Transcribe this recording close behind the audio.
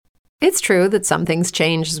It's true that some things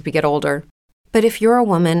change as we get older. But if you're a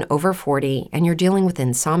woman over 40 and you're dealing with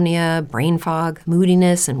insomnia, brain fog,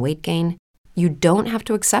 moodiness, and weight gain, you don't have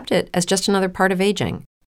to accept it as just another part of aging.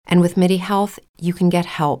 And with MIDI Health, you can get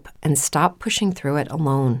help and stop pushing through it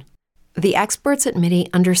alone. The experts at MIDI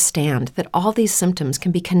understand that all these symptoms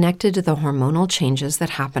can be connected to the hormonal changes that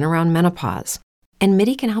happen around menopause, and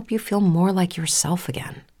MIDI can help you feel more like yourself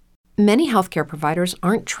again. Many healthcare providers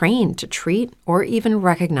aren't trained to treat or even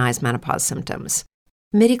recognize menopause symptoms.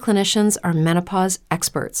 MIDI clinicians are menopause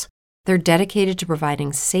experts. They're dedicated to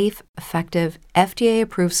providing safe, effective,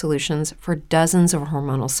 FDA-approved solutions for dozens of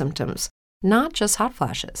hormonal symptoms, not just hot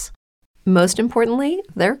flashes. Most importantly,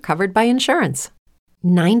 they're covered by insurance.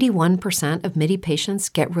 91% of MIDI patients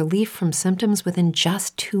get relief from symptoms within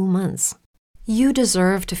just 2 months. You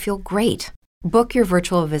deserve to feel great. Book your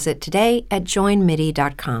virtual visit today at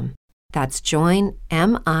joinmidi.com. That's joinmidi.com.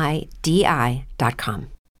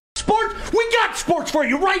 Sport? We got sports for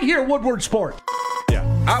you right here, Woodward Sport. Yeah.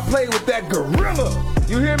 I played with that gorilla.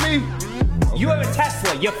 You hear me? Okay. You have a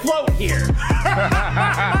Tesla. You float here.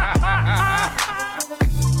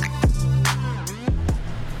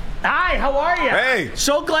 Hi, how are you? Hey.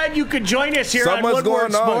 So glad you could join us here on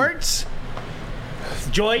Woodward Sports.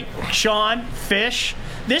 Joy, Sean, Fish.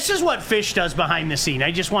 This is what Fish does behind the scene.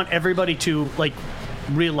 I just want everybody to,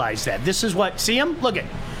 realize that. This is what, see him? Look at,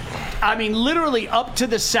 literally up to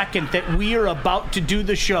the second that we are about to do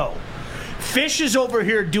the show, Fish is over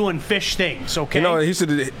here doing Fish things, okay?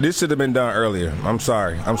 This should have been done earlier. I'm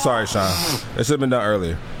sorry, Sean. It should have been done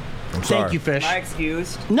earlier. I'm sorry. Thank you, Fish. Am I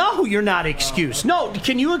excused? No, you're not excused. No,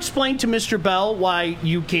 can you explain to Mr. Bell why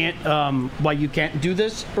you can't do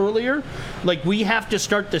this earlier? We have to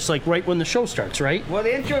start this right when the show starts, right? Well,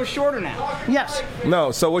 the intro's shorter now. Yes.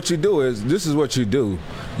 No. So what you do is this is what you do.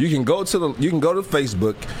 You can go to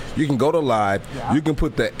Facebook. You can go to live. Yeah. You can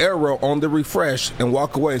put the arrow on the refresh and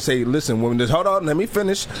walk away and say, "Listen, when this hold on, let me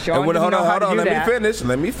finish." Sean, and hold on, let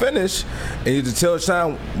me finish. And you just tell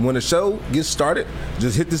Sean when the show gets started,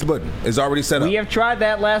 just hit this button. It's already set up. We have tried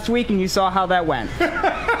that last week, and you saw how that went.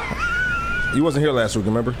 You wasn't here last week,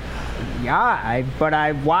 remember? Yeah, but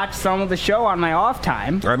I watched some of the show on my off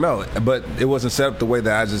time. I know, but it wasn't set up the way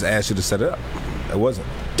that I just asked you to set it up. It wasn't.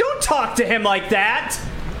 Don't talk to him like that.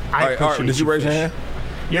 All right, did you raise your hand?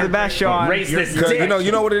 You're the best, Sean. Raise this dick.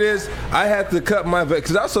 You know what it is? I had to cut my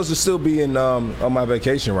because I was supposed to still be in on my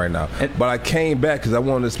vacation right now, but I came back because I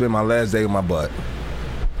wanted to spend my last day with my butt.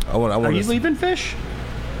 Are you leaving, Fish?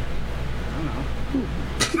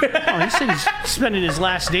 Oh, he said he's spending his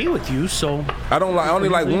last day with you, so I only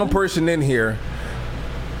like one person in here,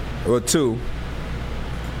 or two.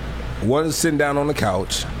 One is sitting down on the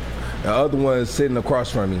couch, the other one is sitting across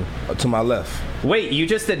from me, to my left. Wait, you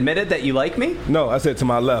just admitted that you like me? No, I said to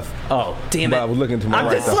my left. Oh, damn it! I was looking to my I'm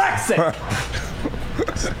right. dyslexic.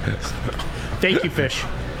 Thank you, Fish.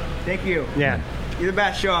 Thank you. Yeah, you're the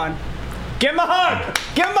best, Sean. Give him a hug.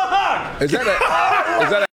 Give him a hug. Is that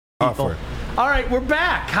an offer? All right, we're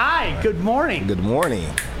back. Hi, good morning. Good morning.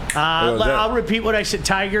 I'll repeat what I said.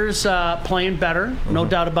 Tigers playing better, no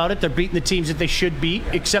doubt about it. They're beating the teams that they should beat,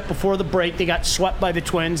 except before the break. They got swept by the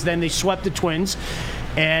Twins. Then they swept the Twins,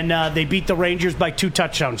 and they beat the Rangers by 2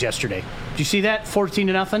 touchdowns yesterday. Did you see that?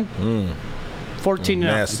 14-0? 14-0.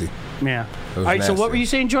 Nasty. Yeah. All right, nasty. so what were you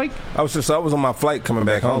saying, Joy? I was on my flight coming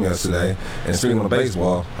back home yesterday and streaming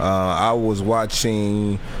baseball. I was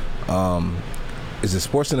watching... is it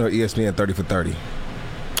SportsCenter or ESPN 30 for 30?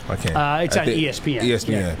 I can't. It's on ESPN.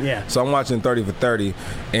 ESPN. Yeah. So I'm watching 30 for 30,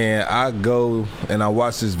 and I go and I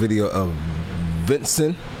watch this video of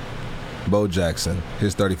Vincent Bo Jackson,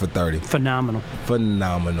 his 30 for 30. Phenomenal.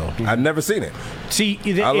 Mm-hmm. I've never seen it. See,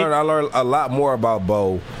 I learned a lot more about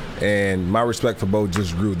Bo, and my respect for Bo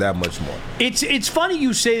just grew that much more. It's funny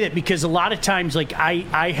you say that because a lot of times,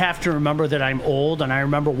 I have to remember that I'm old, and I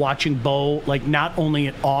remember watching Bo, not only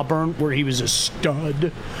at Auburn, where he was a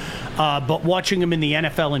stud, but watching him in the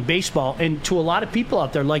NFL and baseball. And to a lot of people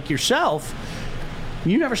out there like yourself,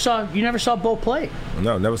 you never saw Bo play.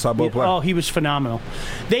 No, never saw Bo play. Oh, he was phenomenal.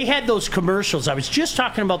 They had those commercials. I was just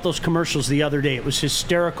talking about those commercials the other day. It was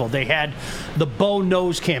hysterical. They had the Bo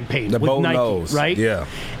Knows campaign with Bo Nike, Knows, right? Yeah.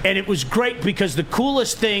 And it was great because the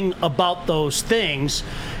coolest thing about those things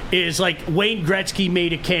is Wayne Gretzky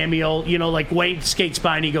made a cameo. Wayne skates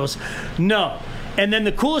by and he goes, "No." And then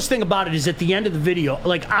the coolest thing about it is at the end of the video,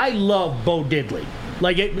 I love Bo Diddley.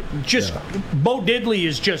 Bo Diddley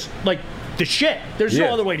is just the shit. There's no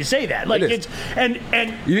other way to say that. But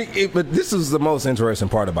this is the most interesting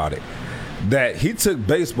part about it, that he took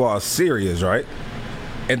baseball serious, right?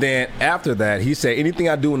 And then after that, he said anything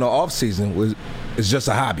I do in the off season is just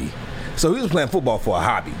a hobby. So he was playing football for a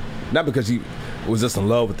hobby. Not because he was just in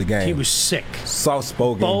love with the game. He was sick.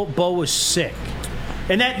 Soft-spoken. Bo was sick.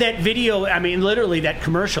 And that video, I mean, literally that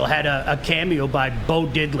commercial had a cameo by Bo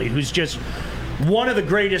Diddley, who's just one of the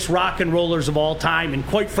greatest rock and rollers of all time, and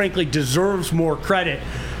quite frankly deserves more credit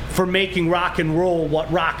for making rock and roll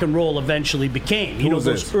what rock and roll eventually became. You know,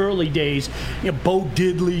 those early days, Bo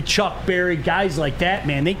Diddley, Chuck Berry, guys like that,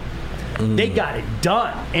 man, they got it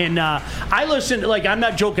done. And I listen, like, I'm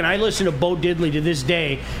not joking, I listen to Bo Diddley to this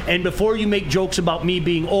day, and before you make jokes about me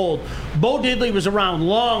being old, Bo Diddley was around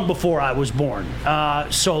long before I was born.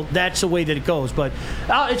 So that's the way that it goes. But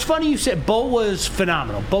it's funny you said Bo was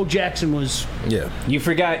phenomenal. Bo Jackson was... Yeah. You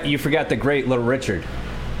forgot the great Little Richard.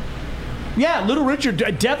 Yeah, Little Richard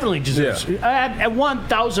definitely deserves at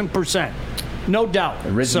 1,000%. No doubt.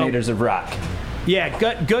 Originators of rock. Yeah,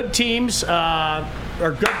 good teams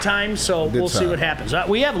or good times, so we'll see what happens.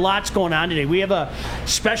 We have lots going on today. We have a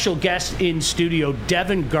special guest in studio.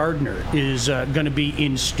 Devin Gardner is going to be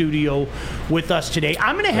in studio with us today.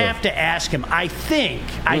 I'm going to have to ask him. I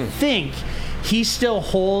think he still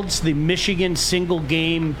holds the Michigan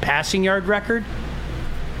single-game passing yard record.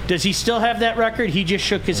 Does he still have that record? He just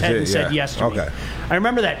shook his head and said yes to me. I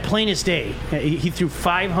remember that plain as day. He threw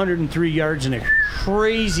 503 yards in a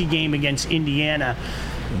crazy game against Indiana.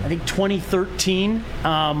 I think 2013.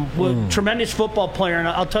 Tremendous football player, and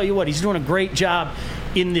I'll tell you what, he's doing a great job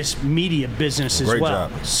in this media business as well.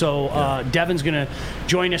 Job. So Devin's going to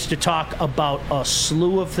join us to talk about a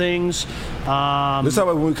slew of things. Let's talk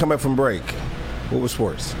about when we come back from break. What was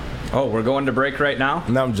sports? Oh, we're going to break right now?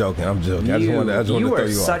 No, I'm joking. I just want to throw you off.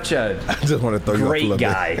 Such a I just want to throw you off a little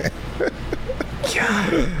guy.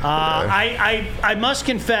 I must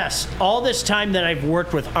confess, all this time that I've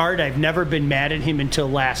worked with Art, I've never been mad at him until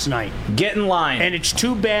last night. Get in line. And it's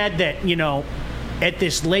too bad that, at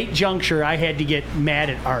this late juncture, I had to get mad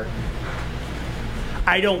at Art.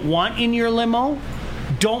 I don't want in your limo.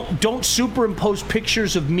 Don't superimpose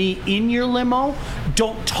pictures of me in your limo.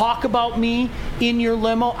 Don't talk about me in your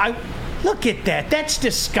limo. Look at that. That's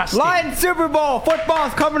disgusting. Lions Super Bowl.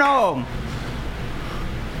 Football's coming home.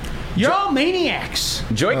 You're all maniacs.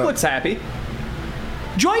 Joik looks happy.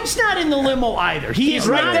 Joik's not in the limo either. He's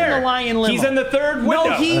right not there. in the Lion limo. He's in the third window.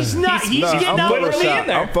 No, he's not. He's getting out early in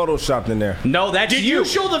there. I'm photoshopped in there. No, that's Did you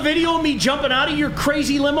show the video of me jumping out of your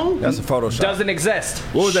crazy limo? That's a Photoshop. Doesn't exist.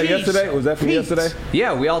 What was that, Jeez. yesterday? Was that from Pete. yesterday?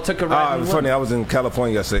 Yeah, we all took a ride. It was funny. I was in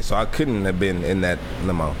California yesterday, so I couldn't have been in that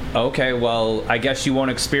limo. Okay, well, I guess you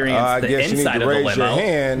won't experience I the guess you need inside to of the raise limo. your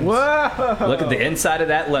hand. Whoa. Look at the inside of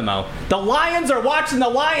that limo. The Lions are watching the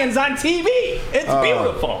Lions on TV. It's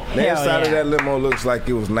beautiful. The Hell inside of yeah. that limo looks like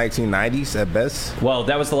it was 1990s at best. Well,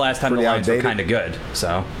 that was the last time Pretty the Lions were outdated. kind of good.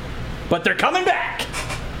 So, but they're coming back.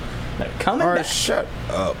 They're coming All right, back. shut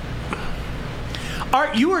up.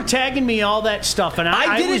 Art, you were tagging me all that stuff, and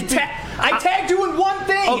I didn't. I tagged you in one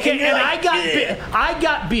thing. Okay, you're and like, I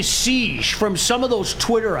got besieged from some of those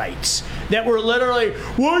Twitterites that were literally,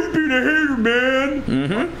 "Why you being a hater, man?"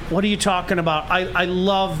 Mm-hmm. What are you talking about? I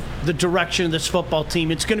love the direction of this football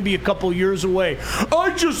team. It's going to be a couple years away.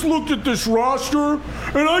 I just looked at this roster,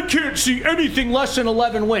 and I can't see anything less than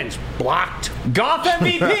 11 wins. Blocked. Goff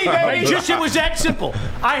MVP, baby. It was that simple.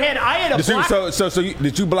 I had a block.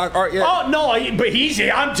 Did you block Art yet? Oh no!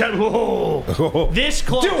 I'm telling you, this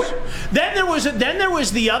close. Do it. Then there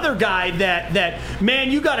was the other guy that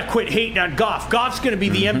man, you got to quit hating on Goff. Goff's going to be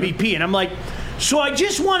the MVP, and I'm like, so I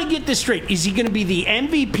just want to get this straight. Is he going to be the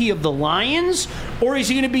MVP of the Lions, or is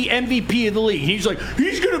he going to be MVP of the league? He's like,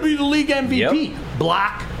 he's going to be the league MVP. Yep.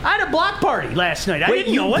 Block. I had a block party last night. I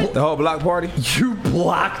didn't know it. The whole block party? You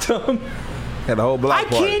blocked him. Had a whole block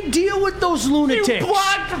party. I can't deal with those lunatics. You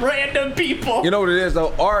blocked random people. You know what it is,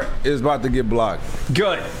 though? Art is about to get blocked.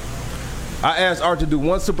 Good. I asked Art to do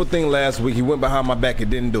one simple thing last week. He went behind my back and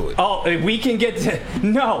didn't do it. Oh, we can get to...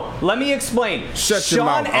 No, let me explain. Shut your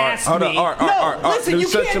mouth, Art. Asked Hold me... on, Art. Listen, you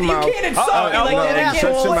can't insult me like that. I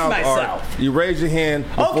can't voice myself. Art. You raise your hand.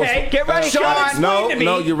 Okay, get ready, Sean. Explain to me.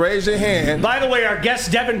 No, you raise your hand. By the way, our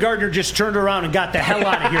guest Devin Gardner just turned around and got the hell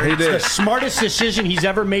out of here. He It's did. the smartest decision he's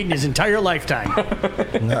ever made in his entire lifetime.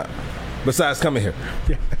 Besides coming here.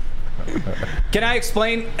 Can I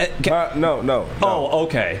explain? No. Oh,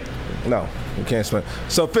 okay. No, you can't explain.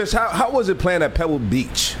 So, Fish, how was it playing at Pebble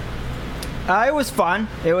Beach? It was fun.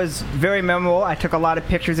 It was very memorable. I took a lot of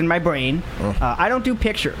pictures in my brain. I don't do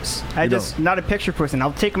pictures. I'm just not a picture person.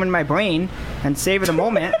 I'll take them in my brain and savor the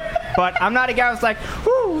moment. But I'm not a guy who's like,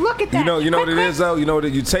 ooh, look at that. You know what it is, though? You know that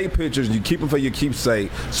you take pictures, you keep them for your keepsake.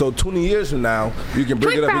 So 20 years from now, you can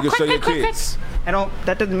bring it up, you can show your kids.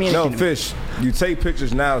 That doesn't mean No, anything to me. Fish, you take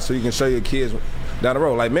pictures now so you can show your kids down the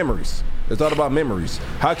road, like memories. It's all about memories.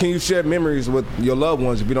 How can you share memories with your loved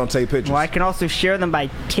ones if you don't take pictures? Well, I can also share them by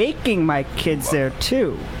taking my kids there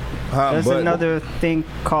too. There's another thing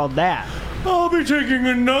called that. I'll be taking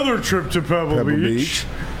another trip to Pebble Beach.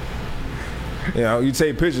 You know, you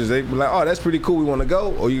take pictures, they be like, oh, that's pretty cool, we want to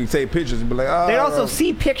go. Or you can take pictures and be like, oh. They'd also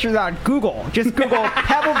see pictures on Google. Just Google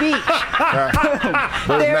Pebble Beach.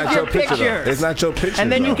 But There's it's not your picture. It's not your picture.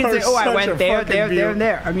 And then you can say, oh, I Such went a there, fucking there, beaut. there, and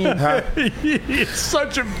there. I mean, It's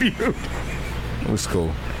such a beaut. It's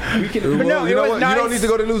cool. but no, You know it was what? nice. You don't need to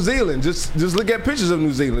go to New Zealand. Just look at pictures of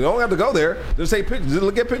New Zealand. You don't have to go there. Just take pictures. Just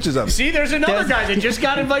look at pictures of it. See, there's another guy that just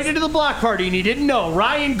got invited to the block party and he didn't know.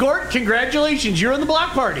 Ryan Gort, congratulations, you're in the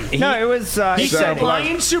block party. No, it was. He said Block.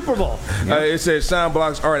 Lions Super Bowl. It says sound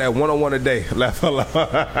blocks are at 101 a day. Laugh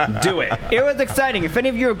out Do it. It was exciting. If any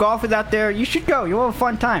of you are golfers out there, you should go. You'll have a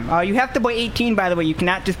fun time. You have to play 18, by the way. You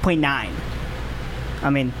cannot just play 9. I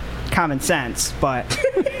mean, common sense, but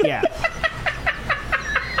yeah.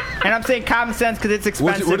 And I'm saying common sense because it's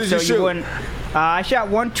expensive. What did you shoot? Wouldn't. I shot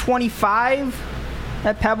 125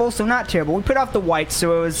 at Pebble, so not terrible. We put off the whites,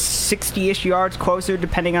 so it was 60-ish yards closer,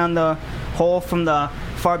 depending on the hole from the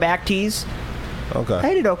far back tees. Okay.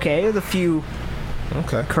 I did okay. There's a few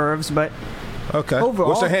curves, but Okay. overall,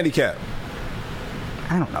 What's your handicap?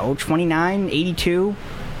 I don't know, 29, 82.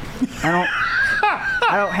 I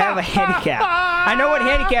don't have a handicap. I know what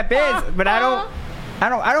handicap is, but I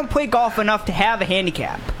don't play golf enough to have a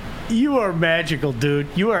handicap. You are magical, dude.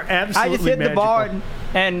 You are absolutely I just hit magical. the ball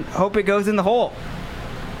and hope it goes in the hole.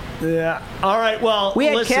 Yeah. All right, well, We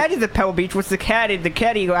had listen. caddies at Pebble Beach. What's the caddy? The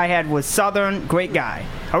caddy I had was Southern, great guy.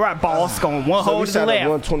 All right, balls going one So hole we to the shot at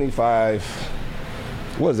left. 125.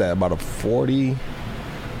 What is that? About a 40?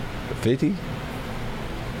 50?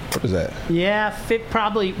 What is that? Yeah,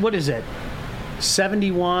 probably, what is it?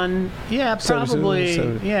 71? Yeah, 72, probably.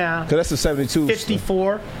 70. Yeah. Because that's a 72.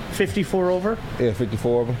 54 over. Yeah,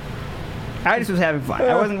 54 of them. I just was having fun.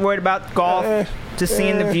 I wasn't worried about golf. Just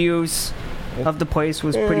seeing the views of the place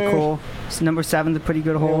was pretty cool. Number 7's a pretty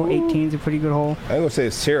good hole. 18's a pretty good hole. I ain't gonna say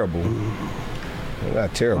it's terrible.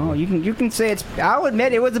 Not terrible. Oh, you can say it's. I'll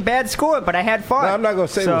admit it was a bad score, but I had fun. No, I'm not gonna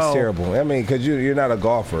say it was So- terrible. I mean, because you're not a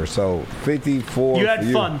golfer, so 54. You had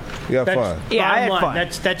for fun. You had That's- fun. Yeah, I bottom had line. fun.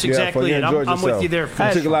 That's You had fun. exactly You it. enjoyed I'm with yourself. you there. You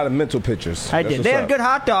Phil. took a lot of mental pictures. I That's did. what's They had up. good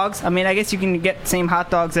hot dogs. I mean, I guess you can get the same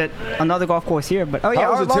hot dogs at another golf course here, but yeah,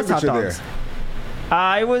 How was the Art loves hot temperature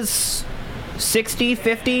dogs. It was 60,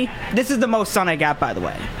 50. This is the most sun I got, by the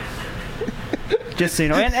way. Just so you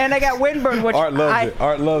know. And I got windburn, which Art loves it.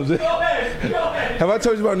 Art loves it. Have I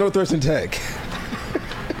told you about Northwestern Tech?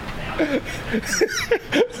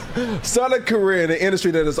 Start a career in an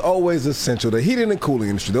industry that is always essential, the heating and cooling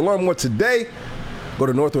industry. To learn more today, go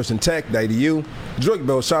to northwesterntech.edu. Drake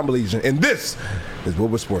Bell, Sean Beligian, and this is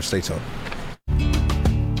Wilbur Sports. Stay tuned.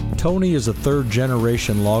 Tony is a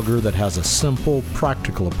third-generation logger that has a simple,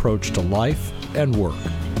 practical approach to life and work.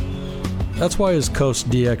 That's why his Coast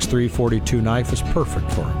DX342 knife is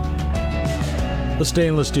perfect for him. The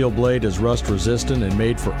stainless steel blade is rust-resistant and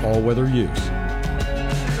made for all-weather use.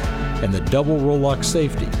 And the double roll-lock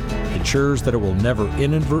safety ensures that it will never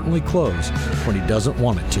inadvertently close when he doesn't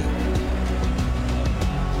want it to.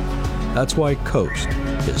 That's why Coast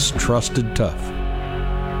is trusted tough.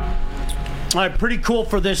 All right, pretty cool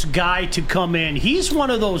for this guy to come in. He's one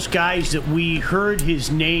of those guys that we heard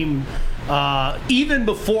his name even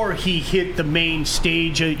before he hit the main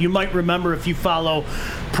stage. You might remember if you follow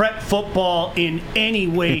prep football in any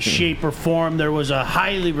way, shape, or form, there was a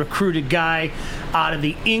highly recruited guy out of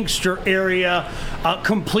the Inkster area,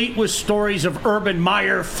 complete with stories of Urban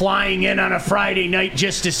Meyer flying in on a Friday night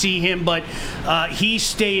just to see him, but he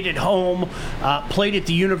stayed at home, played at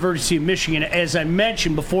the University of Michigan. As I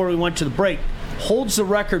mentioned before we went to the break, holds the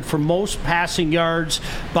record for most passing yards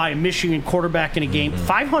by a Michigan quarterback in a game.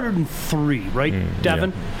 503, right,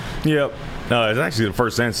 Devin? Yeah. Yep. No, it's actually the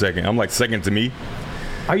first and second. I'm like second to me.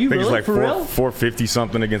 Are you I think really, it's like for real? 450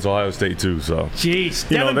 something against Ohio State too. So Jeez.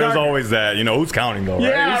 you know, Devin there's Gardner. always that. You know, who's counting though? Right?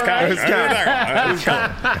 Yeah, Who's right. counting? Who's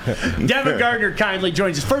counting? Devin Gardner kindly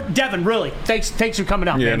joins us. For Devin, really, thanks for coming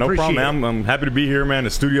out, Yeah, man. no Appreciate problem, it. man. I'm happy to be here, man.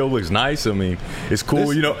 The studio looks nice. I mean, it's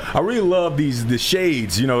cool. You know, I really love the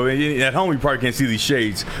shades. You know, at home you probably can't see these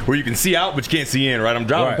shades where you can see out but you can't see in. Right? I'm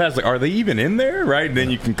driving past, like, are they even in there? Right? And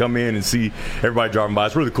then you can come in and see everybody driving by.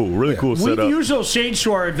 It's really cool. Really cool We've setup. used those shades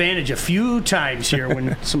to our advantage a few times here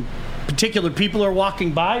when some particular people are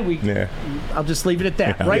walking by. I'll just leave it at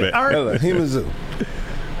that. Yeah, right, bet. Art? Hello, Himizu.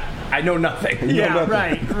 I know nothing. Yeah,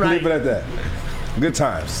 right. Leave it at that. Good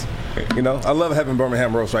times. You know, I love having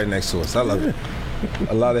Birmingham roast right next to us. I love it.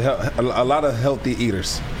 A lot of healthy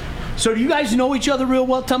eaters. So do you guys know each other real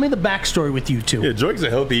well? Tell me the backstory with you two. Yeah, Joyke's a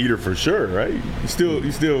healthy eater for sure, right? You still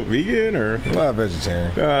vegan or?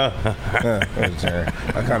 Vegetarian. Vegetarian.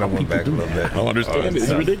 I kind of went back a little bit. I understand. It's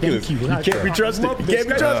ridiculous. You can't be trusted. You can't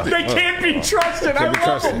be trusted. They can't be trusted. I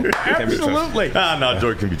love them. Absolutely. No,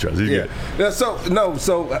 Joyke can be trusted. He's good.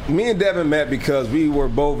 So me and Devin met because we were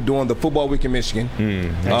both doing the Football Week in Michigan.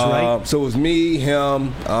 That's right. So it was me, him.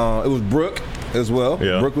 It was Brooke as well.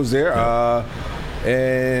 Yeah. Brooke was there. Yeah.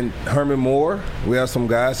 And Herman Moore. We had some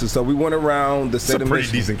guys. And so we went around the state of Michigan. It's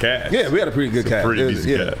a pretty decent cast. Yeah, we had a pretty good cast. Pretty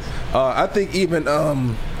decent cast. I think even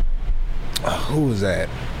who was that?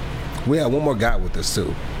 We had one more guy with us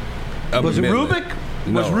too. Was it Rubik?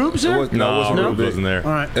 No. Was Rubes there? No, Rubes wasn't there.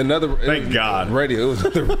 All right. Another. Thank God. Radio. It was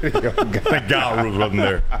another radio guy. Thank God Rubes wasn't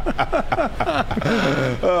there.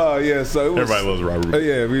 Oh yeah. So it was, everybody loves Rod Rubes.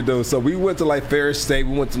 Yeah, we do. So we went to like Ferris State.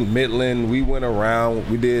 We went to Midland. We went around.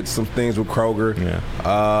 We did some things with Kroger. Yeah.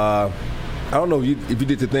 I don't know if you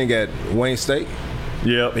did the thing at Wayne State.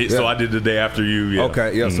 Yeah, so I did the day after you. Yeah.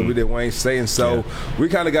 Okay, yeah. So we did Wayne State, and so we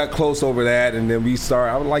kind of got close over that, and then we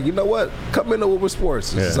started. I was like, you know what? Come into Woodward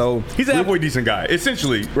Sports. Yeah. So he's a halfway decent guy,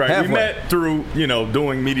 essentially, right? Halfway. We met through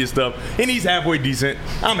doing media stuff, and he's halfway decent.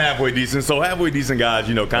 I'm halfway decent, so halfway decent guys,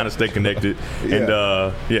 kind of stay connected, and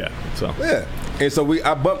so yeah. And so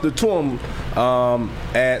I bumped into him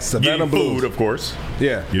at Savannah getting Blues. food, of course.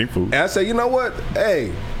 Yeah, getting food. And I said, you know what?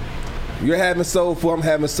 Hey. You're having soul food. I'm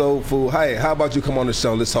having soul food. Hey, how about you come on the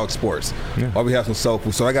show? Let's talk sports. Yeah. Or we have some soul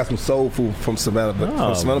food. So I got some soul food from Savannah.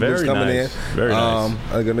 From Savannah Blues coming in. Very nice.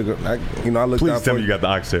 I'm gonna go. I looked. Please tell me you got the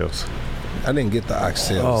oxtails. I didn't get the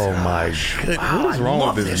oxtails. Oh my God! Wow, what is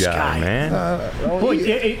wrong with this guy, man? Boy,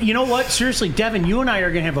 you know what? Seriously, Devin, you and I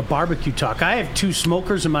are gonna have a barbecue talk. I have 2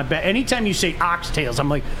 smokers in my bed. Anytime you say oxtails, I'm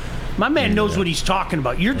like, my man knows what he's talking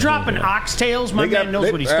about. You're dropping oxtails. My man knows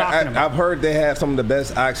what he's talking about. I've heard they have some of the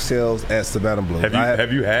best oxtails at Savannah Blues.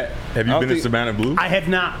 Have you been to Savannah Blues? I have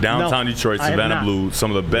not. Downtown Detroit, Savannah Blues,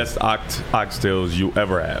 some of the best oxtails you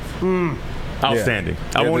ever have. Outstanding.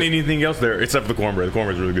 I won't eat anything else there except for the cornbread. The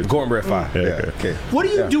cornbread's really good. Cornbread fire. Okay. What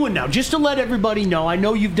are you doing now? Just to let everybody know, I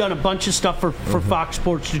know you've done a bunch of stuff for Fox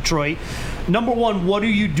Sports Detroit. Number one, what are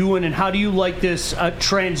you doing, and how do you like this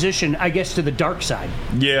transition, I guess, to the dark side?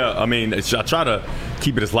 Yeah, I mean, I try to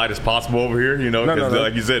keep it as light as possible over here, because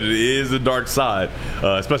like you said, it is the dark side,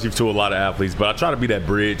 especially to a lot of athletes. But I try to be that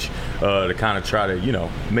bridge to kind of try to,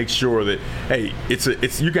 make sure that, hey, it's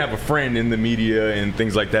you can have a friend in the media and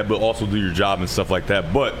things like that, but also do your job and stuff like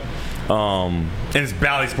that. But and it's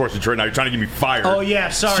Bally Sports Detroit. Now you're trying to get me fired. Oh yeah,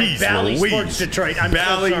 sorry, Jeez, Bally Louise. Sports Detroit. I'm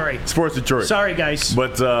Bally so sorry. Sports Detroit. Sorry, guys.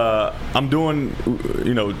 But I'm doing,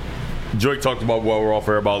 Joyke talked about while we're off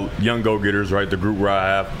air about young go-getters, right? The group where I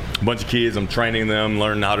have a bunch of kids. I'm training them,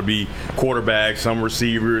 learning how to be quarterbacks, some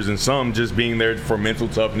receivers, and some just being there for mental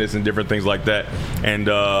toughness and different things like that. And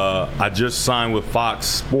I just signed with Fox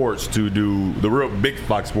Sports to do the real big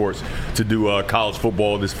Fox Sports to do college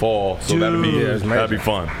football this fall. So that'd be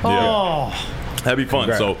fun. Oh. That'd be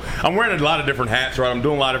fun. So I'm wearing a lot of different hats, right? I'm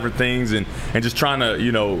doing a lot of different things and just trying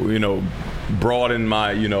to, broaden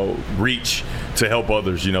my, reach to help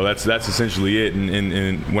others. That's essentially it.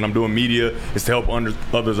 And when I'm doing media, it's to help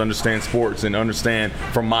others understand sports and understand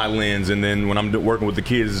from my lens. And then when I'm working with the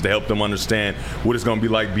kids, is to help them understand what it's going to be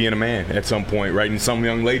like being a man at some point, right? And some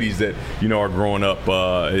young ladies that, are growing up,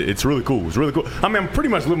 it's really cool. It's really cool. I mean, I'm pretty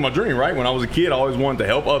much living my dream, right? When I was a kid, I always wanted to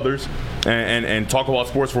help others and talk about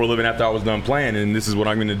sports for a living after I was done playing. And this is what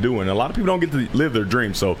I'm going to do. And a lot of people don't get to live their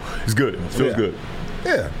dream. So it's good. It feels good.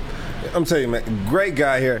 Yeah. I'm telling you, man, great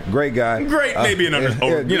guy here. Great guy. Great, maybe an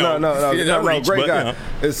understatement. Great guy.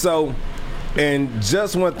 And so, and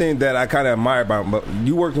just one thing that I kind of admire about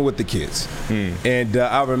you working with the kids. And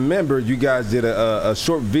I remember you guys did a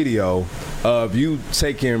short video of you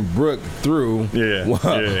taking Brooke through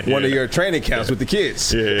one of your training camps with the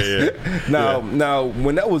kids. Now,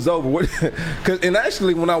 when that was over, and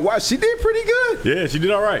actually when I watched, she did pretty good. Yeah, she did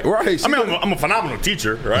all right. Right. I'm a phenomenal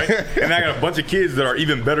teacher, right? And I got a bunch of kids that are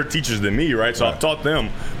even better teachers than me, right? So I've taught them,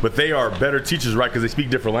 but they are better teachers, right? Because they speak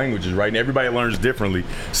different languages, right? And everybody learns differently.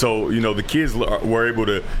 So, the kids were able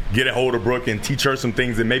to get a hold of Brooke and teach her some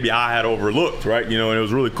things that maybe I had overlooked, right? And it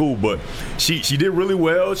was really cool. But she did really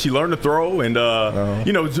well. She learned to throw. And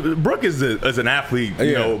Brooke is an athlete,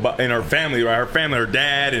 in her family, right? Her family, her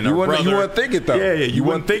dad and her brother. You wouldn't think it though. Yeah, you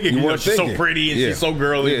wouldn't think it. She's so pretty and she's so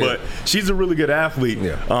girly, but she's a really good athlete.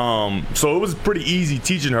 So it was pretty easy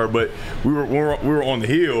teaching her. But we were on the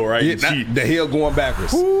hill, right? The hill going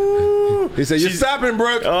backwards. He said, "You're stopping,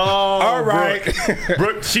 Brooke." Oh, all right.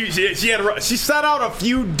 Brooke, she sat out a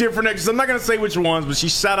few different exercises. I'm not gonna say which ones, but she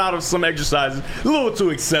sat out of some exercises. A little too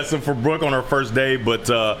excessive for Brooke on her first day, but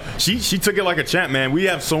she took it like a champ, man. We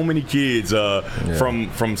have so many kids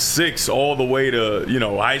from 6 all the way to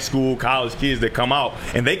high school, college kids that come out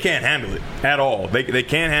and they can't handle it at all. They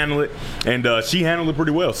can't handle it, and she handled it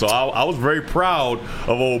pretty well. So I was very proud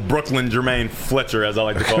of old Brooklyn Jermaine Fletcher, as I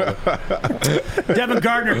like to call her. Devin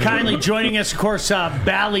Gardner kindly joining us, of course,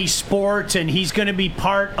 Bally Sports, and he's going to be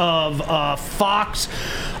part of Fox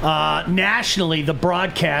nationally, the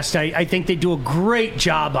broadcast. I think they do a great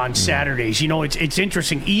job on Saturdays. It's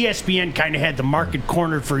interesting. ESPN kind of had the market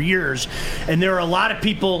cornered for years, and there are a lot of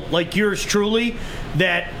people like yours truly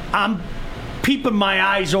that I'm peeping my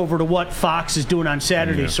eyes over to what Fox is doing on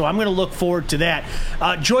Saturday, so I'm going to look forward to that.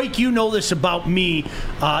 Joik, you know this about me.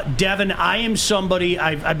 Devin, I am somebody,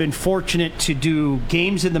 I've been fortunate to do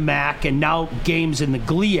games in the MAC and now games in the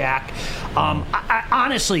GLIAC.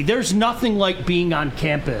 Honestly, there's nothing like being on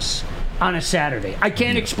campus on a Saturday. I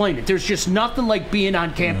can't explain it. There's just nothing like being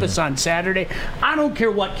on campus on Saturday. I don't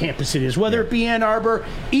care what campus it is, whether it be Ann Arbor,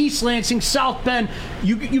 East Lansing, South Bend.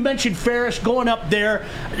 You mentioned Ferris, going up there.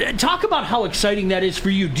 Talk about how exciting that is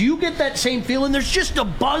for you. Do you get that same feeling? There's just a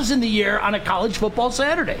buzz in the air on a college football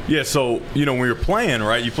Saturday. Yeah, so, when you're playing,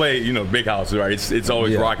 right, you play, big house, right? It's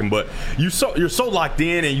always rocking, but you're so locked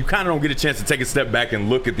in and you kind of don't get a chance to take a step back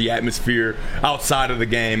and look at the atmosphere outside of the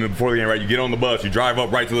game and before the game, right? You get on the bus, you drive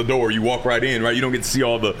up right to the door, you walk right in, right? You don't get to see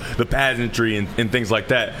all the pageantry and things like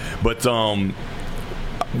that. But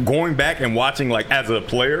going back and watching, like, as a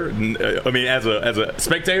player, as a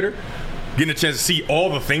spectator, getting a chance to see all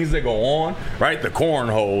the things that go on, right? The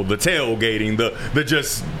cornhole, the tailgating, the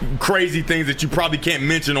just crazy things that you probably can't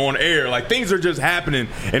mention on air. Like, things are just happening,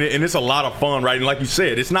 and it's a lot of fun, right? And like you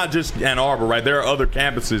said, it's not just Ann Arbor, right? There are other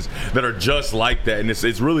campuses that are just like that, and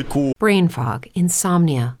it's really cool. Brain fog,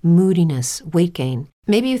 insomnia, moodiness, weight gain.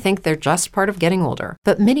 Maybe you think they're just part of getting older,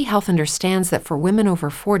 but MIDI Health understands that for women over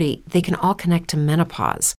 40, they can all connect to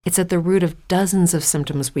menopause. It's at the root of dozens of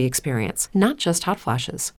symptoms we experience, not just hot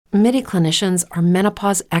flashes. MIDI clinicians are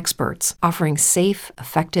menopause experts, offering safe,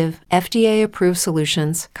 effective, FDA-approved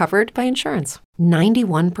solutions covered by insurance.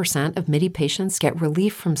 91% of MIDI patients get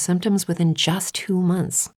relief from symptoms within just 2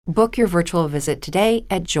 months. Book your virtual visit today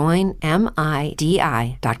at joinmidi.com.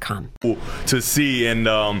 To see, and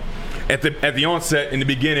at the onset, in the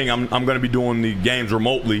beginning, I'm going to be doing the games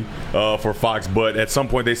remotely for Fox, but at some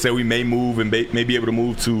point they say we may move and may be able to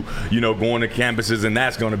move to going to campuses, and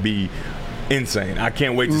that's going to be insane. I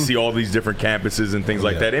can't wait to see all these different campuses and things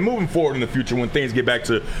like that. And moving forward in the future, when things get back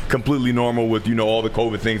to completely normal with all the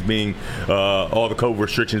COVID things being, all the COVID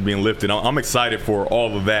restrictions being lifted, I'm excited for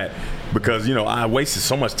all of that. Because, I wasted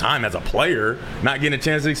so much time as a player not getting a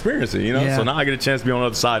chance to experience it, So now I get a chance to be on the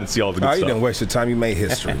other side and see all the good stuff. You didn't waste your time. You made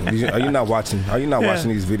history. Are you not watching? Are you not watching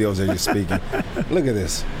these videos as you're speaking? Look at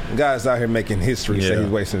this. The guy's out here making history. Say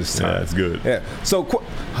he's wasting his time. Yeah, that's good. Yeah. So,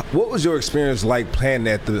 what was your experience like playing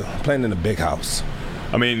in the big house?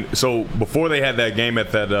 I mean, so before they had that game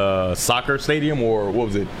at that soccer stadium, or what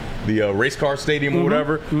was it? The race car stadium or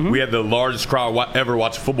whatever, we had the largest crowd ever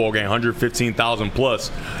watch a football game, 115,000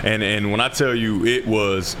 plus. And when I tell you, it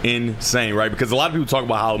was insane, right? Because a lot of people talk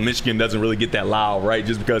about how Michigan doesn't really get that loud, right?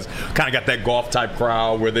 Just because kind of got that golf type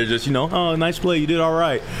crowd where they're just, oh, nice play, you did all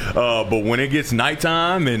right. But when it gets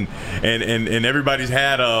nighttime and everybody's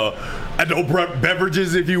had adult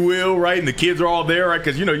beverages, if you will, right? And the kids are all there, right?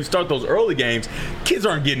 Because, you start those early games, kids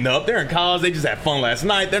aren't getting up. They're in college. They just had fun last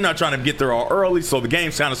night. They're not trying to get there all early, so the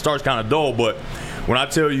game kind of starts kind of dull. But when I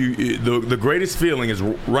tell you, the greatest feeling is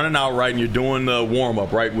running out, right, and you're doing the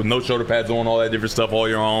warm-up, right, with no shoulder pads on, all that different stuff all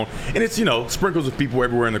your own. And it's, sprinkles of people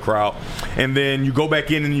everywhere in the crowd. And then you go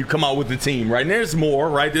back in and you come out with the team, right? And there's more,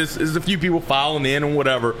 right? There's a few people filing in and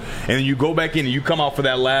whatever. And then you go back in and you come out for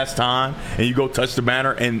that last time and you go touch the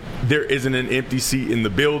banner and there isn't an empty seat in the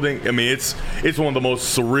building. I mean, it's one of the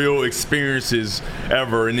most surreal experiences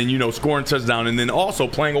ever. And then, scoring touchdown and then also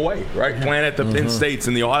playing away, right? Playing at the Penn States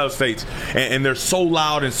and the Ohio States. And they're so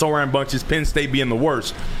loud and so rambunctious, Penn State being the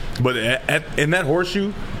worst. But in that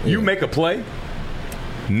horseshoe, you make a play,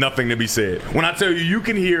 nothing to be said. When I tell you, you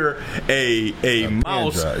can hear a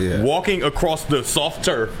mouse walking across the soft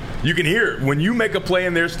turf. You can hear it. When you make a play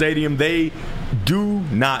in their stadium, they do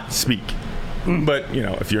not speak. But,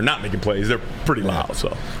 if you're not making plays, they're pretty loud.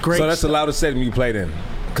 So great. So that's the loudest stadium you played in?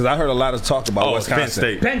 Because I heard a lot of talk about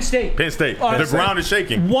Wisconsin. Penn State. The ground is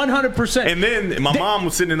shaking. 100%. And then my mom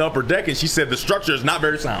was sitting in the upper deck, and she said the structure is not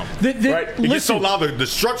very sound. Right? It gets so loud. The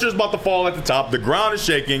structure is about to fall at the top. The ground is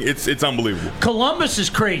shaking. It's unbelievable. Columbus is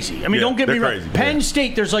crazy. I mean, don't get me wrong. Penn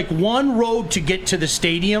State, there's like one road to get to the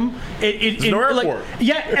stadium. There's no airport.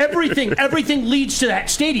 Everything leads to that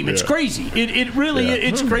stadium. It's crazy. It really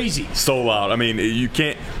it's crazy. So loud. I mean, you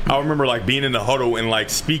can't. I remember like being in the huddle and like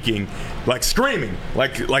speaking, like screaming,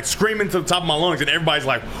 like screaming to the top of my lungs, and everybody's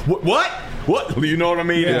like, "What? You know what I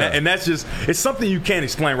mean?" Yeah. And that's just, it's something you can't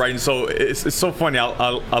explain, right? And so it's so funny.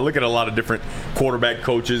 I look at a lot of different quarterback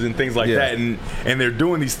coaches and things like that, and they're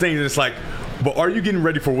doing these things, and it's like, but are you getting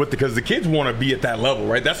ready for what? Because the kids want to be at that level,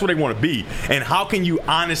 right? That's what they want to be. And how can you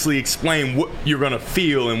honestly explain what you're going to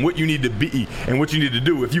feel and what you need to be and what you need to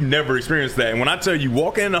do if you've never experienced that? And when I tell you,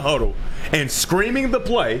 walking in the huddle and screaming the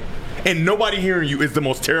play and nobody hearing you is the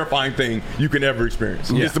most terrifying thing you can ever experience.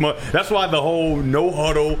 Yeah. That's why the whole no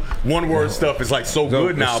huddle, one word stuff is like so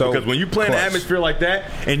good now, because when you play in an atmosphere like that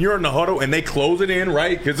and you're in the huddle and they close it in,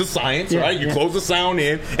 right? Because it's science, right? You close the sound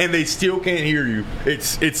in and they still can't hear you.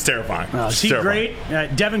 It's terrifying. Is he great?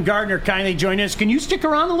 Devin Gardner kindly joined us. Can you stick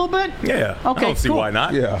around a little bit? Yeah. Okay, I don't see why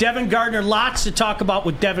not. Yeah. Devin Gardner, lots to talk about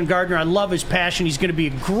with Devin Gardner. I love his passion. He's going to be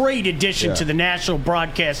a great addition to the national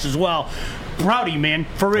broadcast as well. Proud of you, man,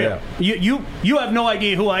 for real. Yeah. You have no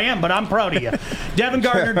idea who I am, but I'm proud of you. Devin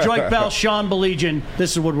Gardner, Joik Bell, Sean Baligian.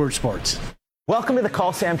 This is Woodward Sports. Welcome to the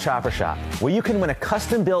Call Sam Chopper Shop, where you can win a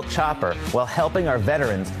custom-built chopper while helping our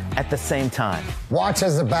veterans at the same time. Watch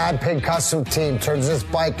as the Bad Pig Custom team turns this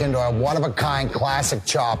bike into a one-of-a-kind classic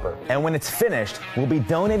chopper. And when it's finished, we'll be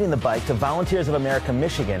donating the bike to Volunteers of America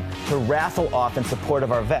Michigan to raffle off in support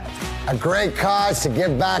of our vets. A great cause to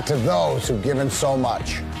give back to those who've given so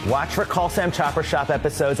much. Watch for Call Sam Chopper Shop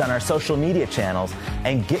episodes on our social media channels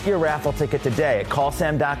and get your raffle ticket today at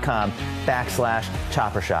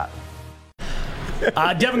callsam.com/chopper shop.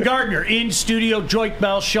 Devin Gardner in studio, Joik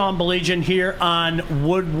Bell, Sean Baligian here on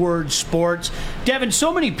Woodward Sports. Devin,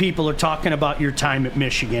 so many people are talking about your time at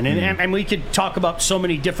Michigan, and we could talk about so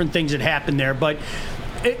many different things that happened there, but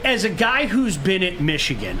as a guy who's been at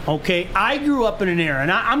Michigan, okay, I grew up in an era,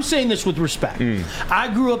 and I'm saying this with respect, I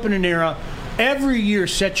grew up in an era. Every year,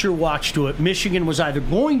 set your watch to it, Michigan was either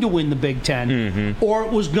going to win the Big Ten or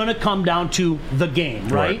it was going to come down to the game,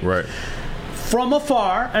 right? Right. From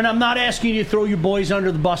afar, and I'm not asking you to throw your boys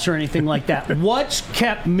under the bus or anything like that, what's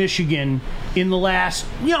kept Michigan in the last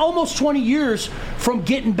almost 20 years from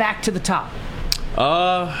getting back to the top?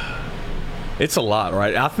 It's a lot,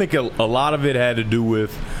 right? I think a lot of it had to do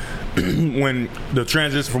with when the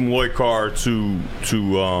transition from Lloyd Carr to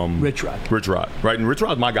Rich Rod, right? And Rich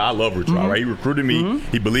Rod's my guy. I love Rich Rod, right? He recruited me.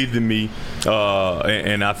 He believed in me,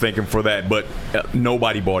 and I thank him for that. But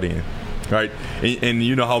nobody bought in. Right, and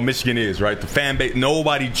you know how Michigan is, right? The fan base,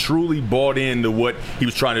 nobody truly bought into what he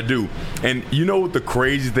was trying to do. And you know what the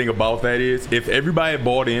crazy thing about that is? If everybody had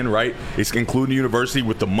bought in, right, it's including the university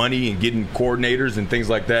with the money and getting coordinators and things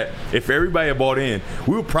like that. If everybody had bought in,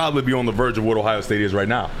 we would probably be on the verge of what Ohio State is right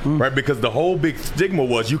now, right? Because the whole big stigma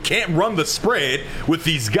was you can't run the spread with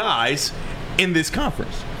these guys in this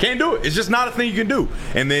conference. Can't do it. It's just not a thing you can do.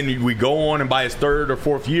 And then we go on, and by his third or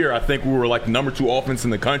fourth year, I think we were like the number 2 offense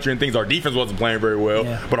in the country and things. Our defense wasn't playing very well,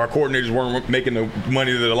 but our coordinators weren't making the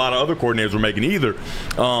money that a lot of other coordinators were making either.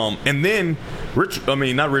 And then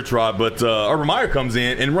not Rich Rod, but Urban Meyer comes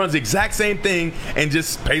in and runs the exact same thing and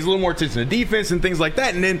just pays a little more attention to defense and things like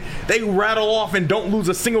that. And then they rattle off and don't lose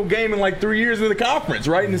a single game in like 3 years in the conference,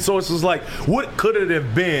 right? And so it's just like, what could it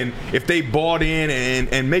have been if they bought in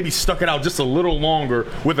and maybe stuck it out just a little longer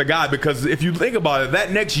with a guy? Because if you think about it,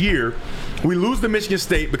 that next year we lose to Michigan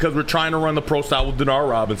State because we're trying to run the pro style with Denard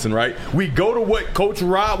Robinson, right? We go to what Coach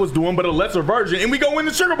Rod was doing, but a lesser version, and we go win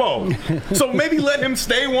the Sugar Bowl. So maybe let him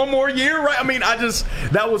stay one more year, right? I mean,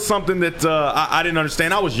 that was something that I didn't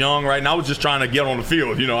understand. I was young, right? And I was just trying to get on the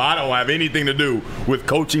field. I don't have anything to do with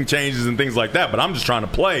coaching changes and things like that, but I'm just trying to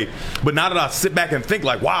play. But now that I sit back and think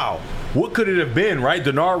like, wow, what could it have been, right?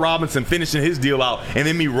 Denard Robinson finishing his deal out and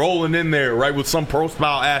then me rolling in there, right, with some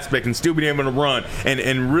pro-style aspect and still being able to run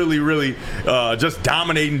and really, really just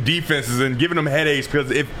dominating defenses and giving them headaches.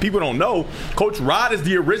 Because if people don't know, Coach Rod is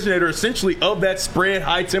the originator essentially of that spread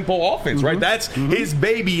high-tempo offense, right? That's his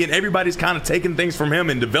baby, and everybody's kind of taken things from him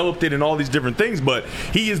and developed it and all these different things. But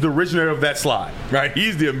he is the originator of that slide, right?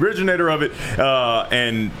 He's the originator of it,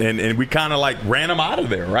 and we kind of like ran him out of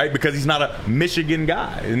there, right? Because he's not a Michigan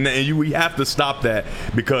guy. And you we have to stop that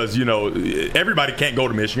because, you know, everybody can't go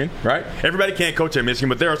to Michigan, right? Everybody can't coach at Michigan,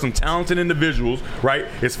 but there are some talented individuals, right,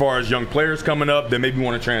 as far as young players coming up that maybe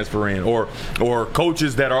want to transfer in or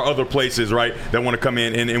coaches that are other places, right, that want to come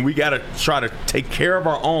in. And we got to try to take care of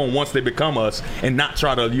our own once they become us and not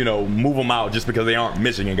try to, you know, move them out just because they aren't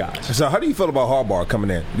Michigan guys. So how do you feel about Harbaugh coming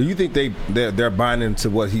in? Do you think they're buying into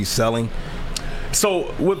what he's selling?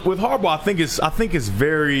 So with Harbaugh, I think it's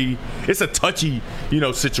a touchy, you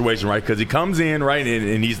know, situation, right? Because he comes in, right,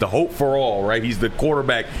 and he's the hope for all, right? He's the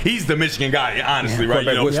quarterback. He's the Michigan guy, honestly, right?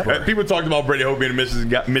 You know, people talked about Brady Hope being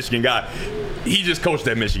a Michigan guy. He just coached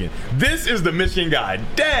at Michigan. This is the Michigan guy.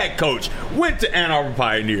 Dad coach, went to Ann Arbor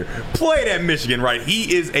Pioneer, played at Michigan, right?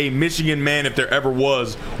 He is a Michigan man if there ever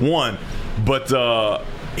was one. But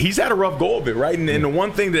he's had a rough go of it, right? And the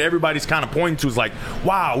one thing that everybody's kind of pointing to is like,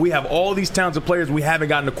 wow, we have all these talented players. We haven't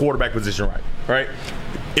gotten the quarterback position right?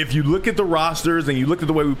 If you look at the rosters and you look at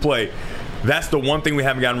the way we play, that's the one thing we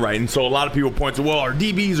haven't gotten right. And so a lot of people point to, well, our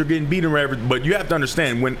DBs are getting beaten or whatever. But you have to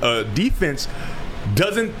understand, when a defense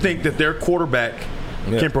doesn't think that their quarterback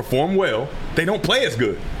can perform well, they don't play as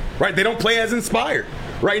good, right? They don't play as inspired.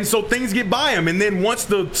 Right, and so things get by him, and then once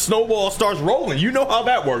the snowball starts rolling, you know how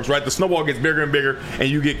that works, right? The snowball gets bigger and bigger, and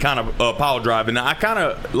you get kind of power drive. And I kind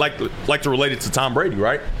of like to relate it to Tom Brady,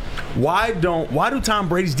 right? Why do Tom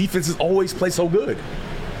Brady's defenses always play so good?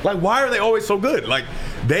 Like, why are they always so good? Like,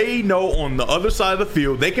 they know on the other side of the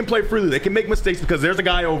field, they can play freely. They can make mistakes because there's a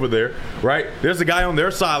guy over there, right? There's a guy on their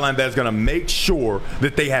sideline that's going to make sure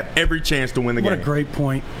that they have every chance to win the game. What a great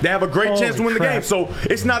point. They have a great chance to win the game. So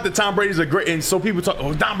it's not that Tom Brady's a great – and so people talk,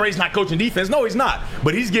 oh, Tom Brady's not coaching defense. No, he's not.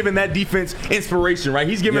 But he's giving that defense inspiration, right?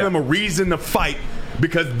 He's giving them a reason to fight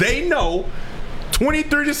because they know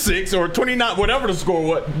 23-6 or 29, whatever the score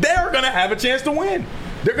was, they're going to have a chance to win.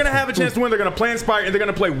 They're going to have a chance to win. They're going to play inspired, and they're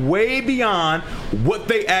going to play way beyond what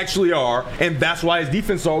they actually are, and that's why his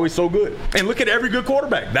defense is always so good. And look at every good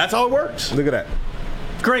quarterback. That's how it works. Look at that.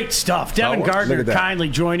 Great stuff. Devin Gardner kindly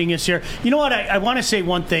joining us here. You know what? I want to say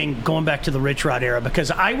one thing going back to the Rich Rod era,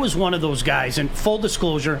 because I was one of those guys, and full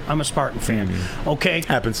disclosure, I'm a Spartan fan. Okay?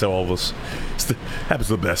 Happens to all of us. Happens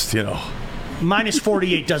to the best, you know. Minus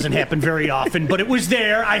 48 doesn't happen very often, but it was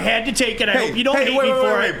there. I had to take it. I hope you don't hate me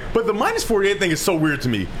for it. But the minus 48 thing is so weird to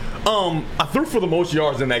me. I threw for the most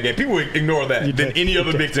yards in that game. People ignore that than any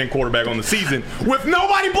other Big Ten quarterback on the season with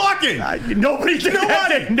nobody blocking. Nobody.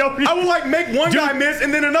 I would make one guy miss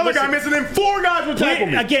and then another guy miss and then four guys would tackle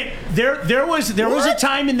me. Again, there was a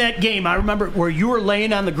time in that game I remember where you were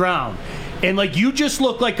laying on the ground. And, you just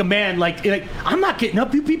look like a man. Like I'm not getting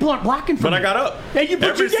up. You people aren't blocking for me. But I got up.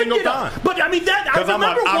 Every single time. But, I mean, I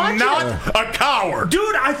remember watching I'm not a coward.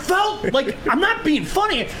 Dude, I felt like I'm not being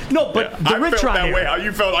funny. No, but the Rich Rod era. I felt that way. How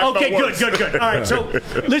you felt, I felt worse. Good. All right, so,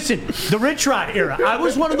 listen, the Rich Rod era. I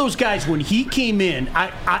was one of those guys when he came in,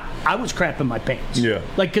 I was crapping my pants. Yeah.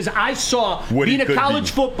 Because I saw, being a college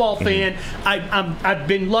football fan, I've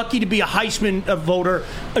been lucky to be a Heisman voter.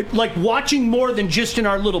 Watching more than just in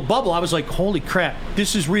our little bubble, I was like, holy crap,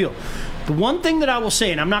 this is real. The one thing that I will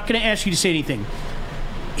say, and I'm not going to ask you to say anything,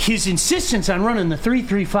 his insistence on running the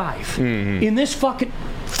 3-3-5 in this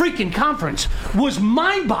freaking conference was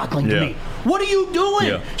mind-boggling to me. What are you doing?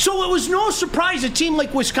 Yeah. So it was no surprise a team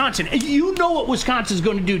like Wisconsin. You know what Wisconsin's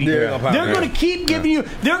going to do to you. They're going to keep giving you.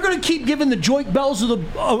 They're going to keep giving the Joik Bells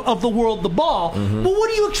of the world the ball. But what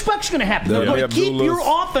do you expect's going to happen? They're going to keep your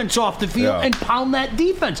offense off the field and pound that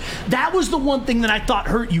defense. That was the one thing that I thought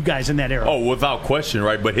hurt you guys in that era. Oh, without question,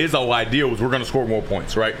 right? But his whole idea was we're going to score more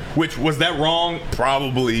points, right? Which was that wrong?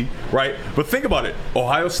 Probably, right? But think about it.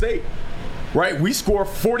 Ohio State. Right, we score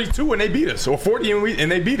 42 and they beat us, or 40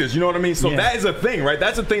 and they beat us. You know what I mean? So that is a thing, right?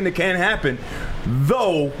 That's a thing that can happen.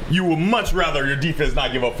 Though you would much rather your defense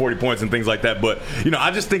not give up 40 points and things like that. But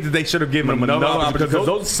I just think that they should have given them another opportunity because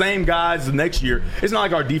those same guys the next year. It's not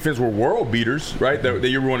like our defense were world beaters, right? The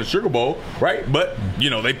year we won the Sugar Bowl, right? But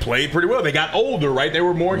they played pretty well. They got older, right? They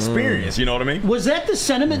were more experienced. You know what I mean? Was that the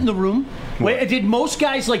sentiment in the room? Did most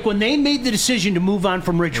guys when they made the decision to move on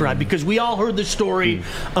from Rich Rod, because we all heard the story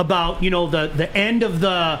about the end of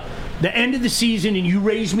the season and you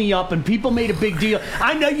raised me up and people made a big deal.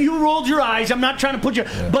 I know you rolled your eyes. I'm not trying to put you,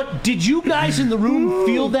 but did you guys in the room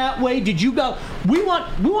feel that way? Did you go, we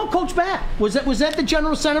want Coach back? Was that the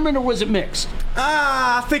general sentiment or was it mixed?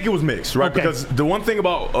 I think it was mixed, right? Okay. Because the one thing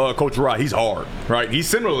about Coach Rod, he's hard, right? He's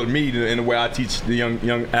similar to me in the way I teach the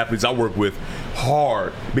young athletes I work with.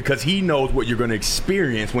 hard because he knows what you're going to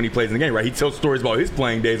experience when he plays in the game, right? He tells stories about his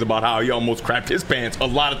playing days, about how he almost crapped his pants a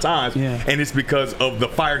lot of times, and it's because of the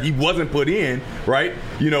fire he wasn't put in, right?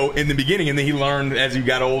 You know, in the beginning, and then he learned as he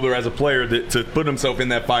got older as a player to put himself in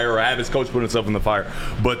that fire or have his coach put himself in the fire.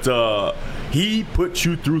 But he put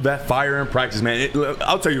you through that fire in practice, man.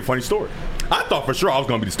 I'll tell you a funny story. I thought for sure I was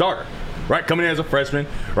going to be the starter. Right, coming in as a freshman,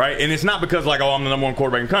 right, and it's not because like, oh, I'm the number one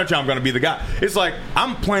quarterback in the country, I'm going to be the guy. It's like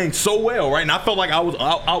I'm playing so well, right, and I felt like I was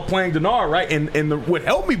outplaying Denard, right, and what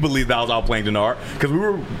helped me believe that I was outplaying Denard because we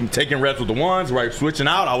were taking reps with the ones, right, switching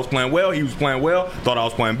out. I was playing well, he was playing well, thought I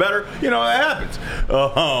was playing better. You know, that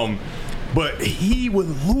happens. But he would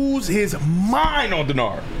lose his mind on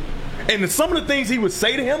Denard. And some of the things he would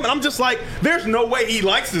say to him, and I'm just like, there's no way he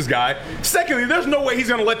likes this guy. Secondly, there's no way he's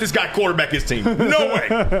going to let this guy quarterback his team. No way.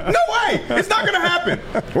 No way. It's not going to happen,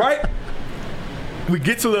 right? We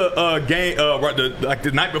get to the game, like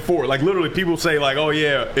the night before. Like, literally, people say, like, oh,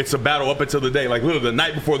 yeah, it's a battle up until the day. Like, literally, the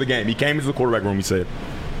night before the game, he came into the quarterback room, he said,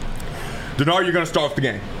 Denard, you're going to start off the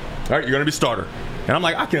game. All right, you're going to be starter. And I'm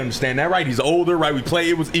like, I can understand that, right? He's older, right? We play,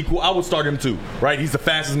 it was equal. I would start him too, right? He's the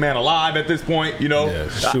fastest man alive at this point, you know. Yeah,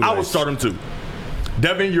 I would start him too.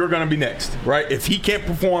 Devin, you're going to be next, right? If he can't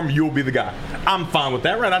perform, you'll be the guy. I'm fine with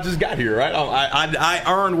that, right? I just got here, right? I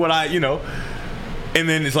earned what I, you know. And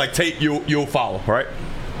then it's like, Tate, you'll follow, right?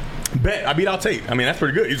 Bet. I beat out Tate. I mean, that's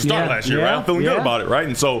pretty good. He was a starter last year, right? I'm feeling good about it, right?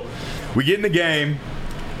 And so we get in the game.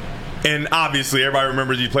 And obviously, everybody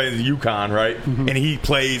remembers he plays in UConn, right? Mm-hmm. And he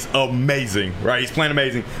plays amazing, right? He's playing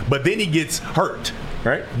amazing. But then he gets hurt,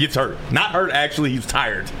 right? Gets hurt. Not hurt, actually. He was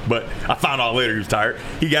tired. But I found out later he was tired.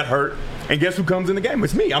 He got hurt. And guess who comes in the game?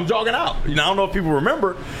 It's me. I'm jogging out. You know, I don't know if people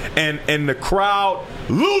remember. And the crowd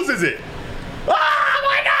loses it. Oh,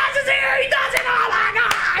 my gosh, it's here. He does it. Oh, my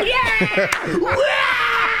God. Yeah.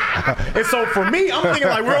 And so for me, I'm thinking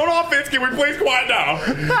like, we're on offense. Can we please quiet down?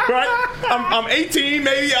 Right? I'm 18,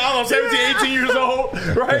 maybe, I don't know, 17, 18 years old,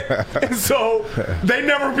 right? And so they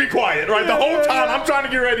never be quiet, right? The whole time I'm trying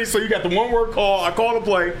to get ready. So you got the one-word call. I call the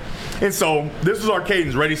play. And so this is our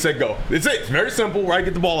cadence. Ready, set, go. It's it. It's very simple, right?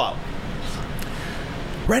 Get the ball out.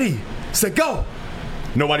 Ready, set, go.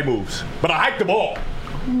 Nobody moves. But I hike the ball.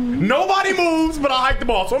 Nobody moves, but I hike the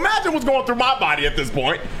ball. So imagine what's going through my body at this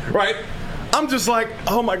point, right? I'm just like,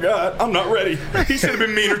 oh my God, I'm not ready. He should have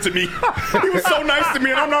been meaner to me. He was so nice to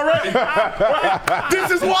me and I'm not ready. Right?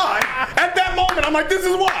 This is why. At that moment, I'm like, this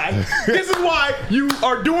is why. This is why you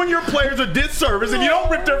are doing your players a disservice if you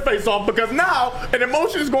don't rip their face off, because now an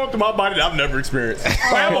emotion is going through my body that I've never experienced.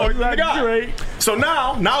 Right? I'm always the guy. Great. So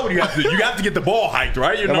now what do you have to do? You have to get the ball hiked,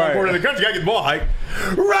 right? You're not important in the country. You got to get the ball hiked.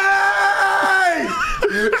 Right!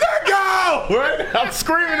 Let go! Right? I'm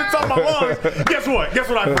screaming at the top of my lungs. Guess what? Guess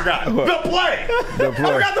what I forgot? The play! I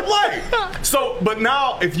forgot the play! So, but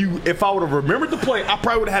now, if I would have remembered the play, I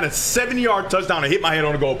probably would have had a 70-yard touchdown and hit my head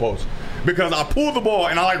on the goalpost. Because I pulled the ball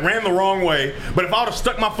and I ran the wrong way. But if I would have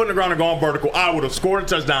stuck my foot in the ground and gone vertical, I would have scored a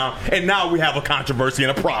touchdown. And now we have a controversy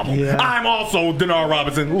and a problem. Yeah. I'm also Denard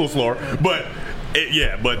Robinson, a little slower. But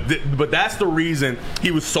but that's the reason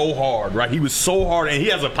he was so hard, right? He was so hard, and he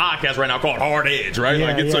has a podcast right now called Hard Edge, right?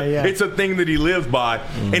 Yeah, like it's a thing that he lives by,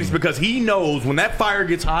 and it's because he knows when that fire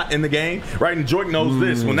gets hot in the game, right? And Joik knows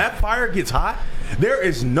this: when that fire gets hot, there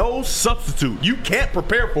is no substitute. You can't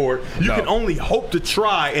prepare for it. You can only hope to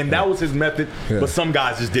try, and that was his method. But some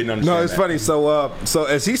guys just didn't understand. No, it's funny. So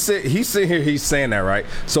as he's sitting here, he's saying that, right?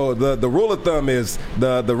 So the rule of thumb is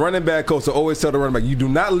the running back coach will always tell the running back, you do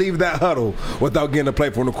not leave that huddle without getting a play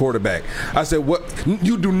from the quarterback. I said, what?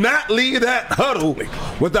 You do not leave that huddle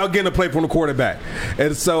without getting a play from the quarterback.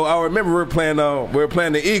 And so I remember we were playing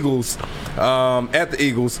the Eagles at the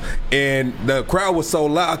Eagles, and the crowd was so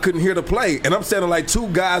loud I couldn't hear the play, and I'm standing like two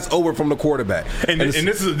guys over from the quarterback. And this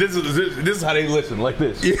is how they listen, like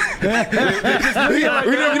this. Yeah.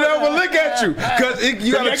 You never look at you because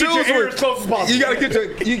you got to choose. Your ear as close as possible. You got to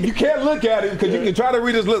get you can't look at it because you can try to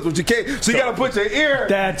read his lips, but you can't. So you got to put your ear.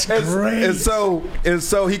 That's great. And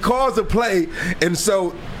so he calls the play, and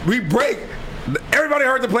so we break. Everybody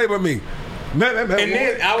heard the play but me. Man, and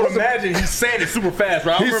then I would imagine he's saying it super fast,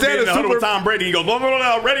 right? I remember being in the huddle with Tom Brady. He goes, blah, blah,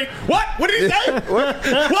 blah, blah, ready? What? What did he say? What?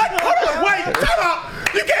 Hold on, wait, time out.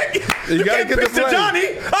 You can't get pitch to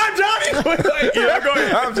Johnny. I'm Johnny. Yeah, go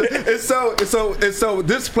ahead. And so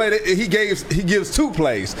this play, he gives two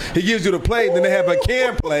plays. He gives you the play, then they have a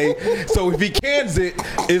can play. So if he cans it,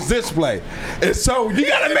 it's this play. And so you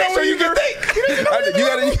gotta make sure you can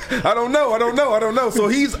think. I don't know. So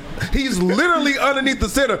he's literally underneath the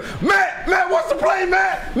center. Matt, what's the play,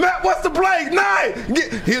 Matt? Matt, what's the play? 9.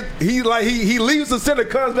 He leaves the center,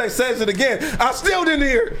 comes back, says it again. I still didn't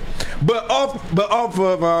hear it. But off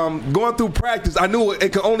of going through practice, I knew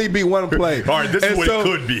it could only be one play. All right, this is what it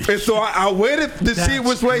could be. And so I waited to see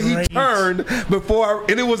which way he turned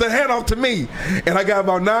and it was a handoff to me. And I got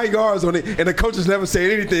about 9 yards on it, and the coaches never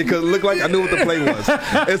said anything because it looked like I knew what the play was.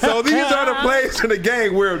 And so these are the plays in the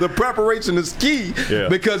game where the preparation is key. Yeah.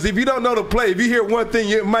 Because if you don't know the play, if you hear one thing,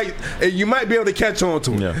 you might be able to catch on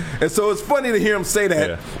to it. Yeah. And so it's funny to hear him say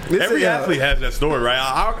that. Yeah. Every athlete has that story, right?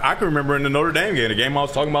 I can remember in the Notre Dame game, the game I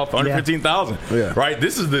was talking about, 115,000. Yeah. Right?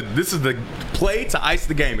 This is the play to ice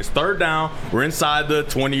the game. It's third down. We're inside the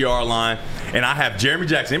 20-yard line, and I have Jeremy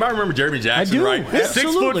Jackson. Anybody remember Jeremy Jackson? I do. Right?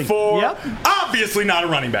 Absolutely. 6'4". Yep. Obviously not a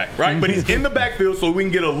running back, right? But he's in the backfield, so we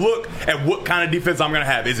can get a look at what kind of defense I'm going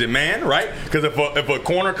to have. Is it man, right? Because if a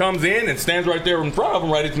corner comes in and stands right there in front of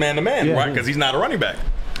him, right, it's man to man, right? Because he's not a running back.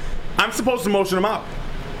 I'm supposed to motion him out.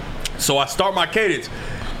 So I start my cadence.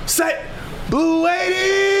 Set. Blue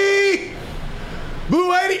 80!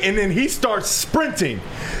 Blue 80! And then he starts sprinting.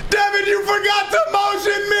 Devin, you forgot to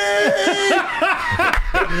motion me!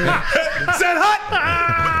 Said hut!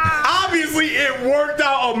 Obviously, it worked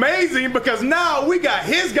out amazing because now we got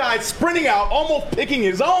his guys sprinting out, almost picking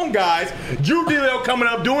his own guys. Drew DeLeo coming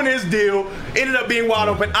up, doing his deal. Ended up being wide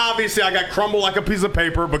open. Obviously, I got crumbled like a piece of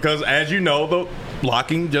paper because, as you know, the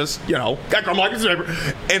blocking just, got crumbled like a piece of paper.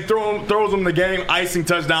 And throws him the game, icing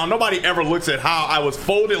touchdown. Nobody ever looks at how I was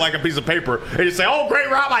folded like a piece of paper and just say, oh, great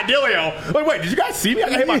route by DeLeo. Like, wait, did you guys see me? I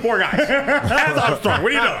got hit by 4 guys. As I was throwing.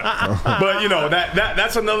 What are you doing? But,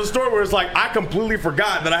 that's another story where it's like I completely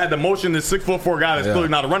forgot that I had to motion this 6'4" guy that's clearly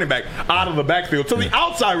not a running back out of the backfield to the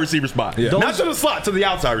outside receiver spot. Yeah. Not to the slot, to the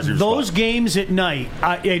outside receiver spot. Those games at night,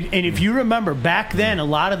 and if you remember, back then, a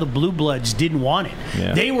lot of the Blue Bloods didn't want it.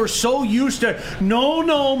 Yeah. They were so used to,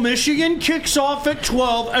 no, Michigan kicks off at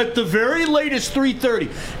 12, at the very latest 3:30.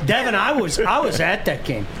 Devin, I was at that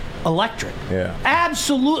game. Electric. Yeah.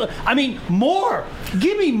 Absolutely. I mean, more.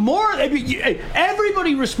 Give me more. I mean,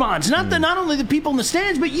 everybody responds. Not only the people in the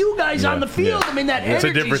stands, but you guys on the field. I mean, that energy. It's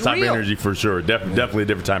a different type of energy for sure. Definitely a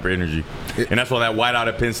different type of energy. And that's why that white out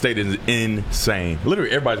at Penn State is insane.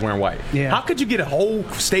 Literally, everybody's wearing white. Yeah. How could you get a whole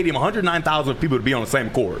stadium, 109,000 people to be on the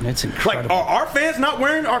same court? That's incredible. Like, are our fans not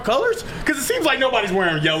wearing our colors? Because it seems like nobody's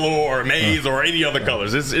wearing yellow or maize or any other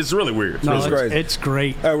colors. It's really weird. It's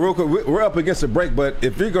great. Real quick, we're up against the break, but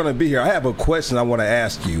if you're going to be here, I have a question I want to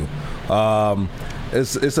ask you.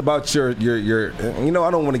 It's about your I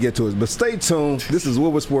don't want to get to it, but stay tuned. This is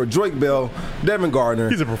Woodward Sport. Drake Bell, Devin Gardner.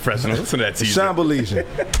 He's a professional. Listen to that teaser. Sean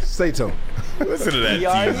Belizean. Stay tuned. Listen to that we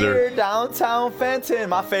are here downtown Fenton,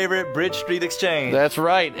 my favorite Bridge Street Exchange. That's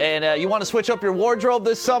right. And you want to switch up your wardrobe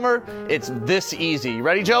this summer? It's this easy. You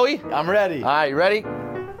ready, Joey? I'm ready. All right, you ready?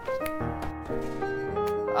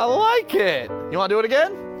 I like it. You want to do it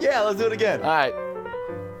again? Yeah, let's do it again. All right.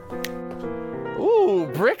 Ooh,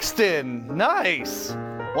 Brixton. Nice.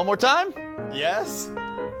 One more time? Yes.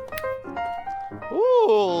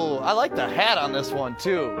 Ooh, I like the hat on this one,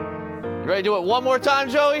 too. You ready to do it one more time,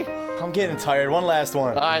 Joey? I'm getting tired. One last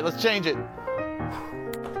one. All right, let's change it.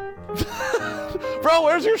 Bro,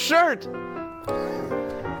 where's your shirt?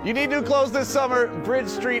 You need new clothes this summer. Bridge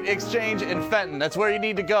Street Exchange in Fenton. That's where you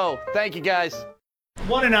need to go. Thank you, guys.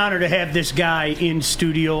 What an honor to have this guy in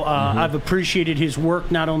studio. I've appreciated his work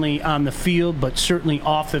not only on the field, but certainly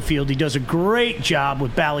off the field. He does a great job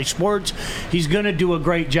with Bally Sports. He's going to do a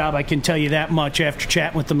great job, I can tell you that much, after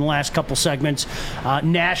chatting with him the last couple segments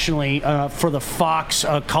nationally for the Fox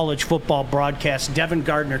college football broadcast. Devin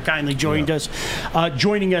Gardner kindly joining us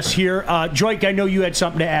here. Joik, I know you had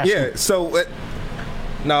something to ask. Yeah, so...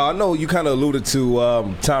 Now, I know you kind of alluded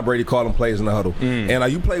to Tom Brady calling plays in the huddle.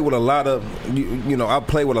 And you play with a lot of, I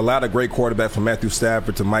play with a lot of great quarterbacks, from Matthew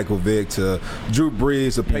Stafford to Michael Vick to Drew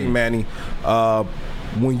Brees to Peyton Manning.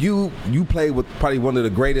 When you play with probably one of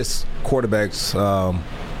the greatest quarterbacks.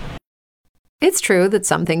 It's true that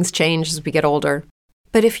some things change as we get older.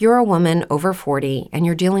 But if you're a woman over 40 and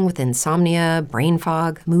you're dealing with insomnia, brain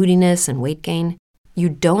fog, moodiness, and weight gain, you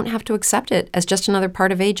don't have to accept it as just another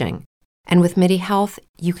part of aging. And with MIDI Health,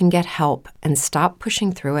 you can get help and stop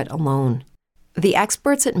pushing through it alone. The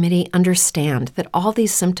experts at MIDI understand that all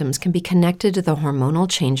these symptoms can be connected to the hormonal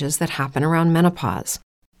changes that happen around menopause,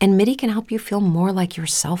 and MIDI can help you feel more like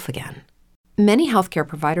yourself again. Many healthcare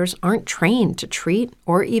providers aren't trained to treat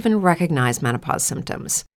or even recognize menopause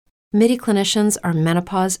symptoms. MIDI clinicians are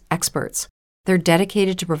menopause experts. They're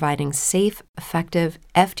dedicated to providing safe, effective,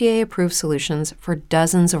 FDA-approved solutions for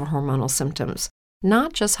dozens of hormonal symptoms,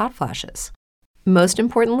 not just hot flashes. Most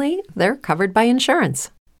importantly, they're covered by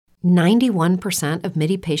insurance. 91% of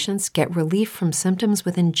MIDI patients get relief from symptoms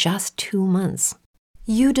within just 2 months.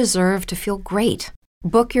 You deserve to feel great.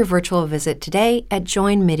 Book your virtual visit today at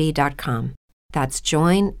joinmidi.com. That's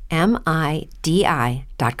joinmidi.com.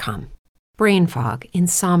 Brain fog,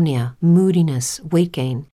 insomnia, moodiness, weight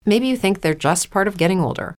gain. Maybe you think they're just part of getting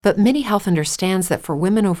older, but MIDI Health understands that for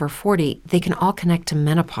women over 40, they can all connect to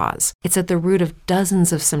menopause. It's at the root of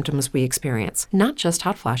dozens of symptoms we experience, not just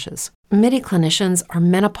hot flashes. MIDI clinicians are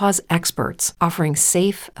menopause experts, offering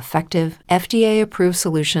safe, effective, FDA-approved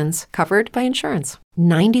solutions covered by insurance.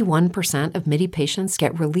 91% of MIDI patients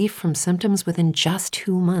get relief from symptoms within just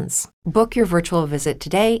 2 months. Book your virtual visit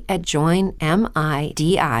today at joinmidi.com.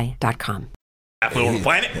 Athlete on the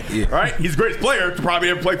planet, right? He's the greatest player to probably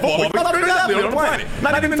ever play football. He's the greatest athlete on the planet.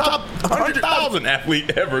 Not even top 100,000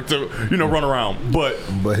 athlete ever to run around. But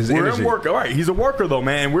his we're energy. in work. All right, he's a worker though,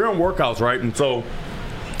 man. We're in workouts, right? And so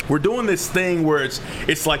we're doing this thing where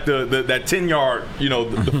it's like that 10-yard,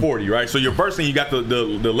 the 40, right? So your first thing, you got the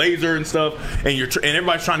laser and stuff, and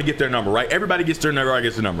everybody's trying to get their number, right? Everybody gets their number, everybody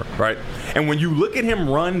gets the number, right? And when you look at him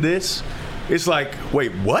run this, it's like,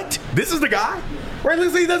 wait, what? This is the guy? Right?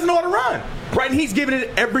 He doesn't know how to run. Right, and he's giving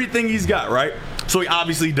it everything he's got, right? So he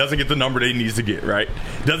obviously doesn't get the number that he needs to get, right?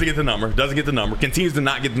 Doesn't get the number, continues to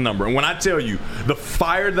not get the number. And when I tell you, the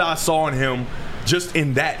fire that I saw in him just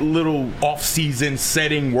in that little off-season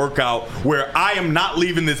setting workout where I am not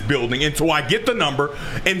leaving this building until I get the number,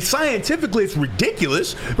 and scientifically it's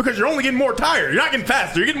ridiculous because you're only getting more tired. You're not getting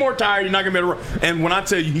faster. You're getting more tired. You're not going to be able to run. And when I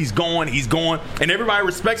tell you he's going, and everybody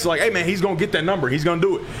respects it, like, hey, man, he's going to get that number. He's going to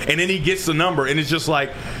do it. And then he gets the number, and it's just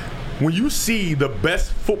like, when you see the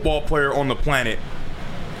best football player on the planet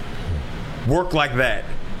work like that,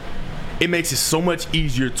 it makes it so much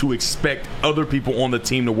easier to expect other people on the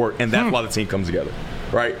team to work, and that's why the team comes together,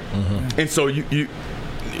 right? Mm-hmm. And so you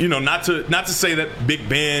not to say that Big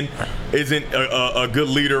Ben isn't a good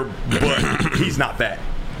leader, but he's not that.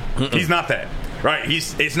 He's not that. Right,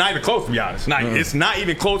 it's not even close, to be honest. It's not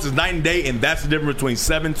even close. It's night and day, and that's the difference between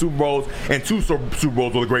 7 Super Bowls and 2 Super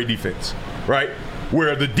Bowls with a great defense, right?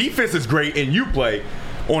 Where the defense is great and you play.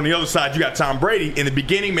 On the other side, you got Tom Brady. In the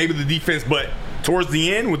beginning, maybe the defense, but towards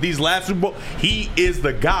the end with these last Super Bowl, he is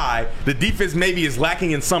the guy. The defense maybe is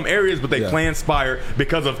lacking in some areas, but they play inspired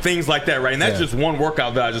because of things like that, right? And that's just one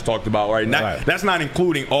workout that I just talked about, right? And that's not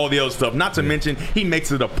including all the other stuff. Not to mention, he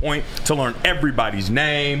makes it a point to learn everybody's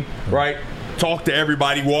name, right? Talk to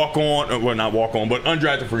everybody, not walk on, but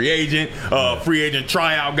undrafted free agent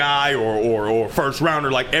tryout guy or first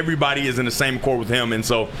rounder. Like, everybody is in the same court with him. And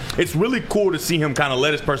so it's really cool to see him kind of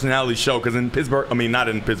let his personality show, because in Pittsburgh, not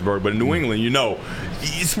in Pittsburgh, but in New England,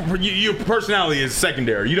 your personality is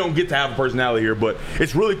secondary. You don't get to have a personality here, but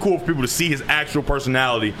it's really cool for people to see his actual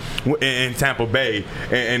personality in Tampa Bay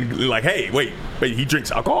and like, hey, wait, he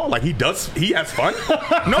drinks alcohol? Like, he has fun?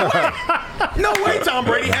 No way Tom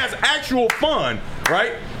Brady has actual fun,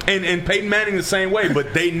 right? And Peyton Manning the same way,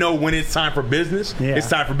 but they know when it's time for business, it's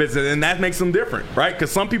time for business, and that makes them different, right?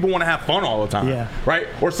 Because some people want to have fun all the time, right?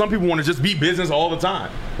 Or some people want to just be business all the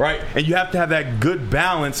time, right? And you have to have that good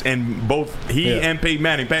balance, and both he and Peyton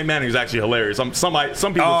Manning. Peyton Manning is actually hilarious. Some people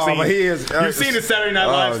have seen. You've seen the Saturday Night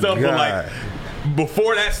Live stuff, but like,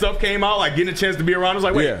 before that stuff came out, like getting a chance to be around, I was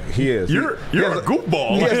like, wait, he is. You're a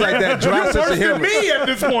goofball. He has like that dry you're sense worse of humor. than me at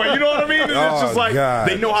this point. You know what I mean? And it's just like,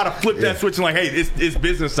 they know how to flip that switch and like, hey, it's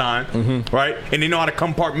business time, right? And they know how to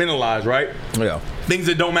compartmentalize, right? Yeah. Things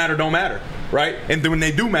that don't matter, right? And then when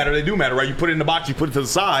they do matter, right? You put it in the box, you put it to the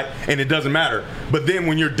side, and it doesn't matter. But then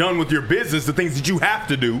when you're done with your business, the things that you have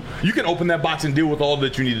to do, you can open that box and deal with all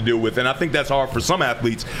that you need to deal with. And I think that's hard for some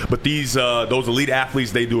athletes, but those elite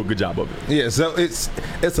athletes, they do a good job of it. Yeah, so it's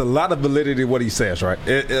a lot of validity what he says, right?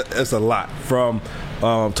 It's a lot from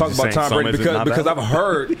talking about Tom Brady because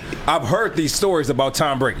I've heard these stories about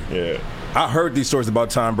Tom Brady. Yeah. I heard these stories about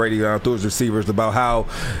Tom Brady through his receivers about how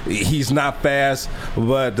he's not fast,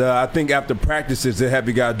 but I think after practices they have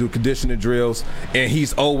you guys do conditioning drills, and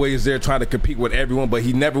he's always there trying to compete with everyone, but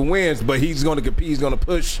he never wins. But he's going to compete. He's going to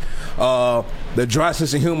push the dry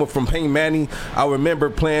sense of humor from Peyton Manning. I remember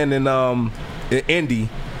playing in Indy.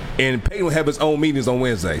 And Peyton would have his own meetings on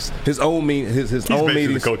Wednesdays. His own meetings. He's basically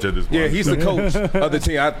the coach at this point. Yeah, he's the coach of the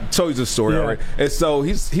team. I told you the story already. And so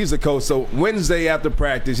he's the coach. So Wednesday after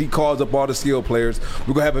practice, he calls up all the skill players.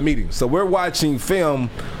 We're going to have a meeting. So we're watching film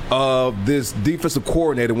of this defensive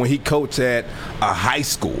coordinator when he coached at a high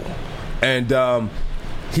school. And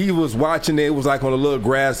he was watching it. It was like on a little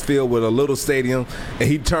grass field with a little stadium. And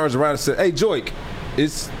he turns around and said, "Hey, Joik,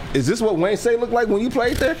 is this what Wayne State looked like when you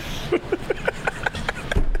played there?"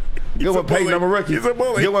 Good one, Peyton. I'm a rookie. He's a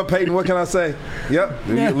bully. Good one, Peyton. What can I say? Yep.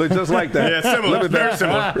 You look just like that. Yeah, similar. Very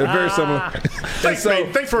similar. Very similar. Thanks,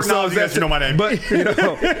 Peyton. Thanks for acknowledging that you know my name. But,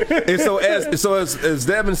 and so as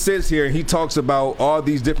Devin sits here and he talks about all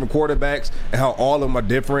these different quarterbacks and how all of them are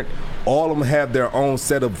different, all of them have their own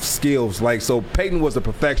set of skills. Like, so Peyton was a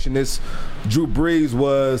perfectionist. Drew Brees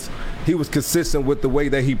was consistent with the way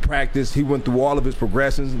that he practiced. He went through all of his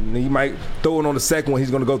progressions. And he might throw it on the second one. He's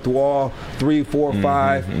going to go through all 3, 4,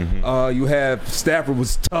 5. You have Stafford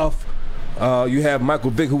was tough. You have Michael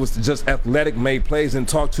Vick, who was just athletic, made plays, and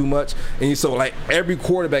talked too much. And so, like, every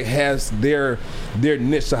quarterback has their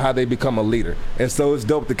niche to how they become a leader. And so it's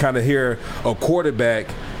dope to kind of hear a quarterback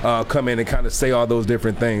come in and kind of say all those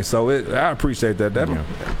different things. So I appreciate that.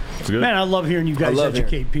 Man, I love hearing you guys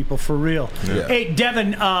educate people for real. Yeah. Hey,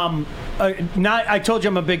 Devin, I told you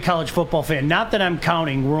I'm a big college football fan. Not that I'm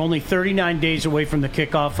counting. We're only 39 days away from the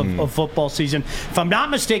kickoff of football season. If I'm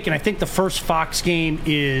not mistaken, I think the first Fox game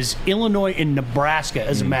is Illinois and Nebraska,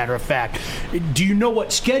 as a matter of fact. Do you know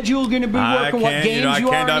what schedule you're going to be working, what games you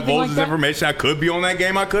are? I can't divulge this information. I could be on that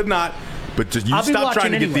game. I could not. But just you stop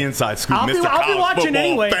trying to get the inside scoop, Mr. College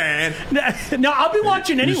Football fan. No, I'll be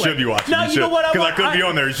watching anyway. You should be watching. No, you know what? Because I could be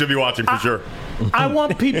on there. You should be watching for sure. I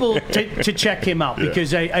want people to check him out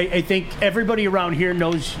because I think everybody around here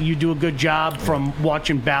knows you do a good job from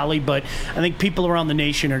watching Bally, but I think people around the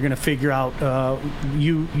nation are going to figure out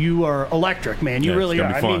you are electric, man. You really are.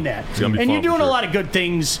 I mean that. And you're doing a lot of good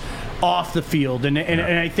things off the field, and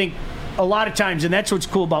I think a lot of times, and that's what's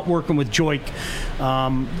cool about working with Joik.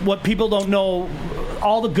 What people don't know,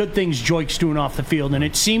 all the good things Joik's doing off the field, and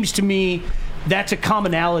it seems to me that's a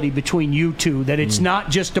commonality between you two, that it's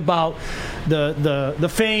not just about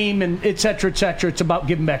the fame and et cetera, it's about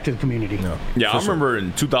giving back to the community. I remember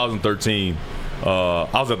in 2013, I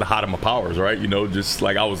was at the height of my powers, right? You know, just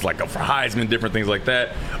like I was like up for Heisman, different things like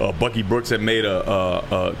that. Bucky Brooks had made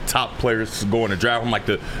a top players go in the draft. I'm like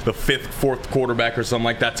the 5th, 4th quarterback or something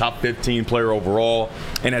like that, top 15 player overall.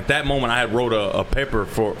 And at that moment, I had wrote a paper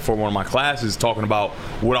for one of my classes talking about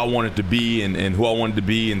what I wanted to be and who I wanted to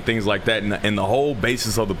be and things like that. And the whole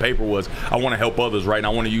basis of the paper was I want to help others, right? And I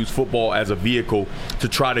want to use football as a vehicle to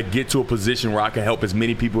try to get to a position where I can help as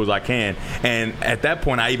many people as I can. And at that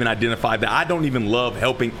point, I even identified that I don't even love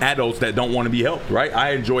helping adults that don't want to be helped, right?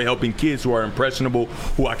 I enjoy helping kids who are impressionable,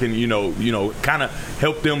 who I can, kind of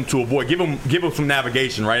help them to avoid, give them some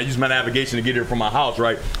navigation, right? I use my navigation to get here from my house,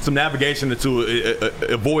 right? Some navigation to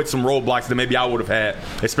avoid some roadblocks that maybe I would have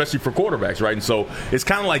had, especially for quarterbacks, right? And so it's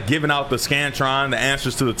kind of like giving out the Scantron, the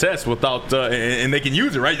answers to the test without, and they can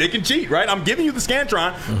use it, right? They can cheat, right? I'm giving you the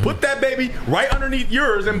Scantron, put that baby right underneath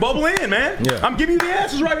yours and bubble in, man. Yeah. I'm giving you the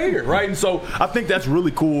answers right here, right? And so I think that's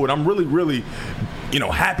really cool, and I'm really, really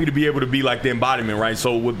happy to be able to be like the embodiment, right?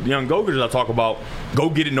 So with young go-getters, I talk about go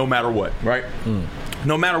get it no matter what, right?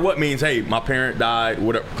 No matter what means, hey, my parent died,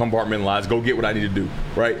 whatever, compartmentalize, go get what I need to do,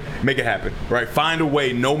 right? Make it happen, right? Find a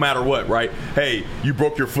way no matter what, right? Hey, you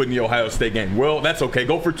broke your foot in the Ohio State game. Well, that's okay.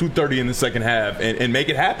 Go for 230 in the second half and make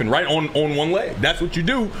it happen, right? On one leg. That's what you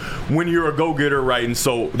do when you're a go-getter, right? And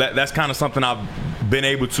so that's kind of something I've been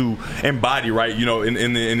able to embody, right?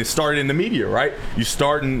 And it started in the media, right? You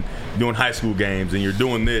starting doing high school games and you're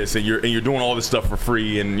doing this and you're doing all this stuff for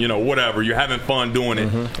free and whatever. You're having fun doing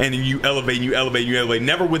it, and you elevate,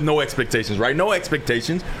 never with no expectations, right? No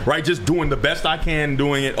expectations, right? Just doing the best I can,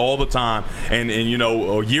 doing it all the time, and a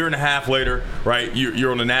year and a half later, right?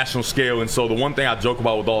 You're on a national scale, and so the one thing I joke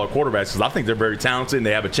about with all our quarterbacks is I think they're very talented and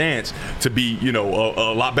they have a chance to be a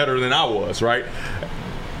lot better than I was, right?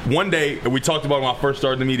 One day, we talked about when I first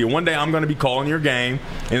started the media, one day I'm going to be calling your game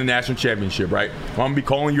in the national championship, right? I'm going to be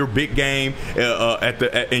calling your big game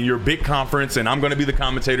in your big conference, and I'm going to be the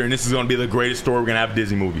commentator, and this is going to be the greatest story. We're going to have a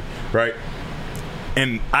Disney movie, right?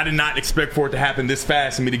 And I did not expect for it to happen this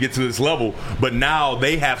fast and me to get to this level. But now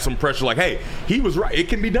they have some pressure like, hey, he was right. It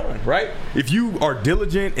can be done, right? If you are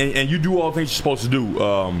diligent and you do all the things you're supposed to do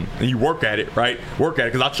and you work at it, right? Work at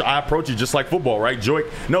it. Because I approach it just like football, right?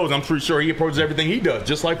 Joik knows, I'm pretty sure he approaches everything he does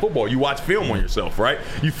just like football. You watch film on yourself, right?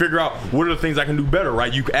 You figure out what are the things I can do better,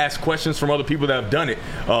 right? You ask questions from other people that have done it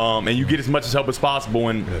and you get as much help as possible.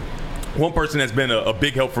 And one person that's been a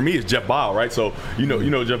big help for me is Jeff Bile, right? So you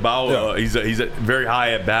know Jeff Bile. He's very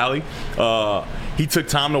high at Bally. he took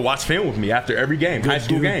time to watch film with me after every game, high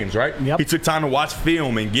school games, right? Yep. He took time to watch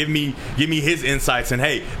film and give me his insights and,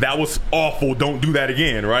 hey, that was awful, don't do that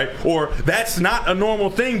again, right? Or that's not a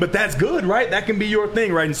normal thing, but that's good, right? That can be your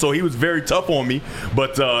thing, right? And so he was very tough on me,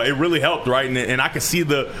 but it really helped, right? And I could see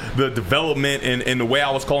the development and the way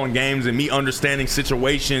I was calling games and me understanding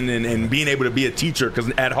situation and being able to be a teacher, because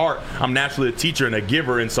at heart I'm naturally a teacher and a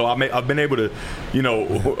giver, and so I've been able to,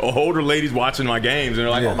 older ladies watching my games and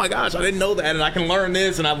they're like, oh my gosh, I didn't know that, and I can learn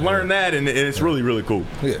this and I've learned that, and it's really, really cool.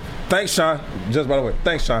 Yeah. Thanks, Sean. Just by the way,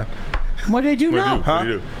 thanks, Sean. What did they do now? What do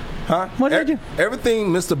you do? Huh? What did I do? Everything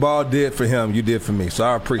Mr. Ball did for him, you did for me. So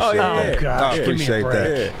I appreciate that. Oh, gosh. I appreciate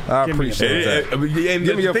that. I appreciate that.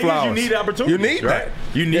 Give me your flowers. You need opportunities. You need right? that.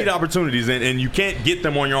 You need opportunities, and you can't get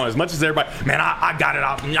them on your own. As much as everybody, man, I got it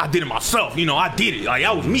out. I did it myself. I did it. Like,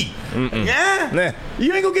 that was me. Yeah.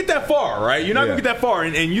 You ain't gonna get that far, right? You're not gonna get that far,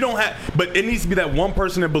 and you don't have. But it needs to be that one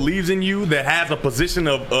person that believes in you, that has a position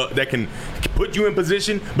of that can put you in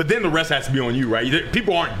position. But then the rest has to be on you, right?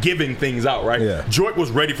 People aren't giving things out, right? Yeah. Joik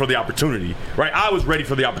was ready for the opportunity, right? I was ready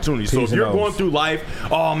for the opportunity. So if you're going through life,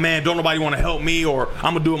 oh man, don't nobody want to help me, or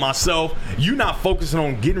I'm gonna do it myself. You're not focusing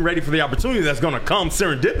on getting ready for the opportunity that's gonna come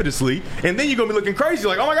serendipitously, and then you're gonna be looking crazy,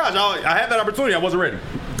 like, oh my gosh, I had that opportunity, I wasn't ready.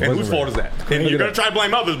 And whose fault is that? And you're gonna try to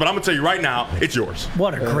blame others, but I'm gonna tell you right now, it's yours.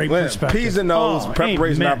 What a great perspective. P's and O's,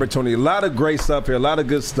 preparation, amen. opportunity. A lot of great stuff here, a lot of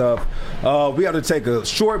good stuff. We have to take a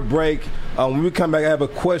short break. When we come back, I have a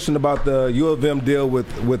question about the U of M deal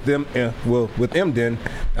with Emden.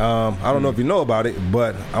 I don't know if you know about it,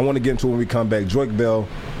 but I want to get into it when we come back. Joik Bell,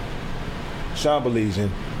 Sean Baligian,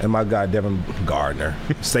 and my guy Devin Gardner.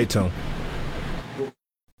 Stay tuned.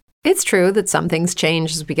 It's true that some things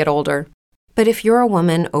change as we get older. But if you're a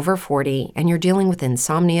woman over 40 and you're dealing with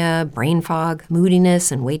insomnia, brain fog,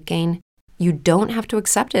 moodiness, and weight gain, you don't have to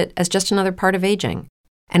accept it as just another part of aging.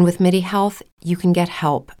 And with MIDI Health, you can get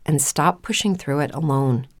help and stop pushing through it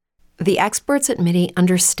alone. The experts at MIDI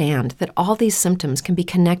understand that all these symptoms can be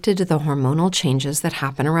connected to the hormonal changes that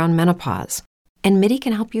happen around menopause, and MIDI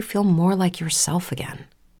can help you feel more like yourself again.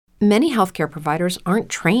 Many healthcare providers aren't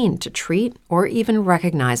trained to treat or even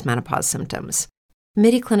recognize menopause symptoms.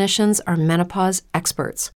 MIDI clinicians are menopause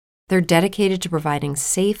experts. They're dedicated to providing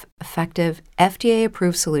safe, effective,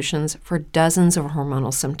 FDA-approved solutions for dozens of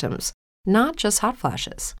hormonal symptoms, not just hot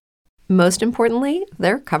flashes. Most importantly,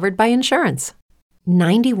 they're covered by insurance.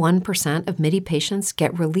 91% of MIDI patients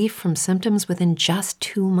get relief from symptoms within just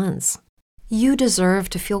 2 months. You deserve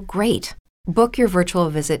to feel great. Book your virtual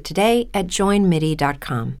visit today at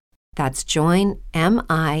joinmidi.com. That's joinmidi.com.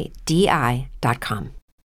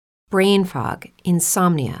 Brain fog,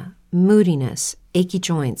 insomnia, moodiness, achy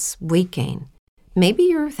joints, weight gain. Maybe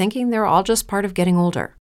you're thinking they're all just part of getting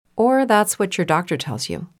older, or that's what your doctor tells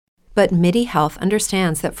you. But MIDI Health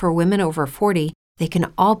understands that for women over 40, they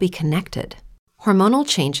can all be connected. Hormonal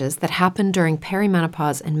changes that happen during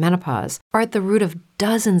perimenopause and menopause are at the root of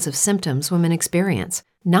dozens of symptoms women experience,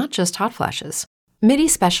 not just hot flashes. MIDI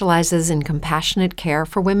specializes in compassionate care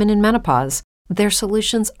for women in menopause. Their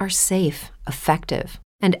solutions are safe, effective,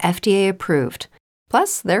 and FDA approved.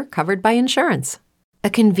 Plus, they're covered by insurance. A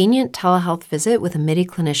convenient telehealth visit with a MIDI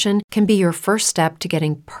clinician can be your first step to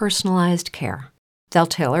getting personalized care. They'll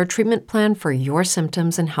tailor a treatment plan for your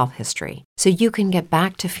symptoms and health history so you can get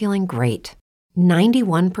back to feeling great.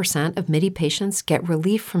 91% of MIDI patients get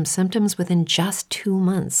relief from symptoms within just 2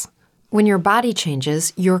 months. When your body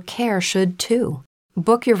changes, your care should too.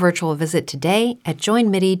 Book your virtual visit today at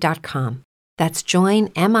joinmidi.com. That's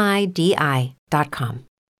joinmidi.com.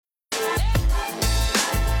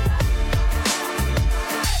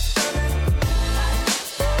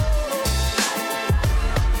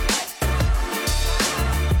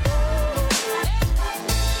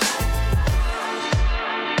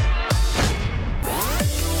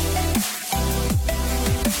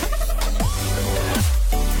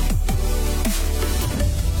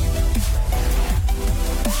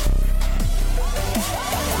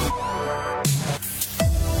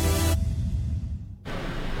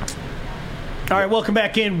 All right, welcome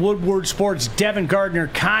back in Woodward Sports. Devin Gardner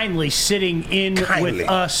kindly sitting in with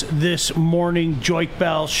us this morning. Joik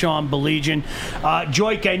Bell, Sean Baligian.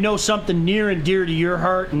 Joik, I know something near and dear to your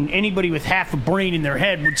heart, and anybody with half a brain in their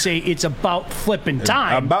head would say it's about flipping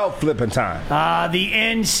time. About flipping time. The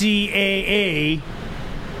NCAA,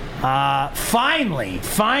 finally,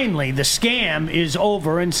 the scam is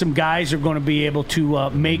over, and some guys are going to be able to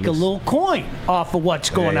make a little coin off of what's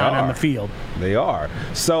going on the field. They are.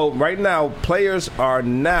 So right now, players are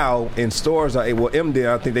now in stores. Emden,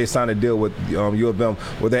 I think they signed a deal with U of M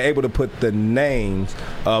where they're able to put the names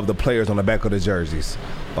of the players on the back of the jerseys.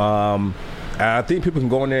 I think people can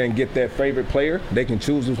go in there and get their favorite player. They can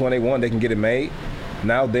choose which one they want. They can get it made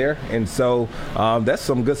now there. And so that's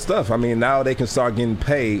some good stuff. I mean, now they can start getting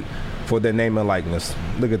paid for their name and likeness.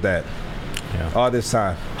 Look at that. Yeah. All this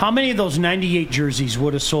time. How many of those 98 jerseys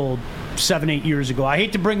would have sold 7-8 years ago? I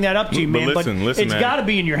hate to bring that up to you, man, but it's got to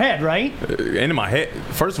be in your head, right? In my head.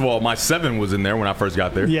 First of all, my 7 was in there when I first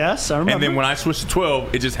got there. Yes, I remember. And then when I switched to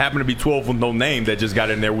 12, it just happened to be 12 with no name that just got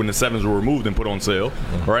in there when the 7s were removed and put on sale,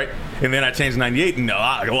 right? And then I changed to 98, and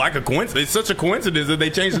like a coincidence, it's such a coincidence that they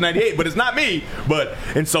changed to 98, but it's not me.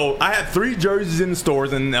 And so I had 3 jerseys in the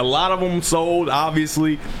stores, and a lot of them sold,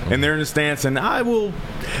 obviously, and they're in the stance. And I will,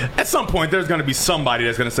 at some point, there's going to be somebody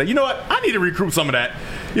that's going to say, you know what, I need to recruit some of that,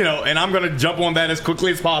 and I'm going to jump on that as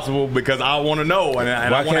quickly as possible because I want to know, and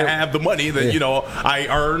I want to have the money that, I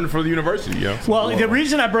earned for the university. Well, the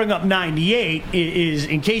reason I bring up 98 is,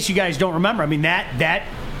 in case you guys don't remember, I mean, that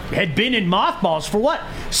had been in mothballs for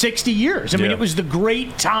 60 years. I mean, it was the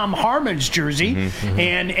great Tom Harmon's jersey,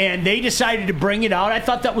 and they decided to bring it out. I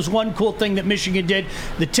thought that was one cool thing that Michigan did,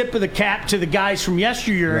 the tip of the cap to the guys from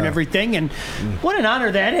yesteryear and everything. And what an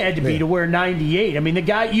honor that had to be to wear 98. I mean, the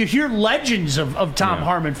guy, you hear legends of Tom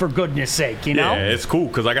Harmon, for goodness sake, Yeah, it's cool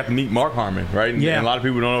because I got to meet Mark Harmon, right? And a lot of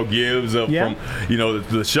people don't know Gibbs from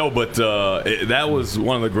the show, but that was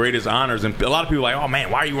one of the greatest honors. And a lot of people are like, oh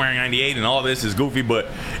man, why are you wearing 98? And all this is goofy, but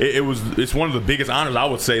it's one of the biggest honors, I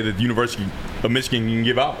would say, that the University of Michigan can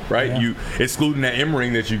give out, right? You excluding that M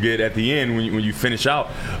ring that you get at the end when you finish out,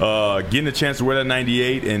 getting a chance to wear that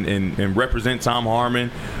 98 and represent Tom Harmon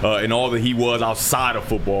and all that he was outside of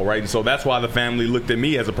football, right? And so that's why the family looked at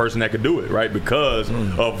me as a person that could do it, right? Because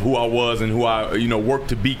of who I was and who I worked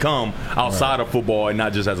to become outside of football and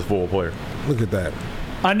not just as a football player. Look at that.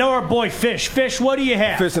 I know our boy Fish. Fish, what do you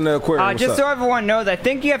have? Fish in the aquarium. Just so everyone knows, I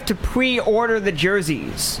think you have to pre-order the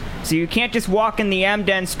jerseys. So you can't just walk in the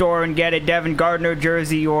M-Den store and get a Devin Gardner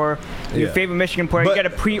jersey or your favorite Michigan player. You got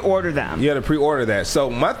to pre-order them. You got to pre-order that.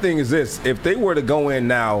 So my thing is this. If they were to go in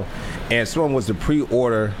now and someone was to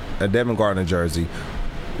pre-order a Devin Gardner jersey,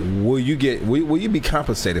 will you be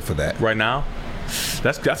compensated for that? Right now?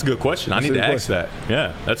 That's a good question. I need to ask that.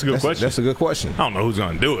 Yeah, that's a good question. That's a good question. I don't know who's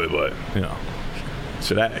going to do it, but,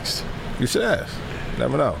 should ask. You should ask.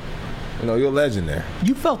 Never know. You're a legend there.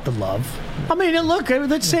 You felt the love. I mean, look,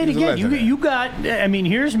 let's say it again. You got, I mean,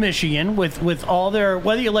 here's Michigan with all their,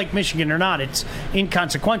 whether you like Michigan or not, it's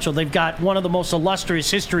inconsequential. They've got one of the most illustrious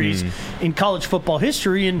histories in college football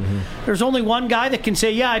history, and there's only one guy that can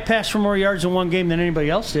say, I passed for more yards in one game than anybody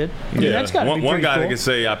else did. I mean, that's got to be one guy cool. that can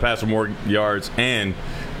say, I passed for more yards and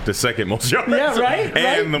the second most yards. Yeah, right.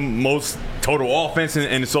 And the most total offense.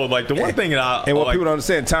 And so, the one thing that people don't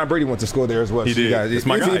understand, Tom Brady went to school there as well. He did. It's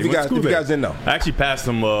my guy. If you guys didn't know. I actually passed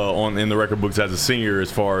him in the record books as a senior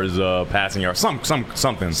as far as passing yards. Something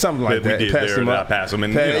like that. We did there that I passed him.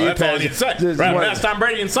 And that's all I need to say. I passed Tom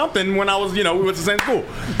Brady in something when I was, we went to the same school.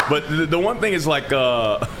 But the one thing is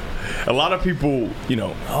a lot of people, you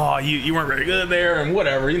weren't very good there and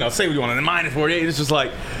whatever, say what you want, minus 48. It's just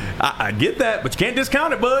I get that, but you can't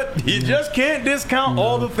discount it, bud. You just can't discount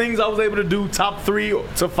all the things I was able to do, top 3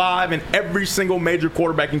 to 5 in every single major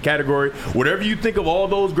quarterbacking category. Whatever you think of all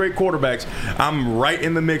those great quarterbacks, I'm right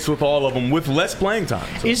in the mix with all of them with less playing time.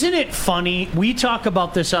 So. Isn't it funny? We talk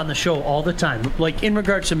about this on the show all the time, like in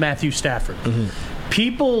regards to Matthew Stafford.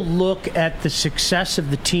 People look at the success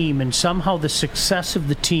of the team, and somehow the success of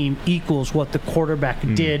the team equals what the quarterback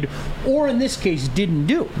did, or in this case, didn't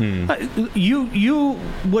do. You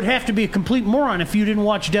would have to be a complete moron if you didn't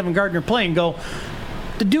watch Devin Gardner play and go,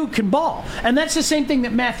 the dude can ball. And that's the same thing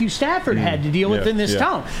that Matthew Stafford had to deal with in this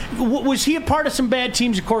town. Was he a part of some bad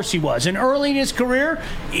teams? Of course he was. And early in his career,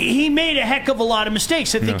 he made a heck of a lot of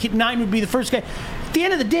mistakes. I think 9 would be the first guy. At the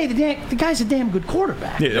end of the day, the guy's a damn good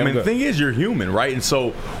quarterback. Yeah, I mean, the thing is, you're human, right? And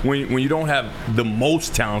so when you don't have the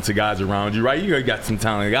most talented guys around you, right? You got some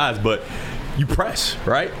talented guys, but you press,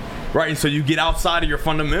 right? Right, and so you get outside of your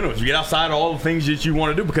fundamentals. You get outside of all the things that you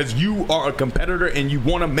want to do because you are a competitor and you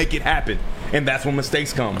want to make it happen. And that's when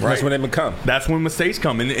mistakes come, right? That's when they become. That's when mistakes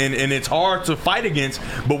come. And it's hard to fight against.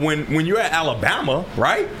 But when you're at Alabama,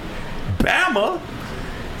 right? Bama,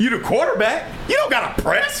 you're the quarterback. You don't got to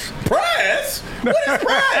press. Press? What is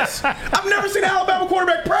press? I've never seen an Alabama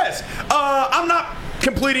quarterback press. I'm not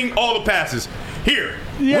completing all the passes. Here,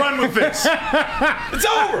 run with this. It's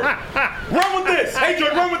over. Run with this. Hey,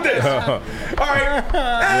 Jordan, run with this. All right.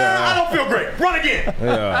 I don't feel great. Run again.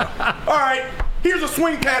 All right. Here's a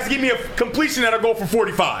swing pass to give me a completion that'll go for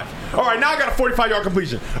 45. All right, now I got a 45-yard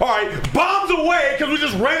completion. All right, bombs away because we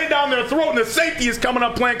just ran it down their throat and the safety is coming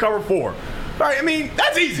up playing cover 4. Right, I mean,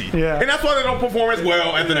 that's easy. Yeah. And that's why they don't perform as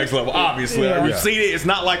well at the next level, obviously. Yeah. We've seen it. It's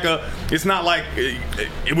not like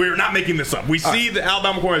we're not making this up. We see the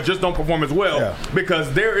Alabama quarterbacks just don't perform as well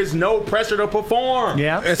because there is no pressure to perform.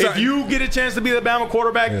 Yeah. If you get a chance to be the Alabama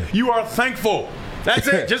quarterback, you are thankful. That's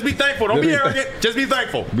it. Just be thankful. Don't be arrogant. Just be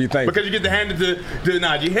thankful. Be thankful. Because you get to hand it to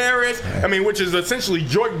Najee Harris, which is essentially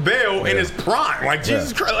Joyke Bell in his prime. Like,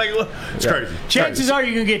 Jesus Christ. Like, it's crazy. Chances are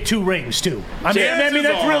you're going to get 2 rings, too. I mean,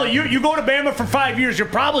 that's really, you go to Bama for 5 years, you're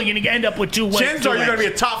probably going to end up with 2 wins. Chances are you're going to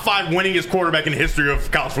be a top 5 winningest quarterback in the history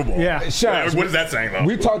of college football. Yeah. What is that saying, though?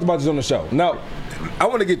 We talked about this on the show. Now, I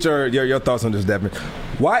want to get your thoughts on this, Devin.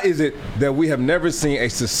 Why is it that we have never seen a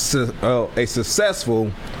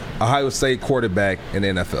successful Ohio State quarterback in the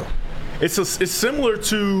NFL? It's similar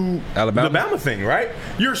to Alabama? the Bama thing, right?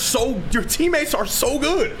 Your teammates are so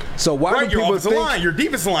good. So why do your people offensive think line, your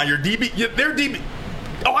defensive line, your DB, their DB.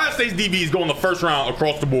 Ohio State's DBs go in the first round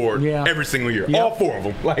across the board every single year. All 4 of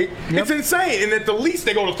them. Like it's insane. And at the least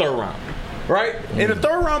they go to 3rd round. Right? And a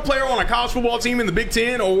 3rd round player on a college football team in the Big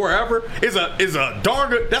Ten or wherever is a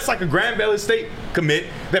darn good. That's like a Grand Valley State commit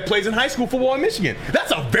that plays in high school football in Michigan.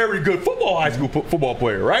 That's a very good high school football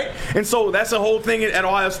player, right? And so that's the whole thing at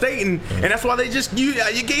Ohio State, and that's why they just they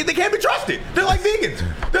can't be trusted. They're like vegans.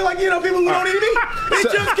 They're like people who don't eat meat. They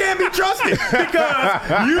just can't be trusted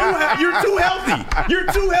because you're too healthy.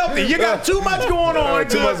 You're too healthy. You got too much going on.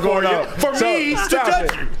 Too much going on for me to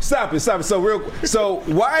touch you. Stop it. So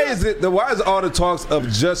why is all the talks of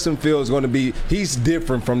Justin Fields going to be? He's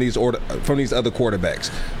different from these other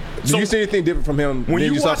quarterbacks. Do you see anything different from him when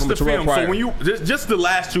than you watch the film? Pryor? So when you just the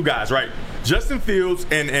last 2 guys, right? Justin Fields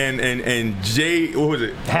and Jay, what was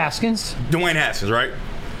it? Haskins. Dwayne Haskins, right?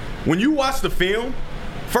 When you watch the film,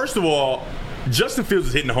 first of all, Justin Fields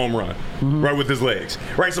is hitting a home run, right, with his legs,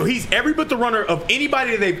 right? So he's every bit the runner of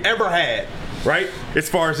anybody that they've ever had, right, as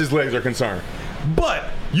far as his legs are concerned. But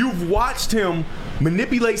you've watched him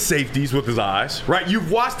manipulate safeties with his eyes, right?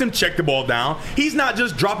 You've watched him check the ball down. He's not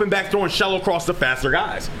just dropping back, throwing shallow cross to faster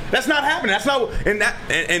guys. That's not happening. That's not.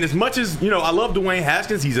 And as much as I love Dwayne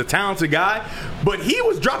Haskins, he's a talented guy, but he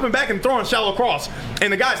was dropping back and throwing shallow cross,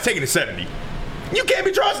 and the guy's taking it 70. You can't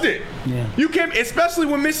be trusted. Yeah. You can't, especially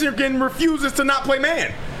when Michigan refuses to not play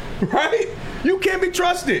man, right? You can't be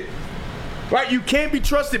trusted. Right, you can't be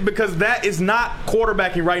trusted because that is not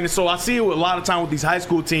quarterbacking right. And so I see it a lot of time with these high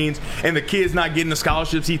school teams and the kid's not getting the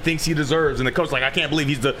scholarships he thinks he deserves. And the coach's like, I can't believe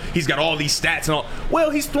he's got all these stats and all. Well,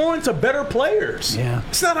 he's throwing to better players. Yeah.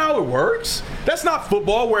 It's not how it works. That's not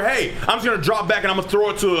football where, hey, I'm just going to drop back and I'm going to throw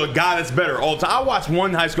it to a guy that's better all the time. I watched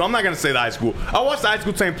one high school. I'm not going to say the high school. I watched the high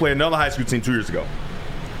school team play another high school team 2 years ago.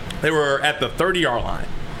 They were at the 30-yard line.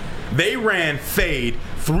 They ran fade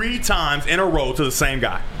 3 times in a row to the same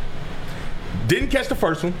guy. Didn't catch the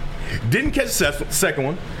first one. Didn't catch the second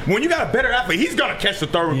one. When you got a better athlete, he's going to catch the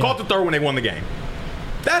third one. Caught the third when they won the game.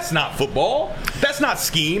 That's not football. That's not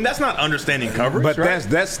scheme. That's not understanding coverage. But right?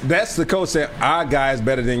 that's the coach saying our guy is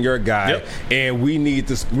better than your guy, and we need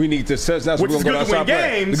to. That's which is good to win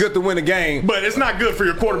games. It's good to win a game, but it's not good for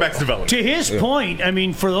your quarterback's development. To his point, I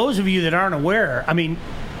mean, for those of you that aren't aware, I mean,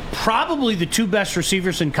 probably the 2 best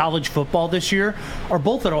receivers in college football this year are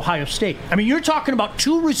both at Ohio State. I mean, you're talking about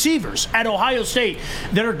 2 receivers at Ohio State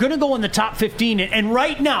that are going to go in the top 15. And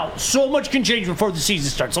right now, so much can change before the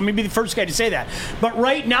season starts. Let me be the first guy to say that. But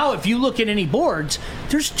right now, if you look at any boards,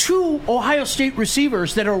 there's 2 Ohio State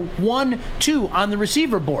receivers that are 1-2 on the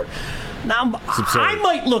receiver board. Now, I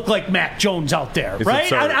might look like Mac Jones out there,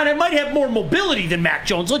 right? And I might have more mobility than Mac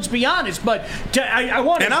Jones. Let's be honest, but I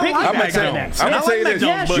want to pick Mac Jones. I'm gonna say this.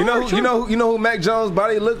 Yeah, you know who Mac Jones'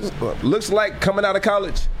 body looks like coming out of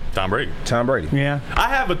college? Tom Brady. Yeah. I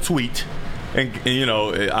have a tweet. And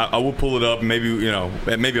I will pull it up, maybe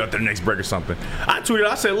after the next break or something. I tweeted,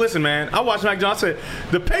 I said, listen, man, I watched Mac Jones. I said,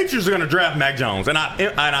 the Patriots are going to draft Mac Jones. And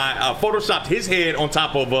I photoshopped his head on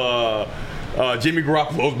top of Jimmy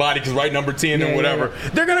Garoppolo's body because number 10 and whatever. Yeah.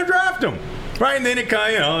 They're going to draft him. Right, and then it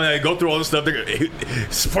kind of, they go through all this stuff.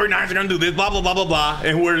 49ers are going to do this, blah, blah, blah, blah, blah.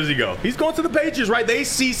 And where does he go? He's going to the Patriots, right? They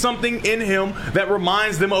see something in him that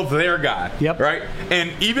reminds them of their guy. Yep. Right?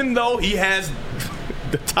 And even though he has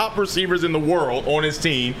the top receivers in the world on his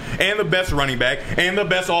team and the best running back and the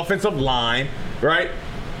best offensive line, right?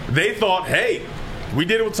 They thought, hey, we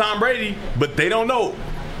did it with Tom Brady, but they don't know.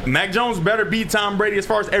 Mac Jones better beat Tom Brady as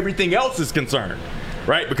far as everything else is concerned,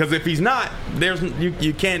 right? Because if he's not,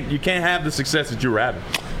 you can't have the success that you were having.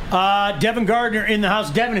 Devin Gardner in the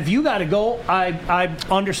house. Devin, if you got to go, I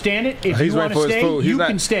understand it. If you want to stay, you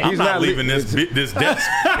can stay. I'm not leaving this desk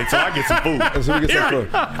until I get some food.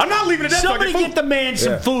 I'm not leaving the desk. Somebody get the man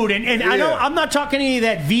some food, and I'm not talking any of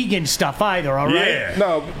that vegan stuff either. All right? Yeah.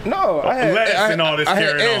 No. I had lettuce and all this. I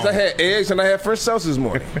had eggs. I had eggs and I had French toast this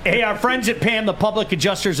morning. Hey, our friends at PAM, the Public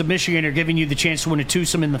Adjusters of Michigan, are giving you the chance to win a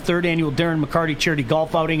twosome in the 3rd annual Darren McCarty Charity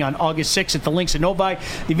Golf Outing on August 6th at the Links at Novi.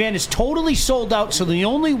 The event is totally sold out, so the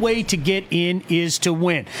only way to get in is to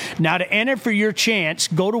win. Now, to enter for your chance,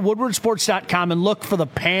 go to woodwardsports.com and look for the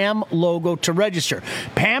PAM logo to register.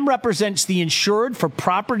 PAM represents the insured for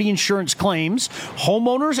property insurance claims,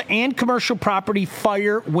 homeowners, and commercial property,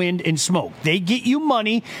 fire, wind, and smoke. They get you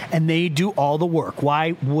money, and they do all the work.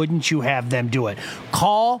 Why wouldn't you have them do it?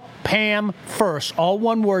 Call PAM First, all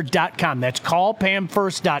one word.com. That's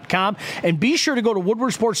callpamfirst.com. And be sure to go to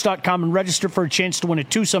woodwardsports.com and register for a chance to win a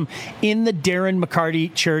twosome in the Darren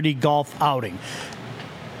McCarty Charity Golf Outing.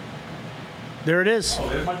 There it is.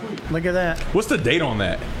 Look at that. What's the date on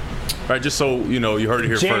that? All right, just so you know, you heard it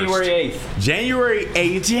here January first. 8th. January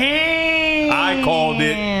 8th. Damn. I called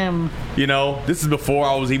it. You know, this is before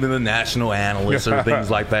I was even the national analyst or things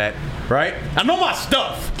like that, right? I know my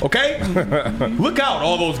stuff, okay? Look out,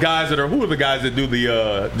 all those guys who are the guys that do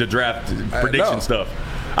the draft prediction stuff?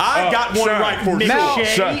 I got one right for sure.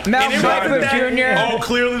 Mel Kiper Jr.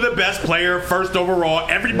 Clearly the best player, first overall.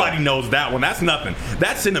 Everybody knows that one. That's nothing.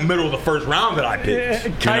 That's in the middle of the first round that I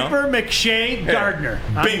picked. Kuiper, McShay, Gardner.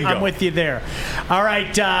 Bingo. I'm with you there. All right,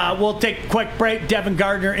 we'll take a quick break. Devin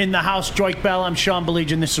Gardner in the house. Joik Bell. I'm Sean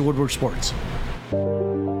Belegian. This is Woodward Sports.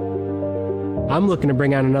 I'm looking to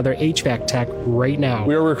bring on another HVAC tech right now.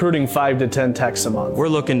 We're recruiting 5 to 10 techs a month. We're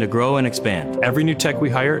looking to grow and expand. Every new tech we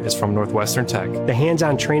hire is from Northwestern Tech. The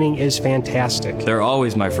hands-on training is fantastic. They're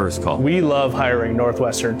always my first call. We love hiring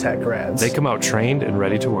Northwestern Tech grads. They come out trained and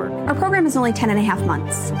ready to work. Our program is only 10 and a half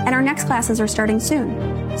months, and our next classes are starting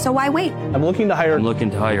soon. So why wait? I'm looking to hire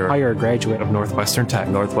a graduate of Northwestern Tech.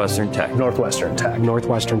 Northwestern Tech. Northwestern Tech.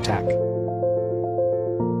 Northwestern Tech.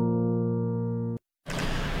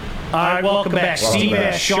 All right, welcome back. Steve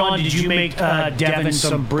asked Sean, did you make Devin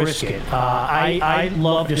some brisket? I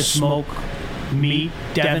love to smoke meat.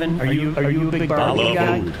 Devin, are you a big barbecue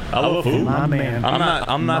guy? I love food. My man.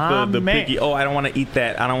 I'm not the picky. Oh, I don't want to eat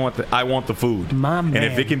that. I want the food. My man. And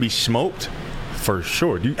if it can be smoked, for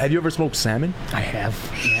sure. Have you ever smoked salmon? I have.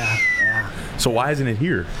 Yeah. So why isn't it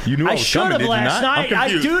here? You knew I was coming, did you not? I should have last night.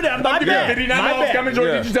 I'm confused. My bad. Did he not know I was coming,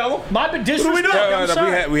 George? Did you tell him? My bad.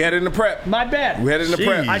 Disrespect. We had it in the prep. My bad. We had it in the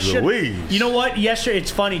prep. I should. You know what? Yesterday,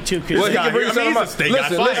 it's funny too because he can bring you something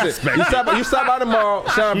tomorrow. Listen. You stop by tomorrow.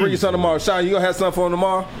 Sean, bring you something tomorrow. Sean, you gonna have something for him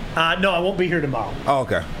tomorrow? No, I won't be here tomorrow. Oh,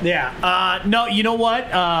 okay. Yeah. No, you know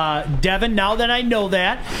what, Devin? Now that I know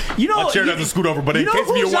that, my chair doesn't scoot over, but in case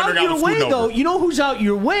you're wondering, I was scooting over. You know who's out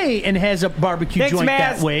your way and has a barbecue joint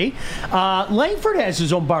that way? Langford has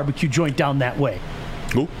his own barbecue joint down that way.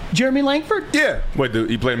 Who? Jeremy Langford? Yeah. Wait,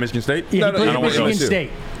 he played at Michigan State? Yeah, he played at Michigan State.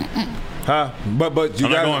 Huh? But you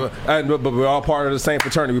guys, but we're all part of the same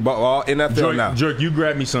fraternity. We're all NFL now. Jerk, you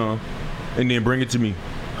grab me some, and then bring it to me.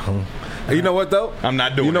 You know what though? I'm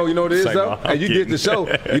not doing. You know what it is like, though. And you did the show.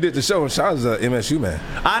 You did the show, and Sean's a MSU man.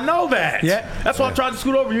 I know that. Yeah, that's why I tried to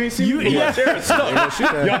scoot over. You ain't seen me. Yeah.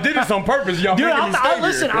 Y'all did this on purpose. Y'all making me stay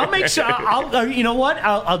listen, here. I'll make sure. You know what?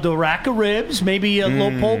 I'll do a rack of ribs, maybe a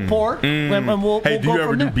little pulled pork, and we'll do go you ever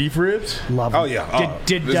from do there. beef ribs? Love them. Oh yeah.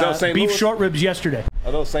 Did beef short ribs yesterday?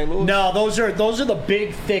 Are those St. Louis? No, those are the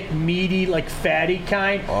big, thick, meaty, like fatty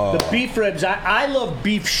kind. The beef ribs, I love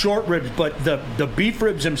beef short ribs, but the beef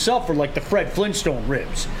ribs themselves are like the Fred Flintstone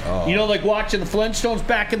ribs. You know, like watching the Flintstones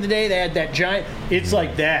back in the day, they had that giant. It's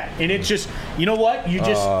like that, and it's just, you know what? You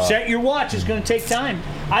just set your watch. It's going to take time.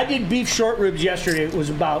 I did beef short ribs yesterday. It was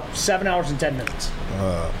about 7 hours and 10 minutes.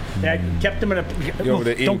 I kept them in a.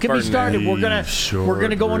 Don't get me started. We're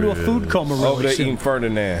gonna go into a food coma really over there soon. eating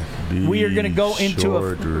Ferdinand. We are gonna go into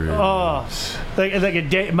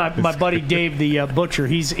my buddy Dave the butcher.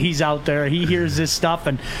 He's out there. He hears this stuff,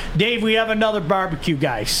 and Dave, we have another barbecue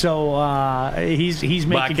guy. So he's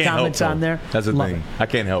making comments on there. That's the thing. I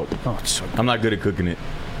can't help. Oh, it's so good. I'm not good at cooking it.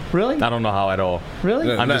 Really? I don't know how at all.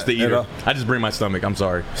 Really? I'm just the eater. I just bring my stomach. I'm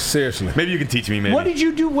sorry. Seriously. Maybe you can teach me. Maybe. What did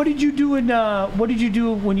you do? What did you do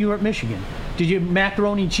when you were at Michigan? Did you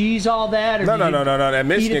macaroni and cheese all that? Or No. At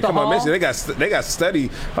Michigan, come on, Michigan. They got study.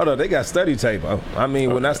 Hold on, they got study table. I mean,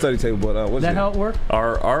 well, not study table, but what's that? How it worked?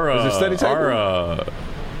 Is it study table?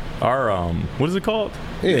 What is it called?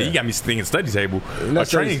 Yeah, you got me thinking study table. A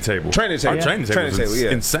training table. Training table. Our training table was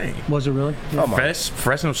insane. Was it really? Yeah.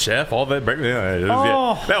 Professional chef, all that.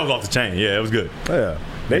 Yeah, that was off the chain. Yeah, it was good. Yeah.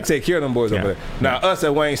 They take care of them boys over there. Now, us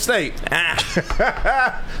at Wayne State.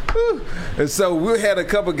 And so we had a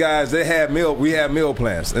couple guys that had meal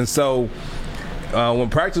plans. And so when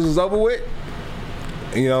practice was over with,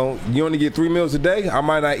 you know, you only get 3 meals a day. I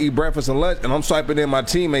might not eat breakfast and lunch, and I'm swiping in my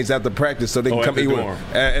teammates after practice so they can come eat with me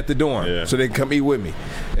at the dorm, so they can come eat with me.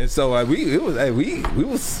 And so we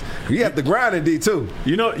have to grind in D2.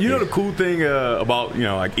 You know the cool thing about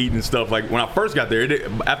like eating stuff. Like when I first got there,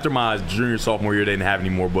 after my junior sophomore year, they didn't have any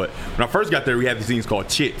more. But when I first got there, we had these things called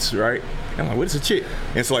chits, right? I'm like, what is a chit?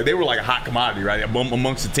 And so like they were like a hot commodity, right?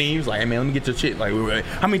 Amongst the teams, like, hey man, let me get your chit. Like,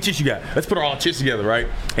 how many chits you got? Let's put all our chits together, right?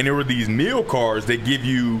 And there were these meal cards that give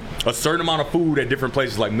you a certain amount of food at different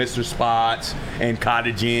places, like Mr. Spots and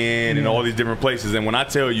Cottage Inn and all these different places. And when I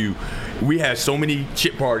tell you, we had so many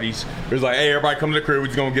chit parties. It was like, hey, everybody come to the crib. We're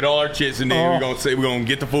just gonna get all our chits, and then we're gonna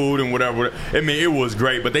get the food and whatever. I mean, it was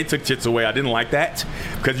great, but they took chits away. I didn't like that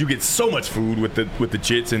because you get so much food with the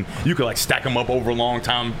chits, and you could like stack them up over a long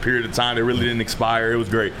period of time. They really didn't expire. It was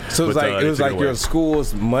great. So it was like your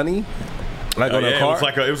school's money. Like on a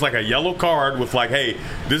card? It was like a yellow card with like, hey,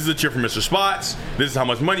 this is a chip from Mr. Spots. This is how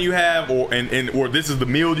much money you have, or this is the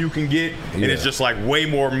meal you can get, and it's just like way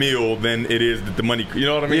more meal than it is the money. You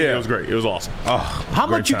know what I mean? Yeah. It was great. It was awesome. How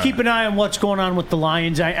much you keep an eye on what's going on with the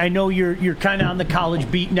Lions? I know you're kind of on the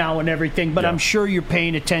college beat now and everything, but I'm sure you're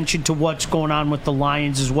paying attention to what's going on with the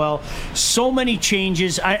Lions as well. So many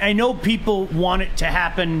changes. I know people want it to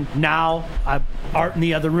happen now. Art in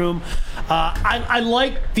the other room. I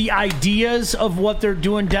like the ideas of what they're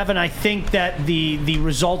doing, Devin. I think that the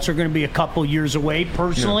results are going to be a couple years away,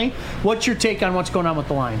 personally. What's your take on what's going on with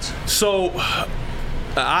the Lions? So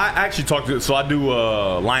I actually I do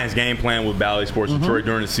a Lions game plan with Bally Sports Detroit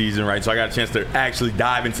during the season, right? So I got a chance to actually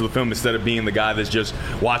dive into the film instead of being the guy that's just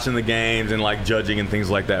watching the games and like judging and things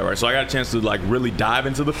like that, right? So I got a chance to like really dive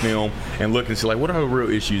into the film and look and see like what are the real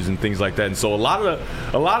issues and things like that. And so a lot of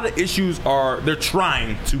the issues they're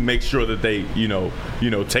trying to make sure that they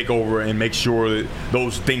take over and make sure that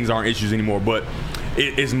those things aren't issues anymore. But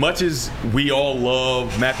as much as we all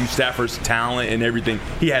love Matthew Stafford's talent and everything,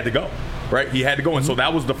 he had to go. Right, he had to go, and so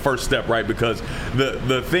that was the first step, right? Because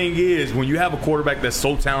the thing is, when you have a quarterback that's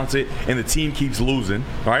so talented and the team keeps losing,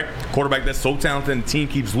 right? Quarterback that's so talented and the team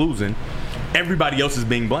keeps losing, everybody else is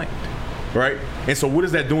being blamed, right? And so what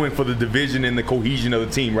is that doing for the division and the cohesion of the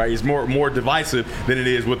team, right? It's more divisive than it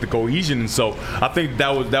is with the cohesion, and so I think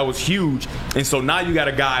that was huge. And so now you got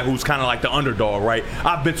a guy who's kind of like the underdog, right?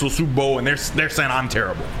 I've been to a Super Bowl, and they're saying I'm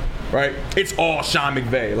terrible. Right, it's all Sean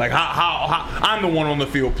McVay. Like how I'm the one on the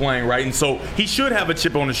field playing, right? And so he should have a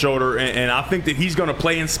chip on his shoulder, and I think that he's going to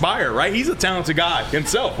play inspired, right? He's a talented guy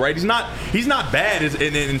himself, right? He's not bad,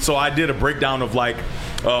 and so I did a breakdown of like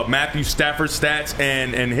Matthew Stafford's stats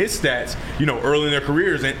and his stats, early in their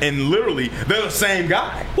careers, and literally they're the same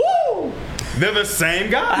guy. Woo! They're the same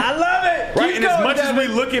guy. I love it. Right, and as much as we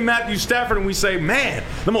look at Matthew Stafford and we say, man,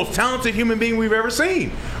 the most talented human being we've ever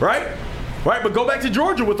seen, right? Right, but go back to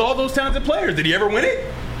Georgia with all those talented players. Did he ever win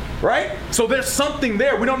it? Right? So there's something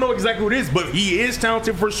there. We don't know exactly what it is, but he is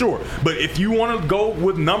talented for sure. But if you want to go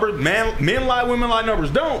with numbers, men lie, women lie, numbers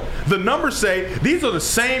don't. The numbers say these are the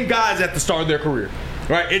same guys at the start of their career,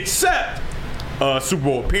 right? Except Super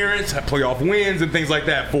Bowl appearance, playoff wins, and things like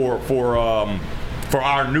that for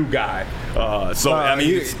our new guy. I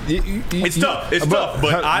mean, it's tough. It's tough,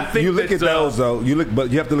 but I think you look at those though. But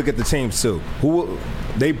you have to look at the teams too. Who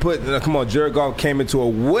they put? Come on, Jared Goff came into a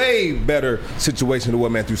way better situation than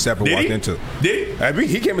what Matthew Stafford walked into. Did he? I mean,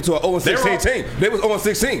 he came into an 0-16 team. They was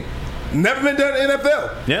 0-16. Never been done in the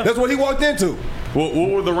NFL. Yeah, that's what he walked into. What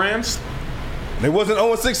were the Rams? They wasn't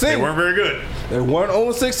 0-16. They weren't very good. They weren't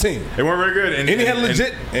 0-16. They weren't very good. And he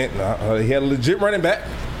had a legit running back.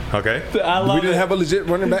 Okay. We didn't have a legit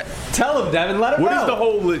running back. Tell him, Devin. Let him know. What is the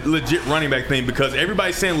whole legit running back thing? Because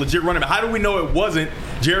everybody's saying legit running back. How do we know it wasn't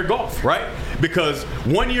Jared Goff, right? Because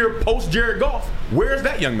 1 year post Jared Goff, where's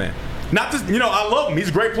that young man? Not just, I love him. He's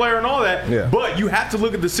a great player and all that. Yeah. But you have to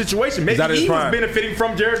look at the situation. Maybe he was benefiting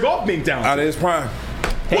from Jared Goff being talented. Out of his prime.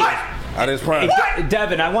 Hey, what? Out of his prime. Hey,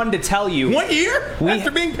 Devin, I wanted to tell you. 1 year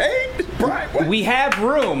after being paid? We have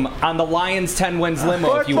room on the Lions 10 wins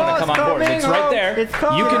limo if you want to come on board. It's right there. You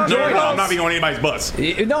can join us. I'm not being on anybody's bus.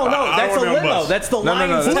 No, that's a limo. That's the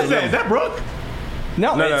Lions 10 limo. Is that Brooke?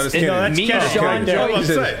 No, it's me, Sean,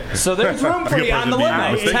 Joyce. So there's room for you on the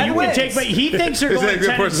limo. 10 wins. But he thinks they're going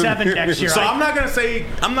 10-7 next year. So I'm not going to say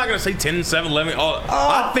 10-7, 11.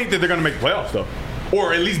 I think that they're going to make the playoffs though.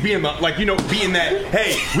 or at least being being that,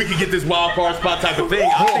 hey, we can get this wild card spot type of thing.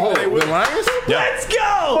 I think they would. The Lions? Yeah. Let's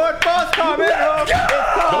go! Football's coming.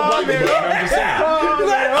 Don't blame me, but I'm just saying.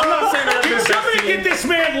 I'm not saying they're Can the best somebody team. get this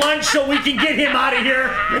man lunch so we can get him out of here?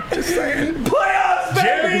 Just saying. Playoffs,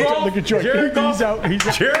 baby! Look at Joy. Jared Goff, He's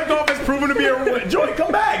out. Jared Goff has proven to be a Joy,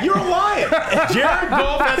 come back. You're a Lion. Jared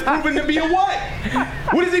Goff has proven to be a what?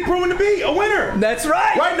 What has he proven to be? A winner. That's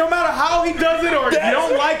right. Right? No matter how he does it, or if you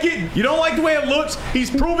don't like it, you don't like the way it looks, he's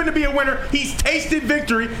proven to be a winner. He's tasted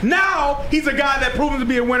victory. Now he's a guy that proven to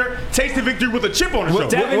be a winner, tasted victory with a chip on his shoulder.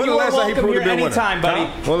 Devin, When the you are last time he welcome proved to here be a winner? anytime, buddy.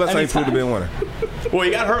 When the last time he proved to be a winner? Well,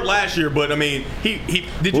 he got hurt last year, but I mean, he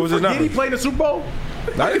did What you was his forget number? he played in the Super Bowl?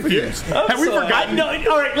 I didn't forget. Have we forgotten? No,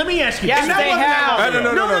 all right, let me ask you. Yes, And that they wasn't that have. long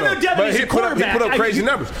ago. No. Devin, But he's he a put up quarterback. crazy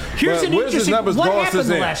numbers. Here's But an where's his interesting. numbers What gone happened since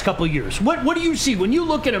the then? last couple of years? What do you see when you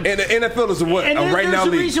look at him? And the NFL is what? And A right now there's a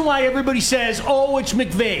league. reason why everybody says, "Oh, it's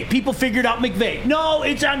McVay." People figured out McVay. No,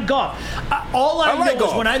 it's on Goff. All I like know is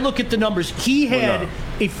Goff. when I look at the numbers, he had no.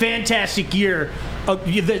 a fantastic year.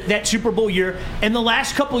 That Super Bowl year, and the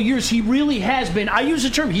last couple of years, he really has been. I use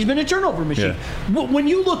the term. He's been a turnover machine. Yeah. When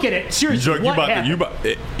you look at it, seriously, what happened?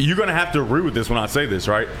 You're going to have to agree with this when I say this,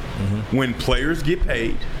 right? Mm-hmm. When players get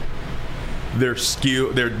paid, their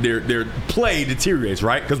skill, their play deteriorates,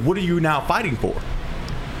 right? Because what are you now fighting for?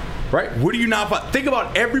 Right? What do you now fight? Think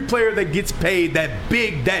about every player that gets paid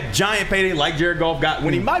that giant payday like Jared Goff got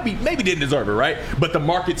when he maybe didn't deserve it, right? But the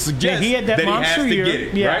market suggests he had that he has monster to year. get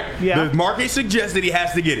it, Yeah, right? yeah. The market suggests that he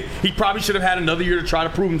has to get it. He probably should have had another year to try to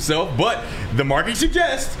prove himself, but the market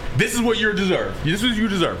suggests this is what you deserve. This is what you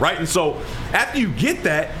deserve, right? And so after you get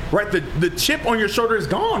that, right, the chip on your shoulder is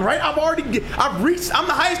gone, right? I'm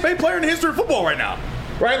the highest paid player in the history of football right now.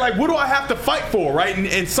 Right, like what do I have to fight for, right?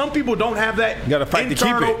 And some people don't have that. You got to fight to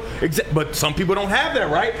keep it. But some people don't have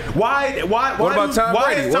that, right? Why? What about Tom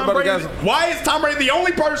Brady? Why is Tom Brady the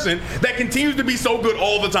only person that continues to be so good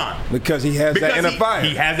all the time? Because he has that inner fire.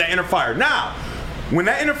 He has that inner fire. Now, when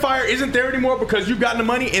that inner fire isn't there anymore because you've gotten the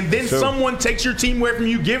money, and then someone takes your team away from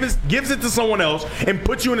you, gives it to someone else, and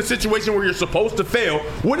puts you in a situation where you're supposed to fail,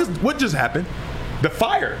 what just happened? The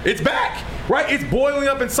fire. It's back. Right? It's boiling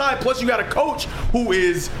up inside. Plus, you got a coach who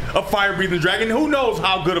is a fire-breathing dragon. Who knows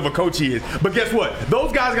how good of a coach he is? But guess what?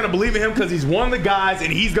 Those guys are going to believe in him because he's one of the guys,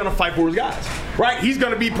 and he's going to fight for his guys. Right? He's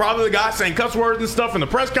going to be probably the guy saying cuss words and stuff in the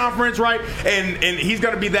press conference, right? And he's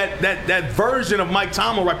going to be that version of Mike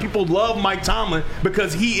Tomlin, right? People love Mike Tomlin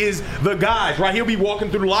because he is the guy, right? He'll be walking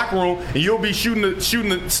through the locker room, and you'll be shooting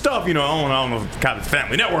the stuff, I don't know if it's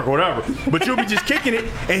Family Network or whatever, but you'll be just kicking it,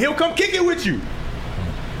 and he'll come kick it with you.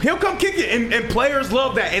 He'll come kick it, and players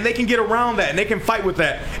love that, and they can get around that, and they can fight with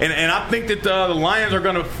that. And I think that the Lions are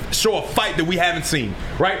going to show a fight that we haven't seen,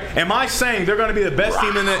 right? Am I saying they're going to be the best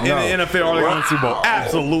team in the NFL or they're going to the Super Bowl?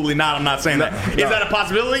 Absolutely not. I'm not saying that. Is that a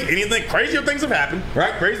possibility? Anything crazier things have happened,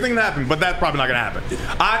 right? Crazy things have happened, but that's probably not going to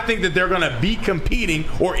happen. I think that they're going to be competing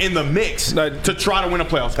or in the mix to try to win a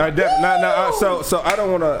playoff spot. So I don't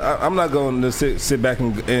want to. I'm not going to sit back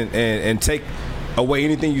and take away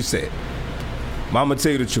anything you said. I'm gonna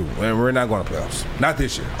tell you the truth, and we're not going to playoffs. Not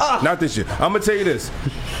this year. Not this year. I'm gonna tell you this.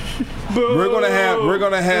 We're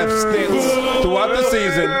gonna have stints throughout the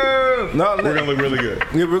season. We're gonna look really good.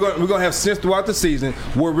 We're gonna have stints throughout the season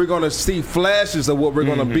where we're gonna see flashes of what we're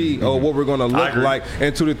gonna be or what we're gonna look like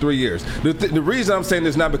in 2 to 3 years. The reason I'm saying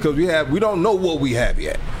this not because we don't know what we have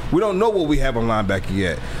yet. We don't know what we have on linebacker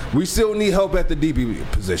yet. We still need help at the DB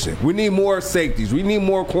position. We need more safeties. We need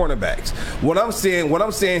more cornerbacks. What I'm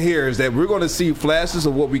saying here is that we're going to see flashes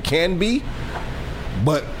of what we can be,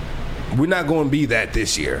 but we're not going to be that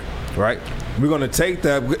this year, right? We're going to take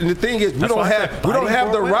that. And the thing is, we don't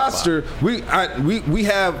have the roster. We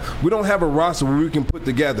don't have a roster where we can put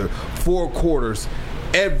together 4 quarters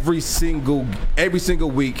every single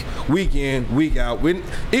week, week in, week out.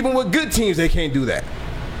 Even with good teams, they can't do that.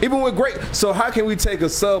 Even with great. So how can we take a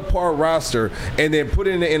subpar roster and then put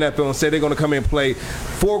it in the NFL and say they're going to come in and play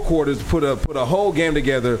 4 quarters, put a whole game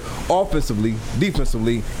together offensively,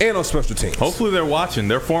 defensively, and on special teams? Hopefully they're watching.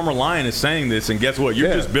 Their former Lion is saying this, and guess what?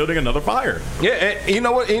 You're just building another fire. Yeah, and you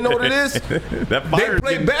know what it is? That fire they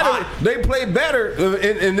play better. Hot. They play better,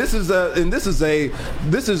 and this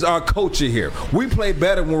is our culture here. We play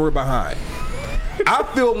better when we're behind. I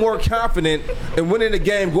feel more confident in winning the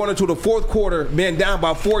game going into the 4th quarter, being down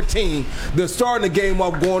by 14, than starting the game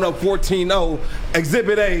off going up 14-0.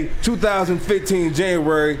 Exhibit A, 2015,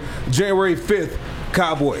 January 5th,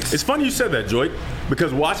 Cowboys. It's funny you said that, Joy,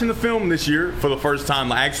 because watching the film this year for the first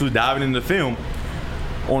time, actually diving into the film,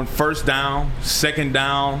 on first down, second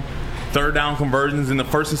down, third down conversions in the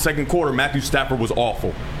first and second quarter, Matthew Stafford was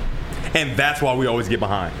awful. And that's why we always get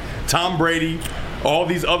behind. Tom Brady all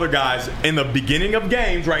these other guys in the beginning of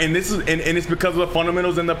games, right? And this is and it's because of the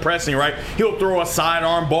fundamentals and the pressing, right? He'll throw a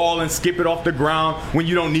sidearm ball and skip it off the ground when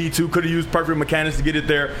you don't need to. Could have used perfect mechanics to get it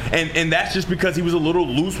there, and that's just because he was a little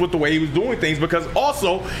loose with the way he was doing things. Because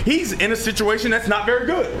also he's in a situation that's not very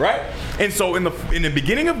good, right? And so in the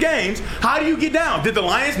beginning of games, how do you get down? Did the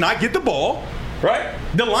Lions not get the ball? Right?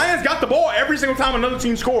 The Lions got the ball every single time another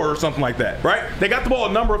team scored or something like that, right? They got the ball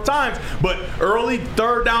a number of times, but early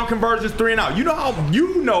third down conversions, 3 and out.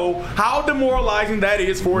 You know how demoralizing that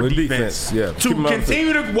is for a defense. Yeah. To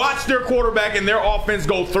continue to watch their quarterback and their offense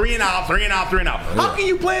go 3 and out, 3 and out, 3 and out. How can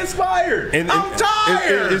you play inspired? I'm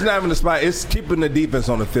tired. It's not even inspired. It's keeping the defense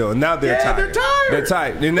on the field. And now they're tired. They're tired. They're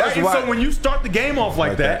tired. And that's right? why. And so when you start the game off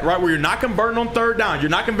like that, right, where you're not converting on third down, you're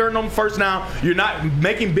not converting on first down, you're not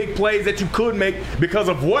making big plays that you could make because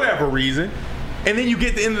of whatever reason, and then you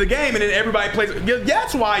get to the end of the game and then everybody plays.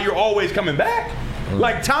 That's why you're always coming back.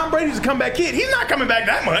 Like Tom Brady's a comeback kid. He's not coming back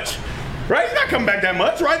that much. Right? He's not coming back that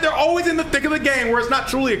much, right? They're always in the thick of the game where it's not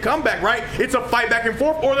truly a comeback, right? It's a fight back and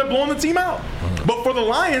forth, or they're blowing the team out. But for the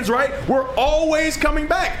Lions, right, we're always coming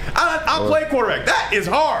back. I play quarterback. That is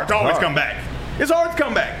hard to always come back. It's hard to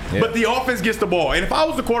come back. Yeah. But the offense gets the ball. And if I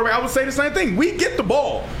was the quarterback, I would say the same thing. We get the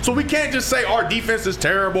ball. So we can't just say our defense is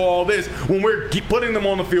terrible, all this, when we're putting them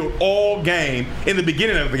on the field all game in the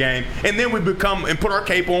beginning of the game, and then we become and put our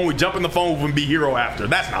cape on, we jump in the phone and be hero after.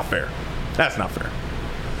 That's not fair. That's not fair.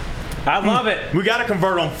 I love it. We got to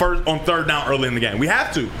convert on third down early in the game. We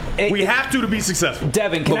have to. We have to be successful.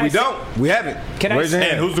 Devin, but we don't. We haven't. Raise your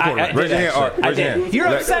hand. Who's the quarterback? Raise your hand, Art. Raise your hand. You're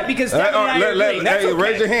upset because Devin and I agree. That's okay.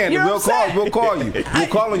 Raise your hand. We'll call you. We'll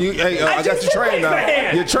call you. Hey, I got your train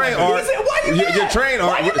now. Your train, Art. Your train,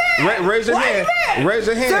 Art. Raise your hand. Raise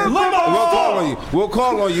your hand. We'll call on you. We'll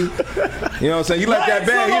call on you. You know what I'm saying? You like that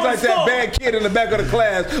bad. He's like that bad kid in the back of the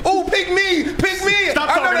class. Oh, pick me. Pick me. Stop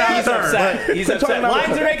talking about He's upset. He's upset.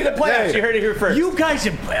 Lions are making the playoffs. You heard it here first. You guys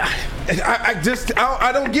have.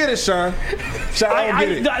 I don't get it, Sean. I don't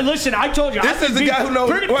get it. Listen, I told you. This is the guy who knows.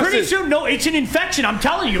 Pretty soon, no, it's an infection. I'm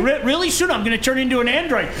telling you. Really soon, I'm going to turn into an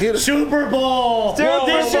android. Super Bowl.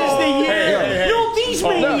 This is the year. No, these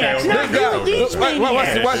maniacs. Not these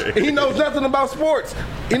maniacs. He knows nothing about sports.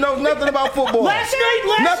 He knows nothing about football. Last night,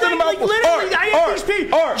 like literally, I had these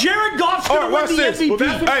people. Jared Goff's going to win the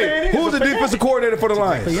MVP. Hey, who's the defensive coordinator for the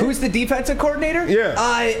Lions? Who's the defensive coordinator?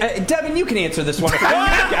 Yeah. Devin, you can answer this one. I'm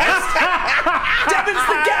the guest. Devin's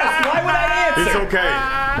the guest. Why would I answer? It's okay.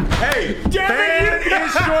 Hey, fan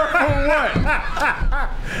is short for what?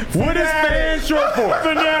 What is fan short for?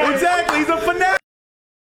 Fanatic. Exactly. He's a fanatic.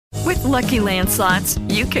 With Lucky Land Slots,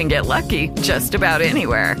 you can get lucky just about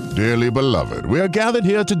anywhere. Dearly beloved, we are gathered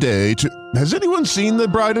here today to... Has anyone seen the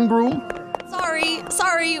bride and groom?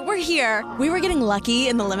 Sorry, we're here. We were getting lucky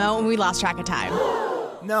in the limo and we lost track of time.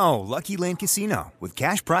 No, Lucky Land Casino, with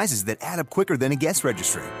cash prizes that add up quicker than a guest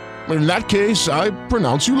registry. In that case, I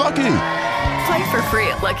pronounce you lucky. Play for free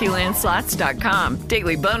at LuckyLandSlots.com.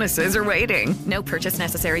 Daily bonuses are waiting. No purchase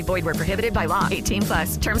necessary. Void where prohibited by law.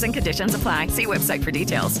 18+. Terms and conditions apply. See website for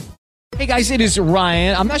details. Hey guys, it is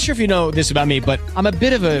Ryan. I'm not sure if you know this about me, but I'm a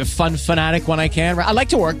bit of a fun fanatic when I can. I like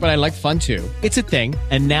to work, but I like fun too. It's a thing.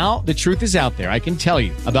 And now the truth is out there. I can tell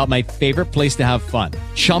you about my favorite place to have fun.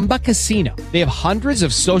 Chumba Casino. They have hundreds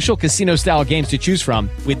of social casino style games to choose from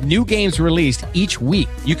with new games released each week.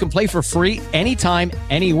 You can play for free anytime,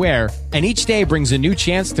 anywhere. And each day brings a new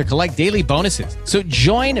chance to collect daily bonuses. So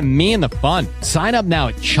join me in the fun. Sign up now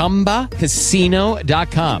at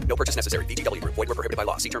ChumbaCasino.com. No purchase necessary. VGW. Void where prohibited by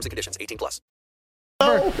law. See terms and conditions. 18+.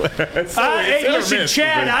 Hey, listen,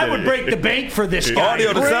 Chad, I would break the bank for this guy.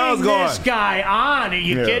 Audio, the sound's gone. This guy on. Are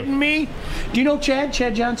you kidding me? Do you know Chad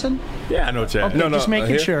Johnson? Yeah, I know Chad. Okay, just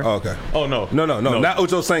making sure. Oh, okay. Oh, no. No. Not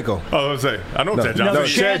Ocho Cinco. Oh, I was say I know Chad Johnson. No,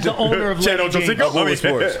 Chad's the owner of Chad Ocho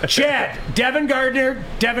Cinco. Chad, Devin Gardner,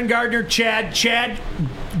 Chad,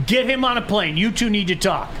 get him on a plane. You two need to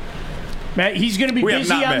talk. Matt, he's going to be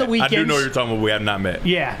busy on the weekends. I do know what you're talking about. We have not met.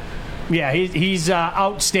 Yeah, he's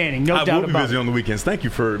outstanding, no doubt about it. I will be busy on the weekends. Thank you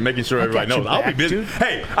for making sure everybody knows. I'll be busy. Dude.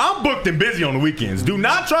 Hey, I'm booked and busy on the weekends. Do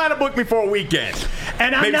not try to book me for a weekend.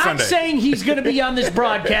 And I'm not saying he's going to be on this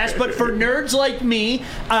broadcast, but for nerds like me,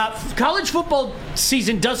 college football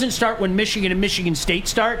season doesn't start when Michigan and Michigan State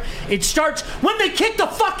start. It starts when they kick the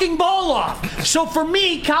fucking ball off. So for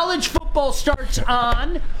me, college football starts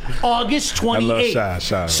on August 28th. I love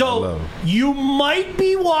Shy. So you might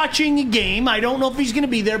be watching a game. I don't know if he's going to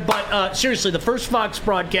be there, but seriously, the first Fox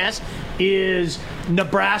broadcast is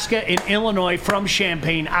Nebraska and Illinois from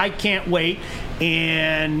Champaign. I can't wait.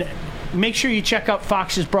 And make sure you check out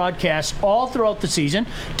Fox's broadcast all throughout the season.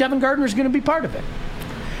 Devin Gardner is going to be part of it.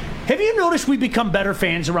 Have you noticed we become better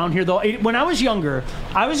fans around here, though? When I was younger,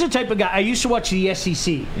 I was the type of guy, I used to watch the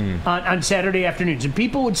SEC on Saturday afternoons, and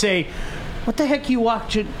people would say, what the heck are you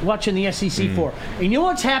watching the SEC for? And you know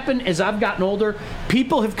what's happened as I've gotten older?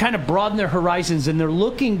 People have kind of broadened their horizons, and they're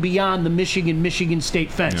looking beyond the Michigan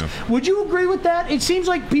State fence. Yeah. Would you agree with that? It seems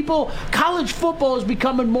like college football is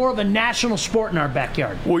becoming more of a national sport in our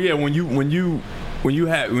backyard. Well, yeah, when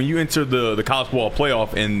you enter the college football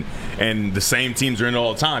playoff and the same teams are in it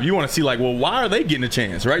all the time, you want to see, like, well, why are they getting a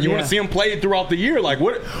chance, right? You want to see them play throughout the year. Like,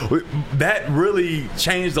 what? That really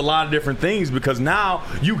changed a lot of different things, because now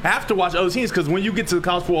you have to watch other teams, because when you get to the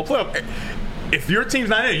college football playoff, if your team's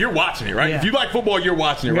not in it, you're watching it, right? Yeah. If you like football, you're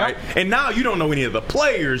watching it, right? And now you don't know any of the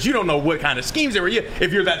players. You don't know what kind of schemes there are.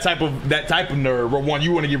 If you're that type of nerd, or one,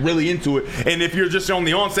 you want to get really into it. And if you're just on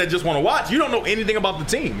the onset, just want to watch, you don't know anything about the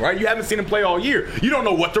team, right? You haven't seen them play all year. You don't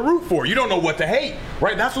know what to root for. You don't know what to hate,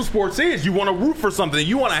 right? That's what sports is. You want to root for something.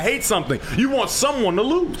 You want to hate something. You want someone to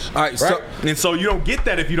lose, all right? And so you don't get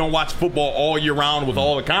that if you don't watch football all year round with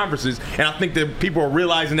all the conferences. And I think that people are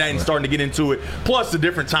realizing that and starting to get into it. Plus the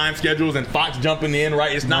different time schedules and Fox jumping in,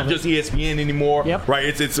 right? It's not just ESPN anymore, right?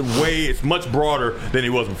 It's much broader than it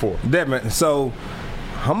was before. Devin, so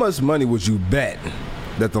how much money would you bet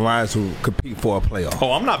that the Lions will compete for a playoff?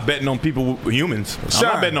 Oh, I'm not betting on humans. I'm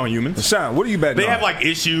not betting on humans. Sean, what are you betting on? They have, like,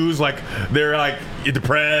 issues, like they're, like,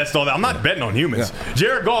 depressed, all that. I'm not betting on humans. Yeah.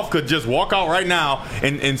 Jared Goff could just walk out right now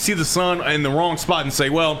and see the sun in the wrong spot and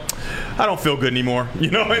say, well, I don't feel good anymore,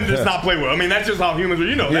 and just not play well. I mean, that's just how humans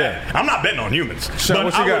are. That. I'm not betting on humans. Sean,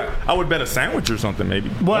 what you got? I would bet a sandwich or something,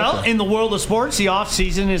 maybe. Well, in the world of sports, the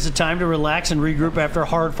off-season is a time to relax and regroup after a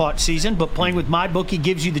hard-fought season, but playing with MyBookie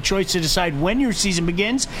gives you the choice to decide when your season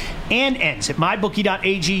begins and ends. At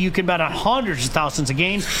MyBookie.ag, you can bet on hundreds of thousands of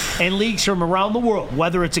games and leagues from around the world.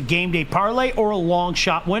 Whether it's a game day parlay or a long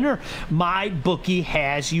shot winner, MyBookie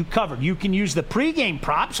has you covered. You can use the pregame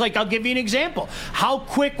props. Like, I'll give you an example. How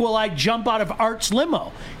quick will I jump out of Art's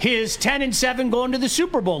limo? His 10-7 going to the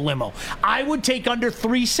Super Bowl limo. I would take under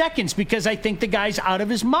 3 seconds because I think the guy's out of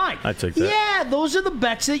his mind. I take that. Yeah, those are the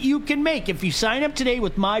bets that you can make. If you sign up today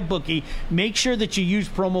with MyBookie, make sure that you use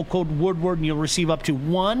promo code Woodward and you'll receive up to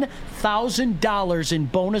 $1,000 in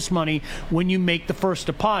bonus money when you make the first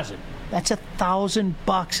deposit. That's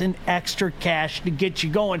 $1,000 in extra cash to get you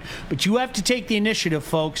going. But you have to take the initiative,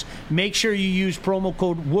 folks. Make sure you use promo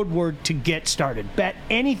code Woodward to get started. Bet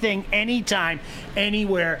anything, anytime,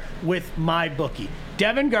 anywhere with MyBookie.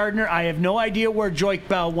 Devin Gardner, I have no idea where Joik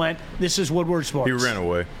Bell went. This is Woodward Sports. He ran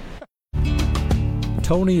away.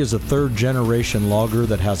 Tony is a third-generation logger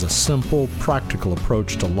that has a simple, practical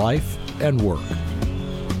approach to life and work.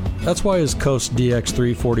 That's why his Coast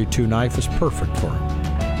DX342 knife is perfect for him.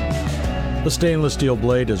 The stainless steel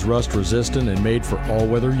blade is rust-resistant and made for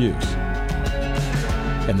all-weather use.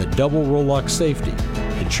 And the double roll-lock safety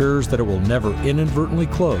ensures that it will never inadvertently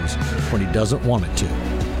close when he doesn't want it to.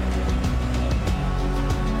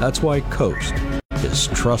 That's why Coast is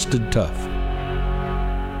trusted tough.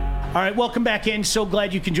 All right, welcome back in. So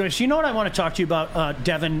glad you can join us. You know what I want to talk to you about,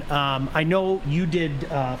 Devin? I know you did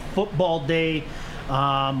football day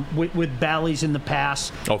with Bally's in the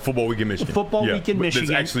past. Oh, Football Week in Michigan. Football Week in Michigan.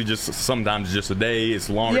 It's actually just sometimes just a day. It's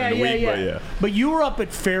longer than a week, but yeah. But you were up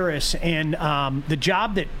at Ferris, and the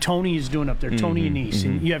job that Tony is doing up there, Tony Anise,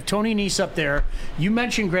 and you have Tony Anise up there. You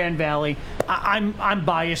mentioned Grand Valley. I'm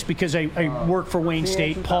biased because I work for Wayne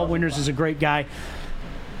State. Paul Winters is a great guy.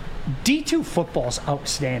 D2 football is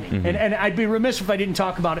outstanding. And I'd be remiss if I didn't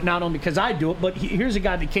talk about it, not only because I do it, but here's a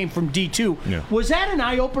guy that came from D2. Yeah. Was that an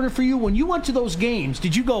eye-opener for you? When you went to those games,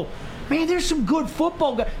 did you go, man, there's some good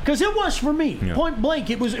football guys? Because it was for me, point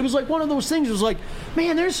blank. It was like one of those things. It was like,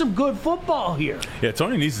 man, there's some good football here. Yeah,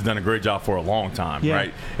 Tony Anise has done a great job for a long time,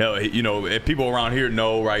 right? You know, people around here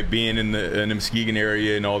know, right, being in the Muskegon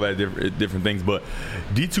area and all that different things. But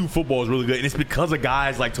D2 football is really good, and it's because of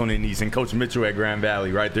guys like Tony Anise and Coach Mitchell at Grand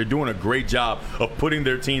Valley, right? They're doing a great job of putting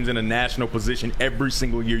their teams in a national position every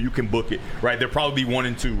single year. You can book it, right? They'll probably be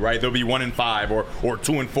 1-2, right? They'll be 1-5 or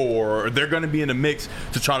 2-4, or they're going to be in the mix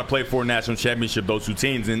to try to play for a national championship, those two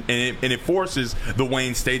teams, and it forces the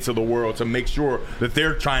Wayne States of the world to make sure that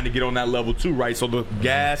they're trying to get on that level too, right? So the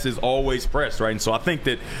gas is always pressed, right? And so I think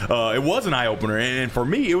that it was an eye-opener, and for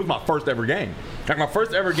me, it was my first ever game. Like my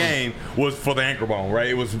first ever game was for the Anchor Bone, right?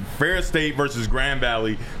 It was Ferris State versus Grand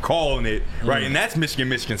Valley, calling it, right? And that's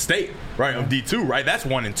Michigan State, right? Of D2, right? That's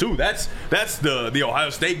 1 and 2. That's the Ohio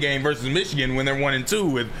State game versus Michigan when they're 1 and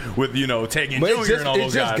 2 with you know Tate and Jr. and all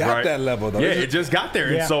those guys, It just got right? that level, though. Yeah, it just got there,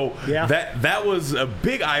 and so that was a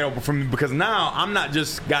big eye opener for me because now I'm not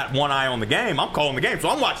just got one eye on the game. I'm calling the game, so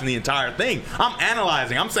I'm watching the entire thing. I'm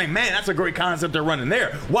analyzing. I'm saying, man, that's a great concept they're running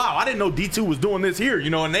there. Wow, I didn't know D2 was doing this here, you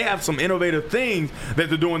know, and they have some innovative things that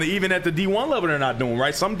they're doing that even at the D1 level they're not doing,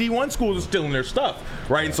 right? Some D1 schools are stealing their stuff,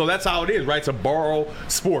 right? And so that's how it is, right? It's a borrow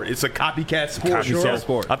sport. It's a copycat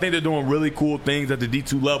sport. I think they're doing really cool things at the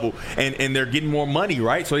D2 level, and they're getting more money,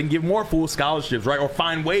 right? So they can give more full scholarships, right? Or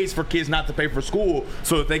find ways for kids not to pay for school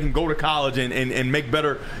so that they can go to college and make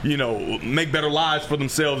better, you know, make better lives for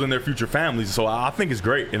themselves and their future families. So I think it's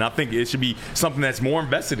great, and I think it should be something that's more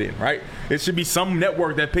invested in, right? It should be some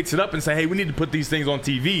network that picks it up and say, hey, we need to put these things on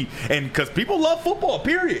TV, and because people love football,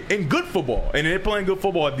 period, and good football, and they're playing good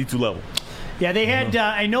football at D2 level. Yeah, they had,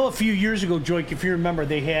 I know a few years ago, Joik, if you remember,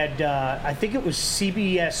 they had, I think it was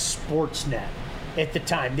CBS Sportsnet at the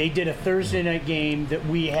time. They did a Thursday night game that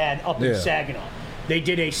we had up in Saginaw. They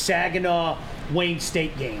did a Saginaw Wayne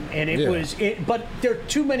State game, and it was but there are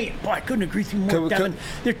too many. Boy, I couldn't agree with you more, Devin.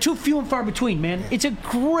 They're too few and far between, man. It's a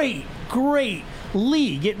great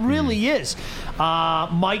league. It really is.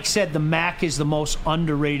 Mike said the MAC is the most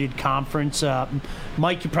underrated conference.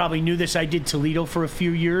 Mike, you probably knew this. I did Toledo for a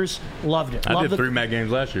few years. Loved it. I did 3 MAC games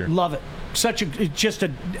last year. Love it.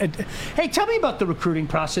 Hey, tell me about the recruiting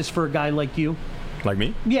process for a guy like you. Like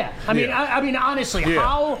me? Yeah. I mean, honestly,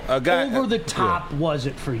 how over the top was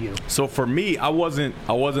it for you? So for me, I wasn't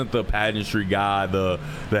the pageantry guy, the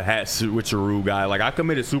hat switcheroo guy. Like, I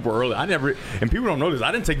committed super early. And people don't know this,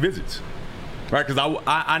 I didn't take visits. Right? Because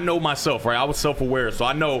I know myself, right? I was self-aware. So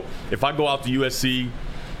I know if I go out to USC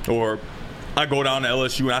or I go down to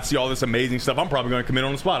LSU and I see all this amazing stuff, I'm probably going to commit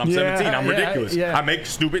on the spot. I'm 17. I'm ridiculous. I make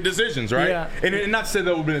stupid decisions, right? Yeah. And not to say that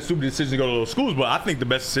would have been a stupid decision to go to those schools, but I think the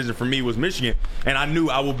best decision for me was Michigan. And I knew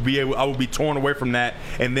I would be torn away from that.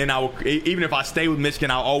 And then even if I stay with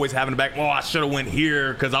Michigan, I'll always have in the back, I should have went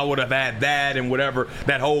here because I would have had that and whatever.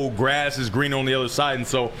 That whole grass is green on the other side. And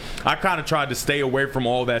so I kind of tried to stay away from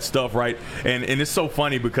all that stuff, right? And it's so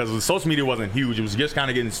funny because the social media wasn't huge. It was just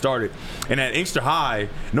kind of getting started. And at Inkster High,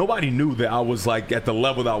 nobody knew that I was like at the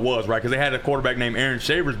level that I was, right? Because they had a quarterback named Aaron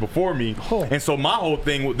Shavers before me. And so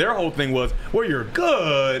their whole thing was, well, you're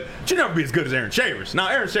good, but you never be as good as Aaron Shavers. Now,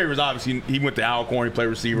 Aaron Shavers, obviously, he went to Alcorn, he played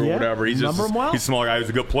receiver or whatever. He's just he's a small guy, he's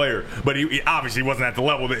a good player. But he obviously wasn't at the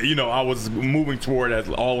level that, you know, I was moving toward as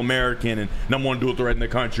All-American and #1 dual threat in the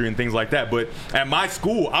country and things like that. But at my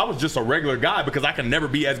school, I was just a regular guy because I could never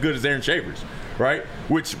be as good as Aaron Shavers, right?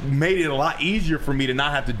 Which made it a lot easier for me to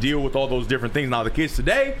not have to deal with all those different things. Now, the kids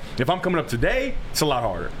today, if I'm coming up today, it's a lot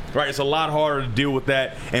harder, right? It's a lot harder to deal with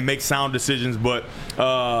that and make sound decisions. But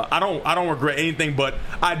I don't regret anything. But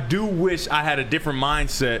I do wish I had a different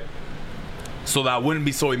mindset so that I wouldn't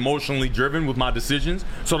be so emotionally driven with my decisions,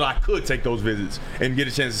 so that I could take those visits and get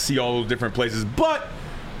a chance to see all those different places. But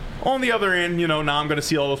on the other end, you know, now I'm going to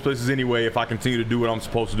see all those places anyway if I continue to do what I'm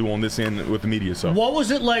supposed to do on this end with the media. So, what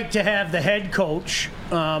was it like to have the head coach?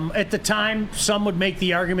 At the time, some would make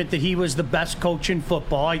the argument that he was the best coach in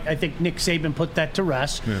football. I think Nick Saban put that to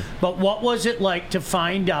rest. Yeah. But what was it like to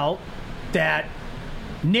find out that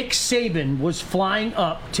Nick Saban was flying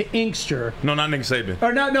up to Inkster? No, not Nick Saban.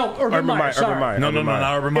 Or no, Urban Meyer. Sorry. Urban Meyer. No,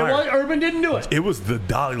 not Urban Meyer. Urban didn't do it. It was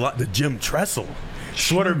the Jim Tressel.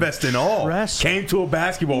 Sweater vest and all. Came to a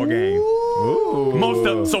basketball game.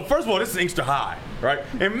 Ooh. So first of all, this is Inkster High, right?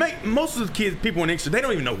 And most of the people in Inkster, they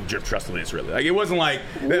don't even know who Jim Tressel is really. Like, it wasn't like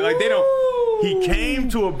they don't. He came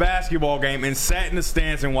to a basketball game and sat in the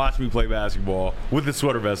stands and watched me play basketball with the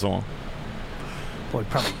sweater vest on. Boy,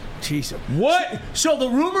 probably. Jesus. What? So the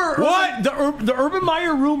rumor, the Urban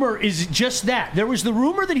Meyer rumor is just that. There was the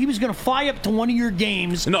rumor that he was going to fly up to one of your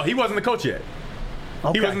games. No, he wasn't the coach yet.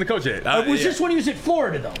 Okay. He wasn't the coach yet. It was just when he was at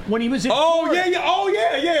Florida, though. When he was at Florida.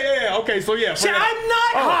 Yeah. Okay, so yeah. See, I'm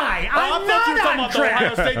not high. I'm not you were talking about the track.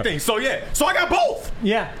 Ohio State thing. So yeah. So I got both.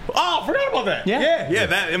 Yeah. Oh, I forgot about that. Yeah.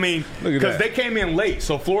 That, I mean, because they came in late.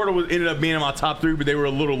 So Florida ended up being in my top 3, but they were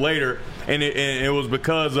a little later. And it was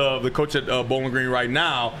because of the coach at Bowling Green right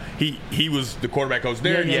now. He was the quarterback coach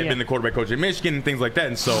there. He had been the quarterback coach at Michigan and things like that.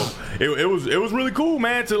 And so it was really cool,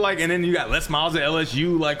 man. To like, and then you got Les Miles at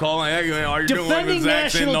LSU, like calling, "Hey, are you defending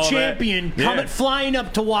national champion coming flying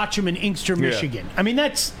up to watch him in Inkster, Michigan." I mean,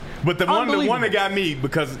 that's but the one that got me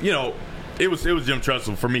because It was Jim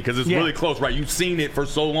Tressel for me because it's really close, right? You've seen it for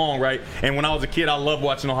so long, right? And when I was a kid, I loved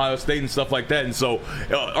watching Ohio State and stuff like that. And so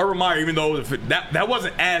Urban Meyer, even though that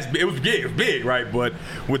wasn't as big, it was big, right? But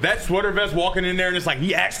with that sweater vest walking in there, and it's like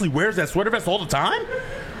he actually wears that sweater vest all the time,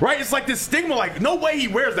 right? It's like this stigma, like no way he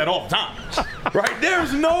wears that all the time, right?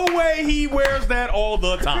 There's no way he wears that all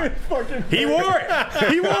the time. He wore it.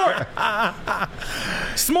 He wore it.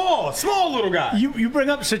 Small little guy. You bring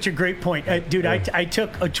up such a great point, dude. I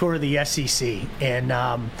took a tour of the SEC, and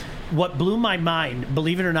what blew my mind,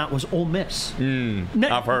 believe it or not, was Ole Miss.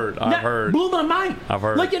 I've heard. Blew my mind. I've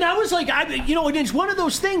heard. Like, and I was like, and it's one of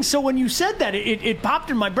those things. So when you said that, it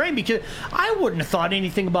popped in my brain because I wouldn't have thought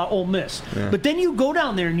anything about Ole Miss. Yeah. But then you go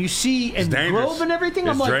down there and you see and Grove and everything.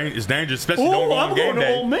 I'm like, it's dangerous, especially on game day. I'm going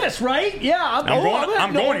to Ole Miss, right? Yeah,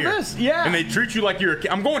 I'm going here. Miss. Yeah, and they treat you like you're a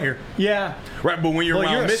kid. I'm going here. Yeah, right. But when you're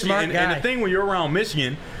around Michigan, and the thing when you're around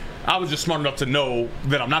Michigan. I was just smart enough to know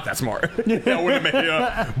that I'm not that smart. But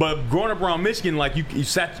growing up around Michigan, like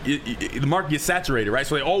the market gets saturated, right?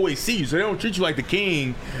 So they always see you, so they don't treat you like the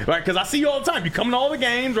king, right? Because I see you all the time. You come to all the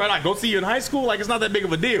games, right? I go see you in high school, like it's not that big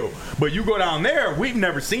of a deal. But you go down there, we've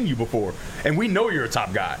never seen you before, and we know you're a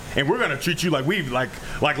top guy, and we're gonna treat you like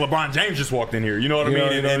like LeBron James just walked in here. You know what I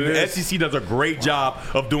mean? And the SEC does a great job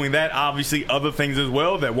of doing that. Obviously, other things as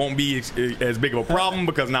well that won't be as big of a problem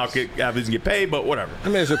because now athletes get paid, but whatever.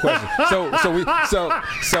 Let me ask you a question. So I'm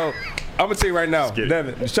gonna tell you right now,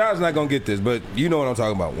 Devin, Sean's not gonna get this, but you know what I'm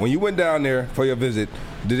talking about. When you went down there for your visit,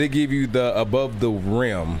 did they give you the above the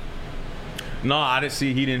rim? No, I didn't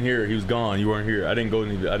see. He didn't hear. He was gone. You weren't here. I didn't go. I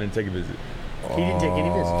didn't take a visit. He didn't take any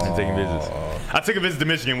visits. I didn't take a visit. I took a visit to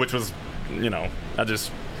Michigan, which was,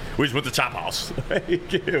 we just went to Chop House.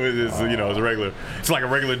 It was a regular. It's like a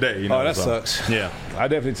regular day. That sucks. Yeah, I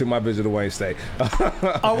definitely took my visit to Wayne State.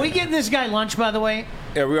 Are we getting this guy lunch, by the way?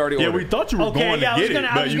 Yeah, we already ordered. Yeah, we thought you were going to get it,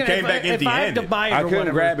 but you came back empty-handed. I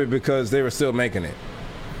couldn't grab it because they were still making it.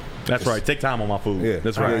 That's right. Take time on my food. Yeah,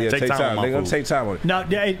 that's right. Yeah, take time on my They're going to take time on it. Now,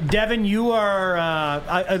 Devin, you are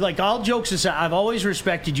like all jokes aside. I've always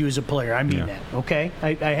respected you as a player. I mean that. Okay,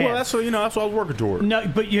 I have. Well, that's what that's what I was working toward. No,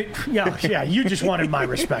 but you just wanted my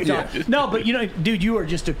respect. No, but dude, you are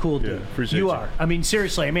just a cool dude. Appreciate you. Are. I mean,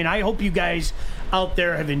 seriously. I mean, I hope you guys out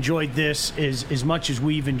there have enjoyed this as much as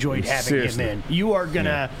we've enjoyed having him in. You are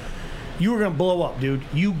gonna blow up, dude.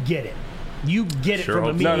 You get it. You get it from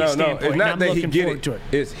a media standpoint. It's not that he get it.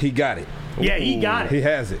 It's he got it. Yeah, he got it. He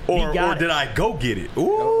has it. Or did I go get it?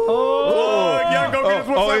 Ooh. Young go-getters,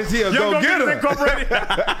 what's up? Is he a go-getter?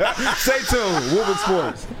 Stay tuned. Woodward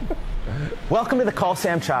Sports. Welcome to the Call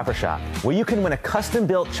Sam Chopper Shop, where you can win a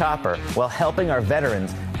custom-built chopper while helping our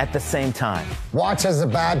veterans at the same time. Watch as the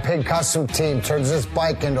Bad Pig Custom Team turns this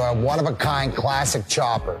bike into a one-of-a-kind classic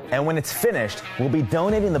chopper. And when it's finished, we'll be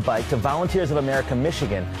donating the bike to Volunteers of America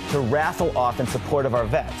Michigan to raffle off in support of our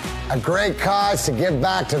vets. A great cause to give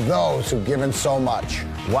back to those who've given so much.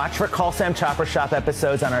 Watch for Call Sam Chopper Shop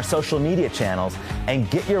episodes on our social media channels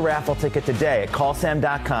and get your raffle ticket today at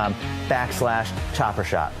callsam.com/chopper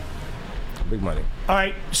shop. Big money. All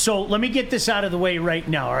right, so let me get this out of the way right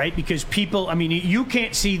now, all right? Because people, I mean, you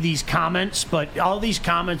can't see these comments, but all these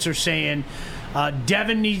comments are saying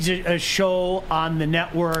Devin needs a show on the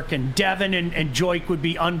network, and Devin and Joik would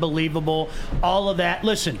be unbelievable, all of that.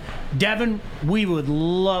 Listen, Devin, we would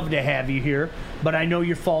love to have you here, but I know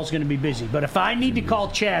your fall's going to be busy. But if I need to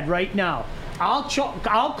call Chad right now, I'll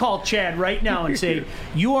call Chad right now and say,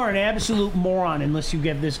 you are an absolute moron unless you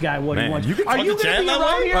give this guy what he wants. You can are you going to be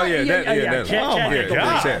around here? Oh, yeah.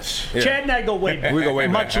 Chad and I go way back. We go way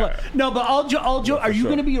back. No, but are you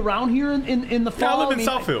going to be around here in the fall? I live in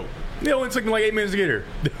Southfield. It only took me like 8 minutes to get here.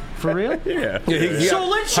 For real? Yeah. So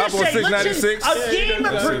let's just say, a game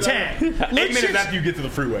of pretend. 8 minutes after you get to the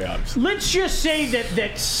freeway, obviously. Let's just say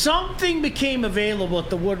that something became available at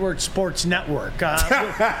the Woodward Sports Network.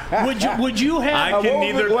 Would you have? I can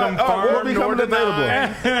neither confirm nor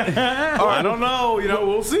deny. I don't know.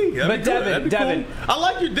 We'll see. But Devin, cool. I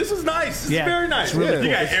like you. This is nice. This is very nice. Really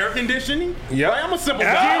you got air conditioning. Yeah. Right? I'm a simple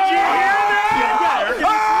guy. Did you hear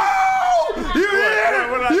that? You hear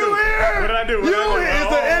it? What did I do? You is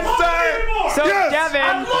the inside. So,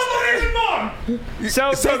 Devin.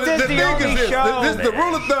 So this is the only show. The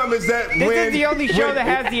rule of thumb is that this is the only show that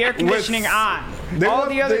has the air conditioning on. All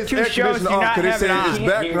the other two shows do not have it on. There's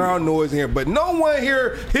background noise in here, but no one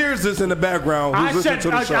here hears this in the background who's listening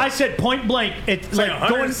to the show. I said point blank. It's like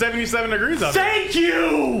 177 degrees up. Thank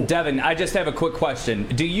you, Devin. I just have a quick question.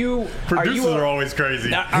 Producers are always crazy.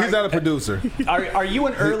 He's not a producer. Are you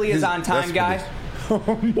an early is on time guy?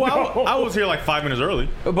 Well, I was here like 5 minutes early.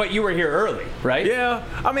 But you were here early, right? Yeah.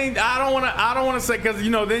 I mean, I don't want to say, because,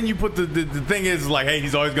 then you put the thing is like, hey,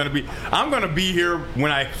 he's always going to be. I'm going to be here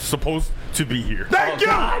when I'm supposed to be here. Thank you.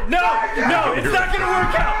 God. No, it's not going to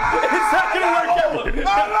work out. It's not going to work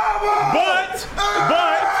out.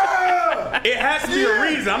 But it has to be a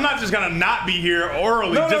reason. I'm not just going to not be here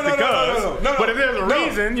early just because. No. But if there's a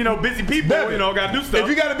reason, busy people, got to do stuff. If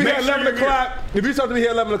you got to be here at 11 o'clock, if you're supposed to be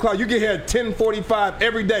here at 11 o'clock, you get here at 10:45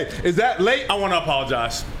 every day. Is that late? I want to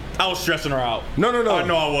apologize. I was stressing her out. No. I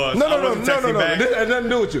know I was. No. Back. This has nothing to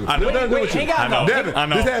do with you. I know. Hang on, Devin. I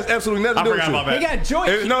know. This has absolutely nothing to do with you. Hang on, Joy.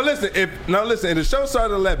 Listen. If the show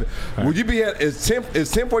started at 11, would you be here? Is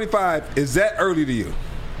 10:45? Is that early to you?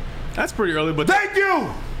 That's pretty early, but thank you.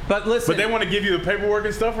 But listen, they want to give you the paperwork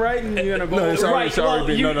and stuff, right? And you're gonna go. No, it's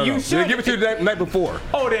already, no. You should give it to you the night before.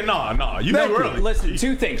 Oh, then no. You know early. Listen,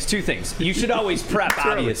 two things. You should always prep,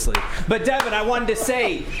 obviously. But Devin, I wanted to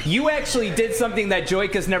say you actually did something that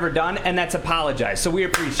Joyka's never done, and that's apologize. So we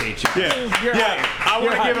appreciate you. Yeah. I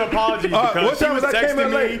want to give an apology because she was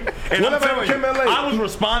texting me, and I'm telling you, I was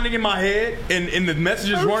responding in my head, and the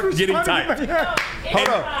messages weren't getting typed. Hold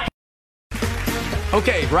on.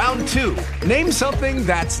 Okay, round 2. Name something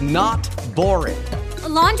that's not boring. A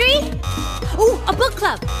laundry? Ooh, a book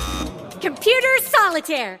club. Computer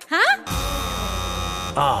solitaire, huh?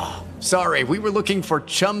 Ah, sorry, we were looking for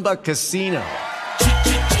Chumba Casino.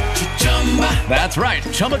 That's right,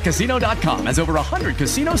 ChumbaCasino.com has over 100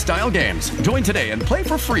 casino-style games. Join today and play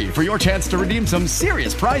for free for your chance to redeem some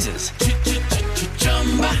serious prizes.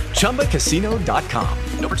 ChumbaCasino.com.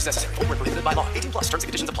 No purchase necessary. Void where prohibited by law. 18+ terms and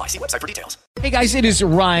conditions apply. See website for details. Hey guys, it is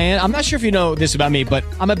Ryan. I'm not sure if you know this about me, but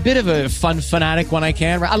I'm a bit of a fun fanatic when I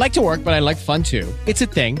can. I like to work, but I like fun too. It's a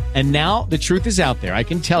thing. And now the truth is out there. I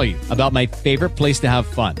can tell you about my favorite place to have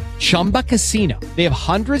fun. Chumba Casino. They have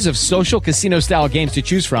hundreds of social casino style games to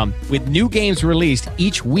choose from with new games released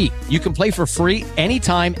each week. You can play for free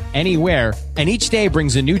anytime, anywhere. And each day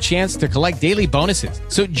brings a new chance to collect daily bonuses.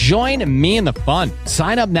 So join me in the fun.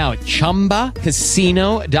 Sign up now at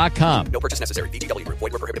ChumbaCasino.com. No purchase necessary. VGW. Void where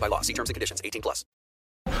prohibited by law. See terms and conditions. 18+.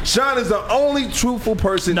 Sean is the only truthful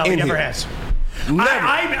person in here. No, he never has.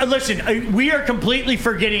 Listen, we are completely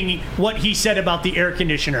forgetting what he said about the air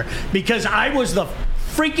conditioner because I was the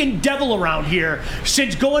freaking devil around here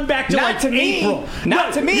since going back to April.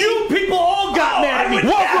 Not to me. You people all got mad at me.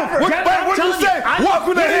 What did you say?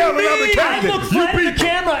 Welcome to hell, and I'm the captain. I look flat in the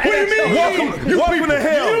camera. What do you mean? Welcome to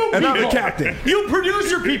hell, and I'm the captain. You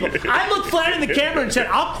producer people. I looked flat in the camera and said,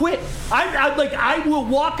 "I'll quit. I will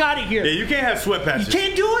walk out of here." Yeah, you can't have sweat patches. You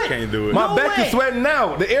can't do it. Can't do it. My back is sweating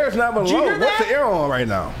now. The air is not even low. What's the air on right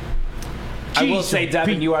now? I will say,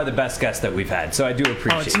 Devin, you are the best guest that we've had, so I do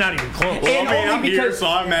appreciate it. It's not even close. Well, I'm here, so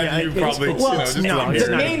I imagine you probably.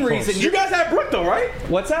 The main reason you guys had Brooke though, right?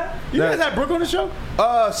 What's that? You guys had Brooke on the show?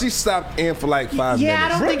 She stopped in for like 5 minutes. Yeah, I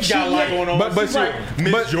don't think she got a lot going on. But she's like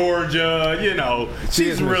Miss Georgia,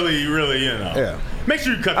 she's really, Yeah. Make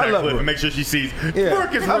sure you cut that clip and make sure she sees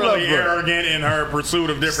Brooke is really arrogant in her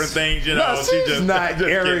pursuit of different things. No, she's not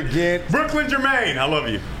arrogant. Brooklyn Jermaine, I love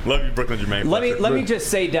you. Love you, Brooklyn Jermaine. Let me just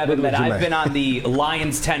say, Devin, that I've been on the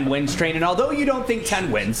Lions 10 wins train, and although you don't think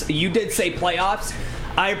 10 wins, you did say playoffs.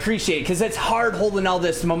 I appreciate it because it's hard holding all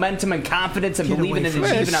this momentum and confidence and believing in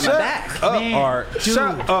achieving on my back.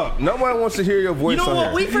 Shut up. No one wants to hear your voice. You know on what?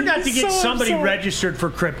 here. We forgot to get somebody registered for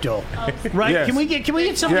crypto, right? Yes. Can we get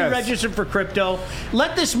somebody registered for crypto?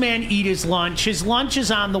 Let this man eat his lunch. His lunch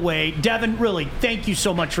is on the way. Devin, really, thank you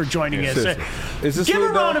so much for joining us. Give a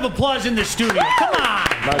round of applause in the studio. Come on.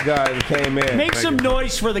 My guy came in. Make some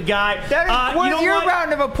noise for the guy. Devin, where's your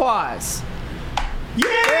round of applause? Yeah!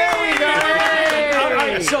 There we go! All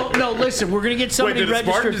right, so, no, listen, we're going to get somebody registered.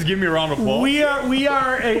 Spartan just give me a round of applause? We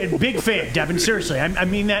are a big fan, Devin, seriously. I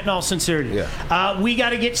mean that in all sincerity. Yeah. We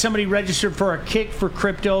got to get somebody registered for a kick for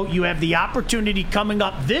crypto. You have the opportunity coming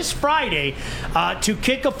up this Friday to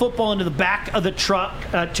kick a football into the back of the truck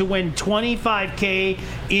to win $25K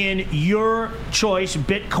in your choice,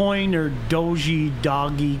 Bitcoin or Doge,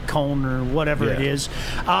 Doggy, Cone, or whatever it is.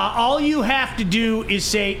 All you have to do is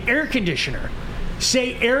say air conditioner.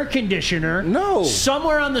 Say air conditioner. No.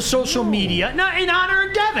 Somewhere on the social media. No, in honor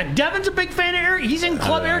of Devin. Devin's a big fan of air. He's in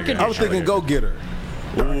club air conditioner. I was thinking go getter.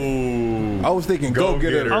 Ooh. I was thinking go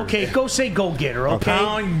getter. Okay, go say go getter. Okay.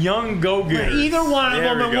 Young go getter. Either one of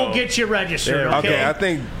them, and we'll get you registered. Okay, I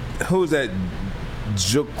think who's that?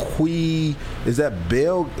 Jaqui. Is that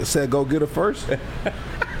Bill? Said go getter first.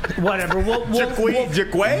 Whatever. Jaqui.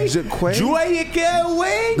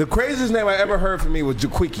 The craziest name I ever heard from me was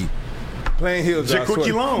Jaquiki. Plain Hill.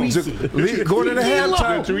 Jaquickie Long. Going to the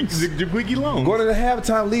halftime. Jaquickie Long. Going to the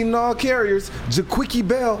halftime, leading all carriers. Jaquickie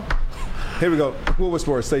Bell. Here we go. What was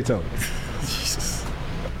sports? Stay tuned.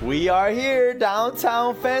 We are here,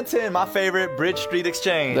 downtown Fenton, my favorite Bridge Street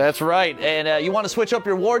Exchange. That's right. And you want to switch up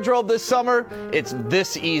your wardrobe this summer? It's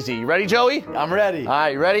this easy. You ready, Joey? I'm ready. All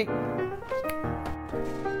right, you ready?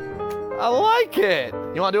 I like it.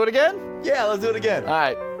 You want to do it again? Yeah, let's do it again. All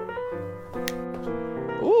right.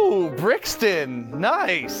 Ooh, Brixton.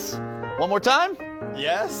 Nice. One more time?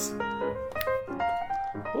 Yes.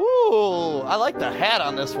 Ooh, I like the hat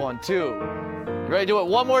on this one, too. You ready to do it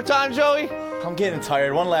one more time, Joey? I'm getting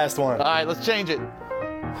tired. One last one. All right, let's change it.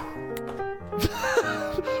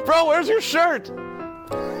 Bro, where's your shirt?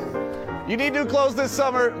 You need new clothes this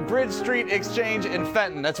summer. Bridge Street Exchange in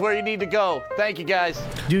Fenton. That's where you need to go. Thank you, guys.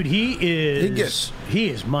 Dude, he is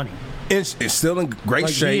money. It's still in great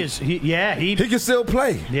shape. He can still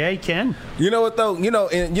play. Yeah, he can. You know what though?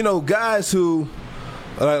 Guys who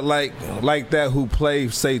like that who play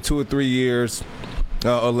say 2 or 3 years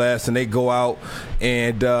or less, and they go out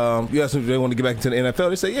and you ask them if they want to get back into the NFL.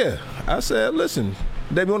 They say, yeah. I said, listen,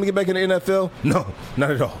 they want to get back in the NFL? No,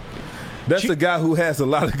 not at all. That's a guy who has a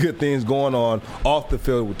lot of good things going on off the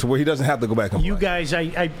field to where he doesn't have to go back and play. You guys,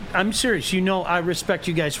 I'm serious. I respect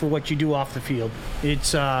you guys for what you do off the field.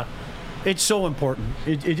 It's so important.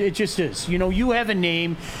 It just is. You have a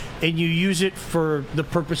name, and you use it for the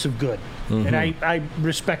purpose of good. Mm-hmm. And I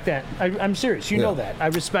respect that. I'm serious. You know that. I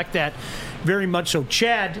respect that very much so.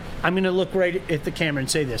 Chad, I'm going to look right at the camera and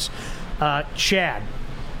say this. Chad,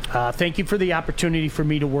 thank you for the opportunity for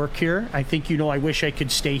me to work here. I think I wish I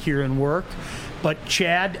could stay here and work. But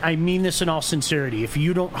Chad, I mean this in all sincerity. If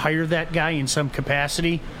you don't hire that guy in some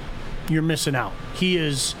capacity, you're missing out.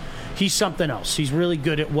 He's something else. He's really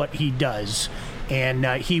good at what he does. And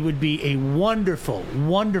he would be a wonderful,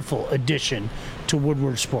 wonderful addition to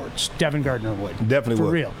Woodward Sports. Devin Gardner would. Definitely For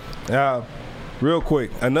would. real. Real quick,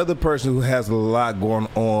 another person who has a lot going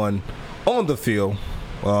on the field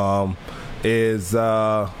is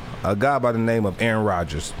a guy by the name of Aaron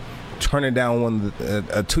Rodgers, turning down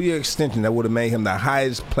a 2-year extension that would have made him the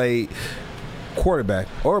highest paid quarterback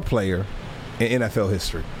or player in NFL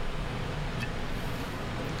history.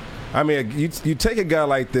 I mean, you take a guy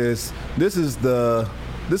like this. This is the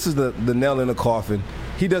nail in the coffin.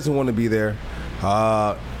 He doesn't want to be there.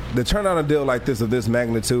 The turn down a deal like this of this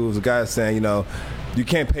magnitude is a guy saying, you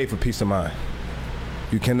can't pay for peace of mind.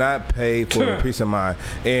 You cannot pay for peace of mind.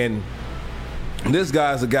 And this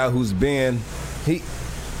guy is a guy who's been he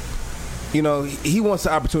wants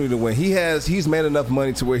the opportunity to win. He's made enough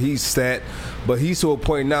money to where he's set, but he's to a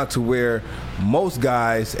point now to where most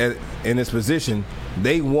guys in this position,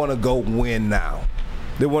 they want to go win now.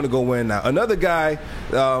 They want to go win now. Another guy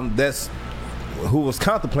who was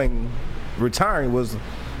contemplating retiring was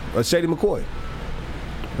Shady McCoy.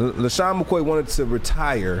 LaShawn McCoy wanted to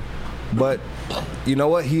retire, but you know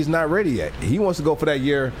what? He's not ready yet. He wants to go for that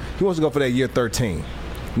year. He wants to go for that year 13.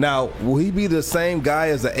 Now, will he be the same guy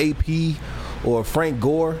as the AP or Frank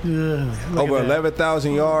Gore over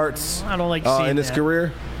 11,000 yards? I don't like seeing in his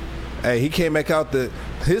career. Hey, he can't make out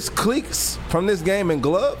his cleats from this game and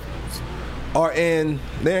gloves they're in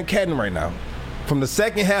Cadden right now. From the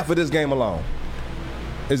second half of this game alone,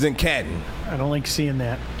 is in Cadden. I don't like seeing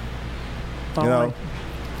that. I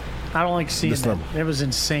don't like seeing that. It was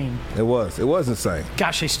insane. It was insane.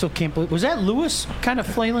 Gosh, I still can't believe. Was that Lewis kind of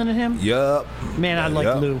flailing at him? Yup. Man, I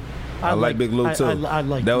like Lou. I like Big Lou too. I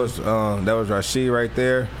like that Lou. That was Rashid right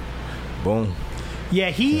there. Boom. Yeah,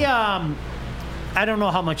 he. I don't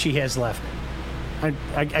know how much he has left. I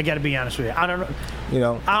got to be honest with you. I don't know.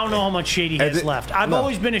 I don't know how much Shady has left. I've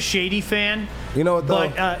always been a Shady fan. You know what though?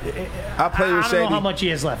 But I play with Shady. I don't know how much he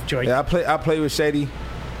has left, Joey. Yeah, I play with Shady,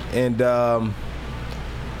 and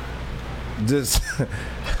just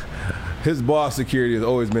his ball security has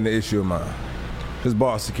always been an issue of mine. His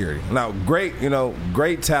ball security. Now, great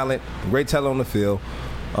talent on the field,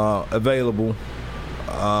 available.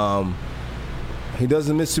 He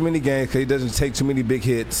doesn't miss too many games because he doesn't take too many big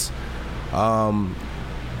hits. He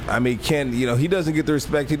doesn't get the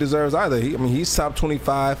respect he deserves either. He's top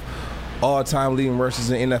 25 all-time leading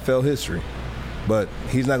rushers in NFL history, but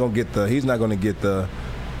he's not going to get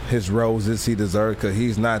his roses he deserves because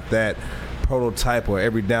he's not that prototype or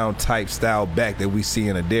every down type style back that we see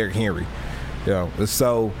in a Derrick Henry.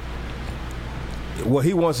 So what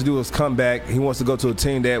he wants to do is come back. He wants to go to a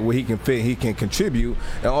team where he can fit, he can contribute,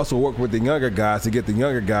 and also work with the younger guys to get the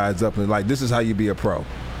younger guys up and this is how you be a pro.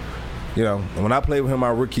 When I played with him my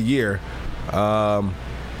rookie year,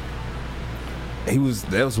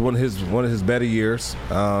 that was one of his better years.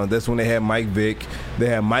 That's when they had Mike Vick. They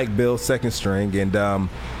had Mike Bill second string, and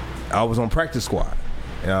I was on practice squad.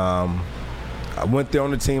 I went there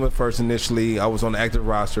on the team at first initially. I was on the active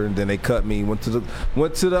roster, and then they cut me. Went to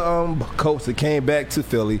the coach that came back to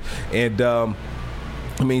Philly, and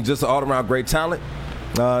just an all-around great talent.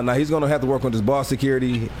 Now he's going to have to work on his ball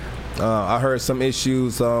security. I heard some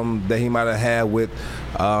issues that he might have had with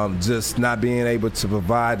just not being able to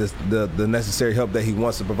provide the necessary help that he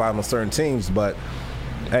wants to provide on certain teams. But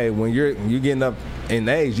hey, when you're getting up in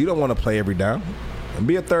age, you don't want to play every down.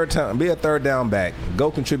 Be a third down back. Go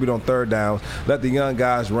contribute on third downs. Let the young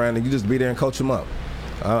guys run, and you just be there and coach them up.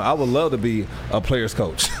 I would love to be a player's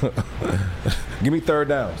coach. Give me third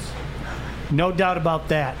downs. No doubt about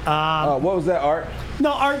that. What was that, Art?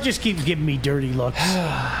 No, Art just keeps giving me dirty looks.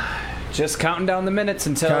 Just counting down the minutes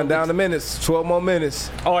until... Counting down the minutes. 12 more minutes.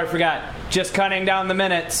 Oh, I forgot. Just counting down the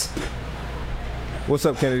minutes. What's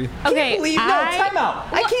up, Kennedy? Okay, time out.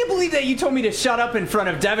 I can't believe that you told me to shut up in front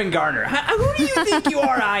of Devin Garner. Who do you think you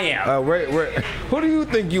are? I am. Who do you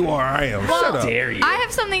think you are? I am. Well, Shut up. Dare you? I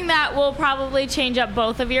have something that will probably change up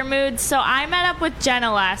both of your moods. So I met up with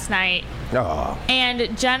Jenna last night. Oh.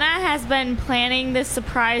 And Jenna has been planning this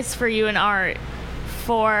surprise for you and Art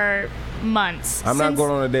for months. I'm not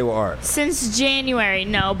going on a date with Art. Since January,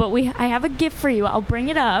 no, but I have a gift for you. I'll bring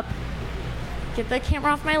it up. Get the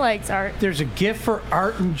camera off my legs, Art. There's a gift for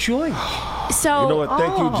Art and Joy. So, you know what?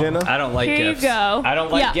 Thank you, Jenna. I don't like here gifts. you go. I don't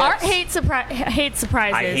like gifts. Art hates surprises. I hate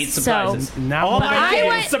surprises. So,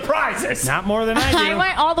 surprises. Not more than I do. I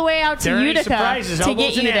went all the way out to There ain't Utica surprises, to elbows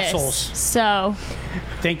get and you this. assholes. So,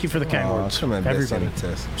 thank you for the kind words. Everybody.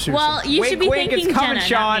 Seriously. well, you should be wink, thanking it's coming, Jenna,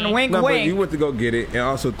 Sean. not me. Wink, No, but wink. you went to go get it, and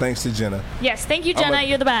also thanks to Jenna. Yes, thank you, Jenna.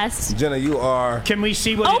 You're the best. Jenna, you are. Can we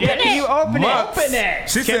see what Open it is? it. You open Months. it. Open it.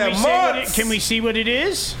 She Can said we, see what months. can we see what it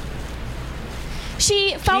is?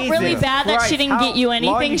 She felt really Jesus bad that she Christ, didn't how get you long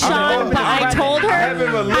anything, you been Sean. open But it? I told I haven't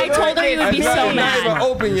her, even I looked. told her you would be It's so not mad. even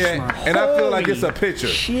open yet, and I feel like it's a picture.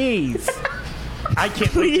 Jeez. I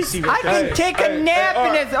can't wait to see what I can take a nap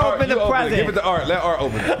and it's open the present. Give it to Art. Let Art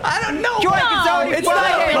open it. I don't know. Joy, it's already It's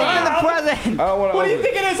Friday. not Open the present. I don't want to What do open you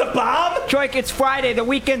think it is, a bomb? Joy, it's Friday. The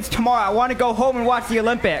weekend's tomorrow. I want to go home and watch the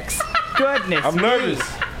Olympics. Goodness. I'm nervous.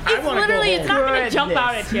 It's literally, it's not going to jump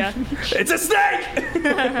out at you. It's a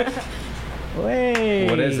snake. Wait.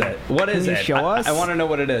 What is it? What is Can you it? show us? I want to know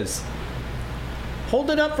what it is. Hold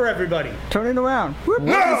it up for everybody. Turn it around.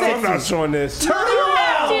 No, I'm not showing this. Turn it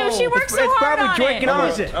around. Dude, she works so It's hard probably on Joy it. can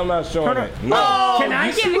always it. I'm not showing it. No. Oh, Can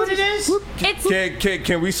I see what it is? It's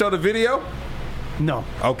Can we show the video? No.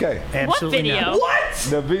 Okay. Absolutely video? not. what?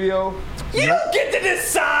 The video. You don't get to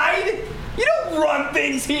decide. You don't run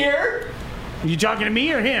things here. You talking to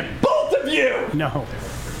me or him? Both of you. No.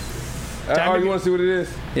 Art, you want to see what it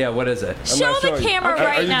is? Yeah, what is it? show the camera Are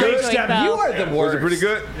right you now, good? Joy You Bell. are the Was worst. it pretty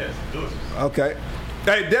good? Yes. Okay.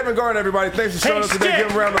 Hey, Devin Garner, everybody. Thanks for showing Hey, up today. Stick.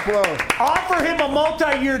 Give him a round of applause. Offer him a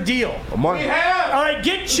multi-year deal. We have. All right,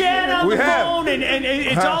 get Chad on We the have. phone, and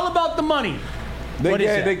it's Huh? all about the money. They, What is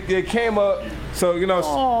yeah, it? they came up. So, you know,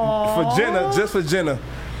 for Jenna, just for Jenna,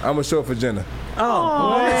 I'm going to show it for Jenna. No,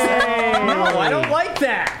 I don't like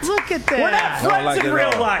that. Look at that. We're not I don't friends like in it real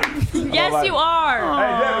at all. life. Yes, you are.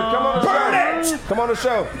 Hey, Devin, come on the Burn show. it. Come on the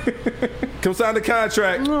show. Come sign the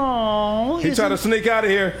contract. Oh, He tried to sneak out of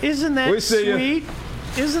here. Isn't that We see ya. sweet?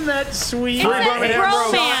 Isn't that sweet? It's a Birmingham Road.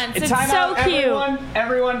 romance. It's Time so out, cute.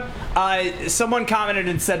 Everyone. Someone commented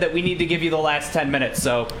and said that we need to give you the last 10 minutes.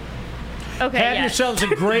 So Okay, Have yes. yourselves a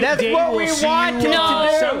great That's day. what We'll we see wanted you to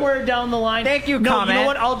do. somewhere down the line. Thank you, No, you comment. know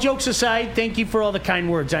what? All jokes aside, thank you for all the kind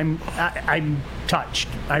words. I'm touched.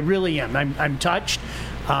 I really am. I'm touched.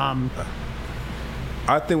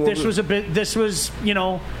 I think This was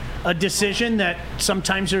a decision that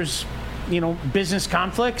sometimes there's business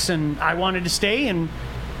conflicts, and I wanted to stay, and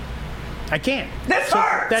I can't. That's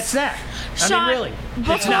hard. That's that. Sean, I mean, really,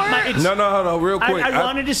 it's not my. It's, No, hold on, real quick. I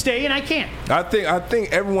wanted to stay, and I can't. I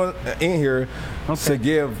think everyone in here should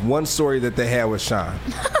give one story that they had with Sean.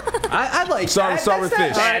 I like sorry, that. sorry, That's fish.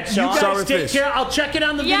 not bad, You Sean. guys Sorry, take fish. care. I'll check it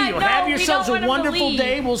on the Yeah, video. no, Have we yourselves don't a want him to wonderful leave.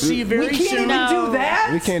 day. We'll see you very We can't soon. even do that.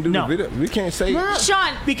 We can't do No. the video. We can't say.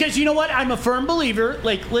 Sean, Because you know what? I'm a firm believer.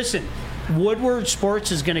 Like, listen, Woodward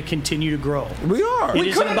Sports is going to continue to grow. We are. It We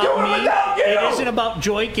isn't couldn't about do it me. without you. It isn't about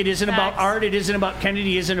Joik. It isn't about Facts. Art. It isn't about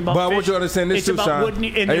Kennedy. It isn't about But I Fish. want you to understand this it's too, about Sean. Wood, and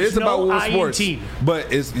It there's is about no Woodward I in Sports. team.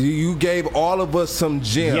 But you gave all of us some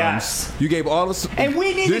gems. Yes. You gave all of us. And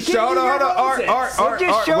we need to Just give hold you on, your hold on. roses. Art, We're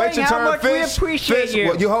just showing wait your how turn, much we Fish. appreciate Fish,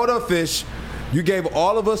 you. You hold up, Fish. You gave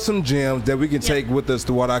all of us some gems that we can take with us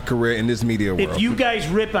throughout our career in this media world. If you guys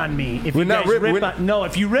rip on me, if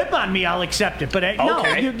you rip on me, I'll accept it. But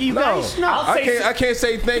you guys, no. I can't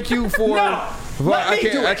say thank you for. No.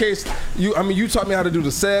 You taught me how to do the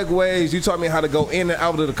segues. You taught me how to go in and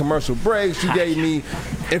out of the commercial breaks. You gave me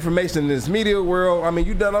information in this media world. I mean,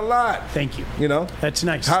 you done a lot. Thank you. You know, that's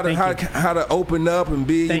nice. How to open up and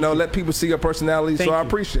be, let people see your personality. I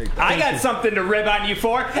appreciate that. I got something to rib on you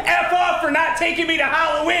for. F off for not taking me to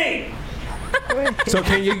Halloween. So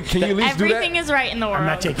can you at least do that? Everything is right in the world. I'm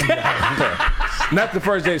not taking it. Not the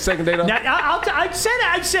first date, second date.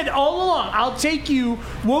 I said all along, I'll take you.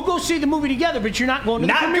 We'll go see the movie together, but you're not going to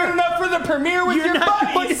the premiere. Not good enough for the premiere with your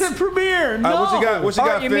buddies. Going to the premiere. No. What you got? What you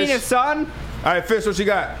got, you Fish? mean his son? All right, Fish. What you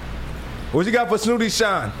got? What you got for Snooty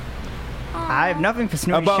Sean? I have nothing for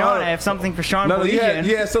Snooty Sean. I have something for Sean Beligian.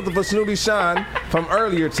 You had something for Snooty Sean from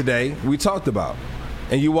earlier today. We talked about,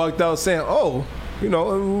 and you walked out saying, "Oh,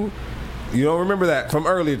 You don't remember that from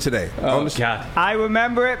earlier today. Oh, God. I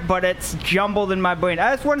remember it, but it's jumbled in my brain.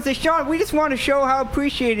 I just want to say, Sean, we just want to show how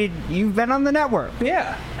appreciated you've been on the network.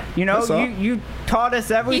 Yeah. You taught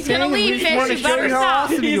us everything. He's going to leave, we just want to Fish. show you how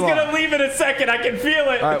awesome He's you are. going to leave in a second. I can feel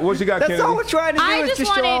it. All right, what you got, That's Kennedy? all we're trying to do. I is just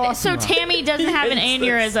show how wanted, awesome so you are. Tammy doesn't have an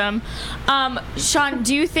aneurysm. Sean,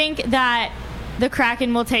 do you think that the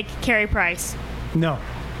Kraken will take Carey Price? No.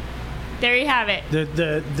 There you have it.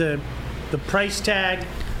 The price tag.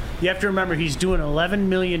 You have to remember he's doing an $11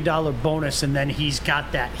 million bonus, and then he's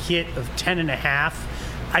got that hit of 10.5.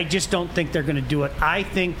 I just don't think they're going to do it. I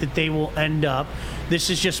think that they will end up.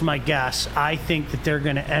 This is just my guess. I think that they're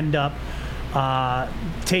going to end up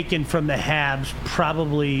taking from the Habs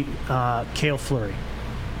probably Cale Fleury,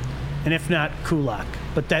 and if not Kulak.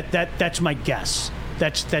 But that's my guess.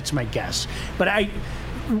 That's my guess. But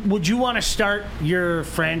would you want to start your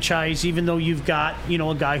franchise even though you've got,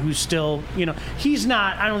 a guy who's still, he's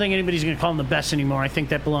not, I don't think anybody's going to call him the best anymore. I think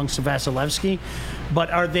that belongs to Vasilevsky. But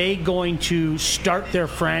are they going to start their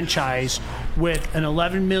franchise with an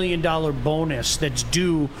 $11 million bonus that's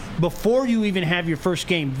due before you even have your first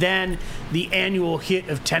game, then the annual hit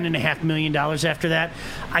of $10.5 million after that?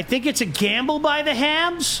 I think it's a gamble by the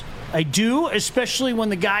Habs. I do, especially when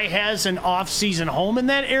the guy has an off-season home in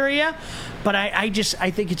that area. But I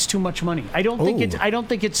think it's too much money. I don't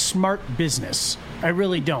think it's smart business. I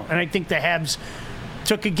really don't. And I think the Habs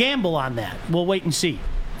took a gamble on that. We'll wait and see.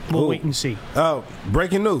 Wait and see. Oh,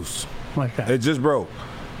 breaking news. Like that. It just broke.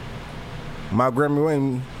 My Grammy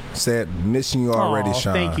Wayne said, missing you already,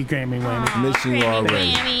 Sean. Thank you, Grammy Wayne. Missing you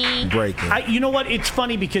already. Breaking. You know what? It's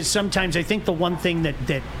funny because sometimes I think the one thing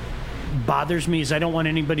that bothers me is I don't want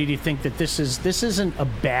anybody to think that this isn't a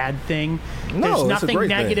bad thing. No, there's it's nothing a great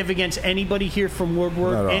negative thing. against anybody here from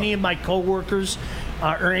Woodward, any of my coworkers,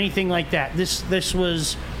 or anything like that. This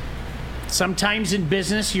was sometimes in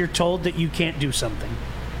business you're told that you can't do something.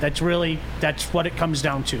 That's what it comes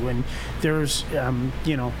down to. And there's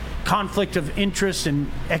conflict of interest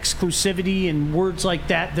and exclusivity and words like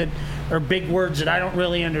that are big words that I don't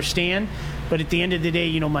really understand. But at the end of the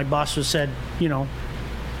day, my boss said,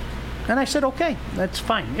 and I said, okay, that's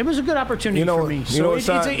fine. It was a good opportunity for me. So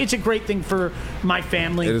it's a great thing for my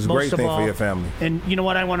family. It is a great thing for your family. And you know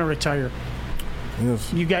what? I want to retire.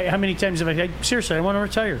 Yes. You guys, how many times have I said, seriously, I want to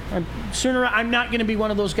retire. I'm not going to be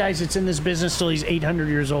one of those guys that's in this business till he's 800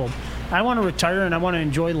 years old. I want to retire and I want to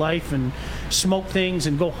enjoy life and smoke things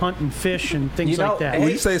and go hunt and fish and things like that. When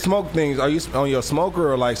you say smoke things, are you on your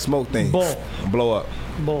smoker or like smoke things? Both. Blow up.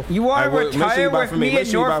 Both. You want to retire with me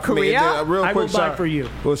in North Korea? I will buy for you.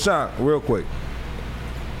 Well, Sean, real quick.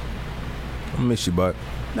 I miss you, bud.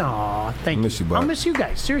 Aw, thank you. I miss you, bud. I'll miss you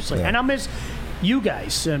guys, seriously. Yeah. And I'll miss you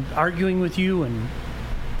guys arguing with you and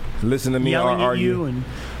listen to me yelling at argue. you. And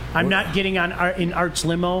I'm not getting in Art's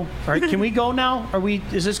limo. All right, can we go now?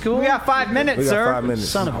 Is this cool? We got 5 minutes, sir. 5 minutes.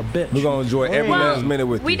 Son of a bitch. We're going to enjoy every last minute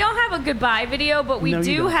with you. We don't have a goodbye video, but we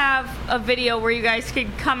do have a video where you guys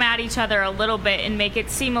could come at each other a little bit and make it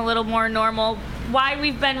seem a little more normal. Why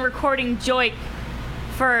we've been recording Joik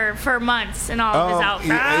for months and all of his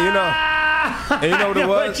outfits. And you know what it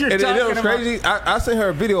was? And it was crazy. I sent her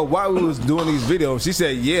a video while we was doing these videos. She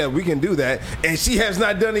said, yeah, we can do that. And she has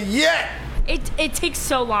not done it yet. It takes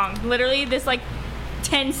so long. Literally, this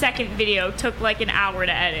 10-second video took an hour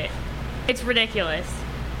to edit. It's ridiculous.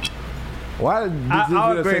 Why?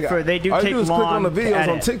 I'll agree for they do take long. All you do is click on the videos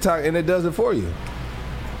on TikTok and it does it for you.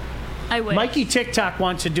 I wish. Mikey TikTok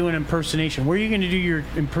wants to do an impersonation. Where are you going to do your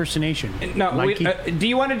impersonation? No, do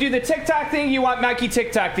you want to do the TikTok thing? You want Mikey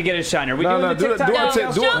TikTok to get his shine? Are we doing the TikTok?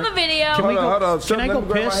 Show the video. Hold on. Can I go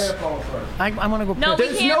piss? I want to go piss. No,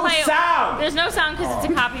 There's no sound. There's no sound because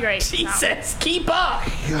it's a copyright. Jesus, keep up.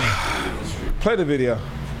 Play the video.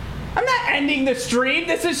 I'm not ending the stream.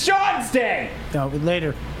 This is Sean's day. No,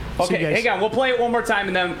 later. Okay, hang on. We'll play it one more time,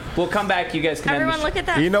 and then we'll come back. You guys can Everyone look at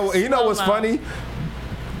that. You know what's funny?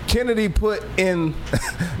 Kennedy put in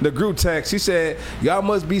the group text, he said, y'all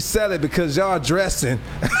must be selling because y'all dressing.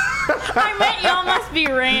 I meant y'all must be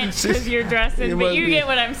ranch because you're dressing, but you get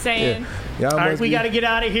what I'm saying. Yeah. All right, we got to get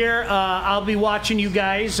out of here. I'll be watching you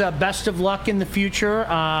guys. Best of luck in the future.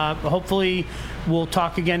 Hopefully, we'll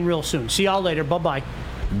talk again real soon. See y'all later. Bye-bye.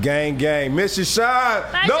 Gang, gang. Mrs. Sean,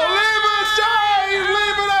 don't leave us, Sean! He's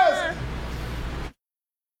leaving us!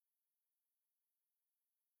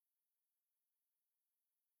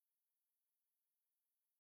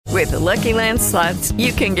 With the Lucky Land Slots,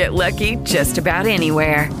 you can get lucky just about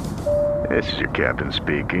anywhere. This is your captain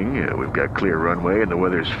speaking. We've got clear runway and the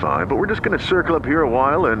weather's fine, but we're just going to circle up here a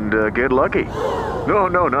while and get lucky.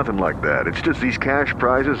 No, nothing like that. It's just these cash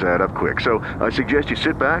prizes add up quick. So I suggest you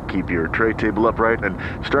sit back, keep your tray table upright, and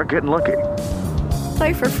start getting lucky.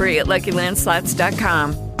 Play for free at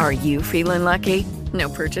LuckyLandSlots.com. Are you feeling lucky? No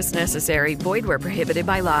purchase necessary. Void where prohibited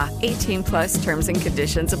by law. 18+ terms and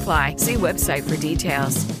conditions apply. See website for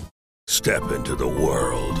details. Step into the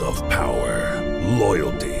world of power,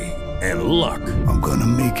 loyalty, and luck. I'm gonna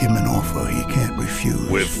make him an offer he can't refuse.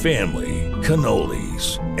 With family,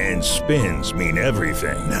 cannolis, and spins mean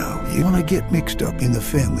everything. Now, you wanna get mixed up in the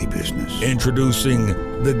family business. Introducing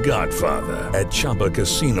The Godfather at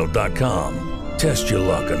ChumbaCasino.com. Test your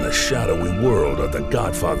luck in the shadowy world of The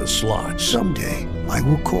Godfather slot. Someday, I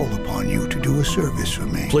will call upon you to do a service for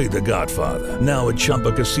me. Play The Godfather, now at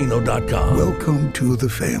ChumbaCasino.com. Welcome to the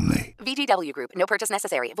family. VGW Group. No purchase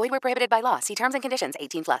necessary. Void where prohibited by law. See terms and conditions.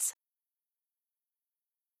 18+.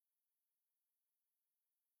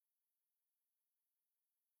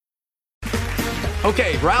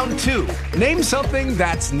 Okay, round 2. Name something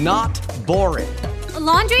that's not boring. A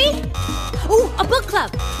laundry? Ooh, a book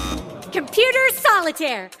club. Computer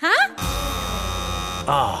solitaire, huh?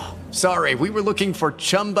 Ah, sorry, we were looking for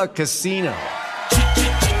Chumba Casino.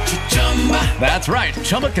 That's right,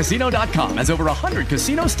 ChumbaCasino.com has over 100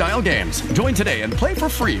 casino-style games. Join today and play for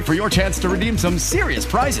free for your chance to redeem some serious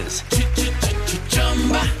prizes.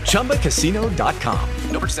 ChumbaCasino.com.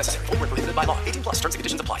 No purchase necessary. Void where prohibited by law. 18+ terms and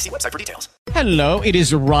conditions apply. See website for details. Hello, it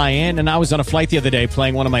is Ryan, and I was on a flight the other day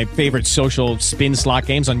playing one of my favorite social spin slot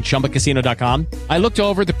games on ChumbaCasino.com. I looked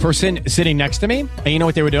over at the person sitting next to me, and you know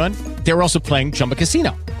what they were doing? They were also playing Chumba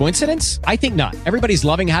Casino. Coincidence? I think not. Everybody's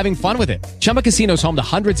loving having fun with it. Chumba Casino is home to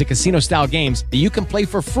hundreds of casino-style games that you can play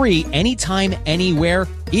for free anytime, anywhere,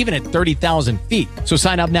 even at 30,000 feet. So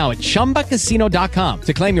sign up now at ChumbaCasino.com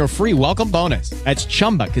to claim your free welcome bonus. That's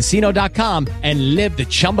ChumbaCasino.com and live the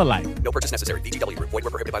Chumba life. No purchase necessary. VGW Group. Void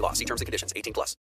where prohibited by law. See terms and conditions. 18+.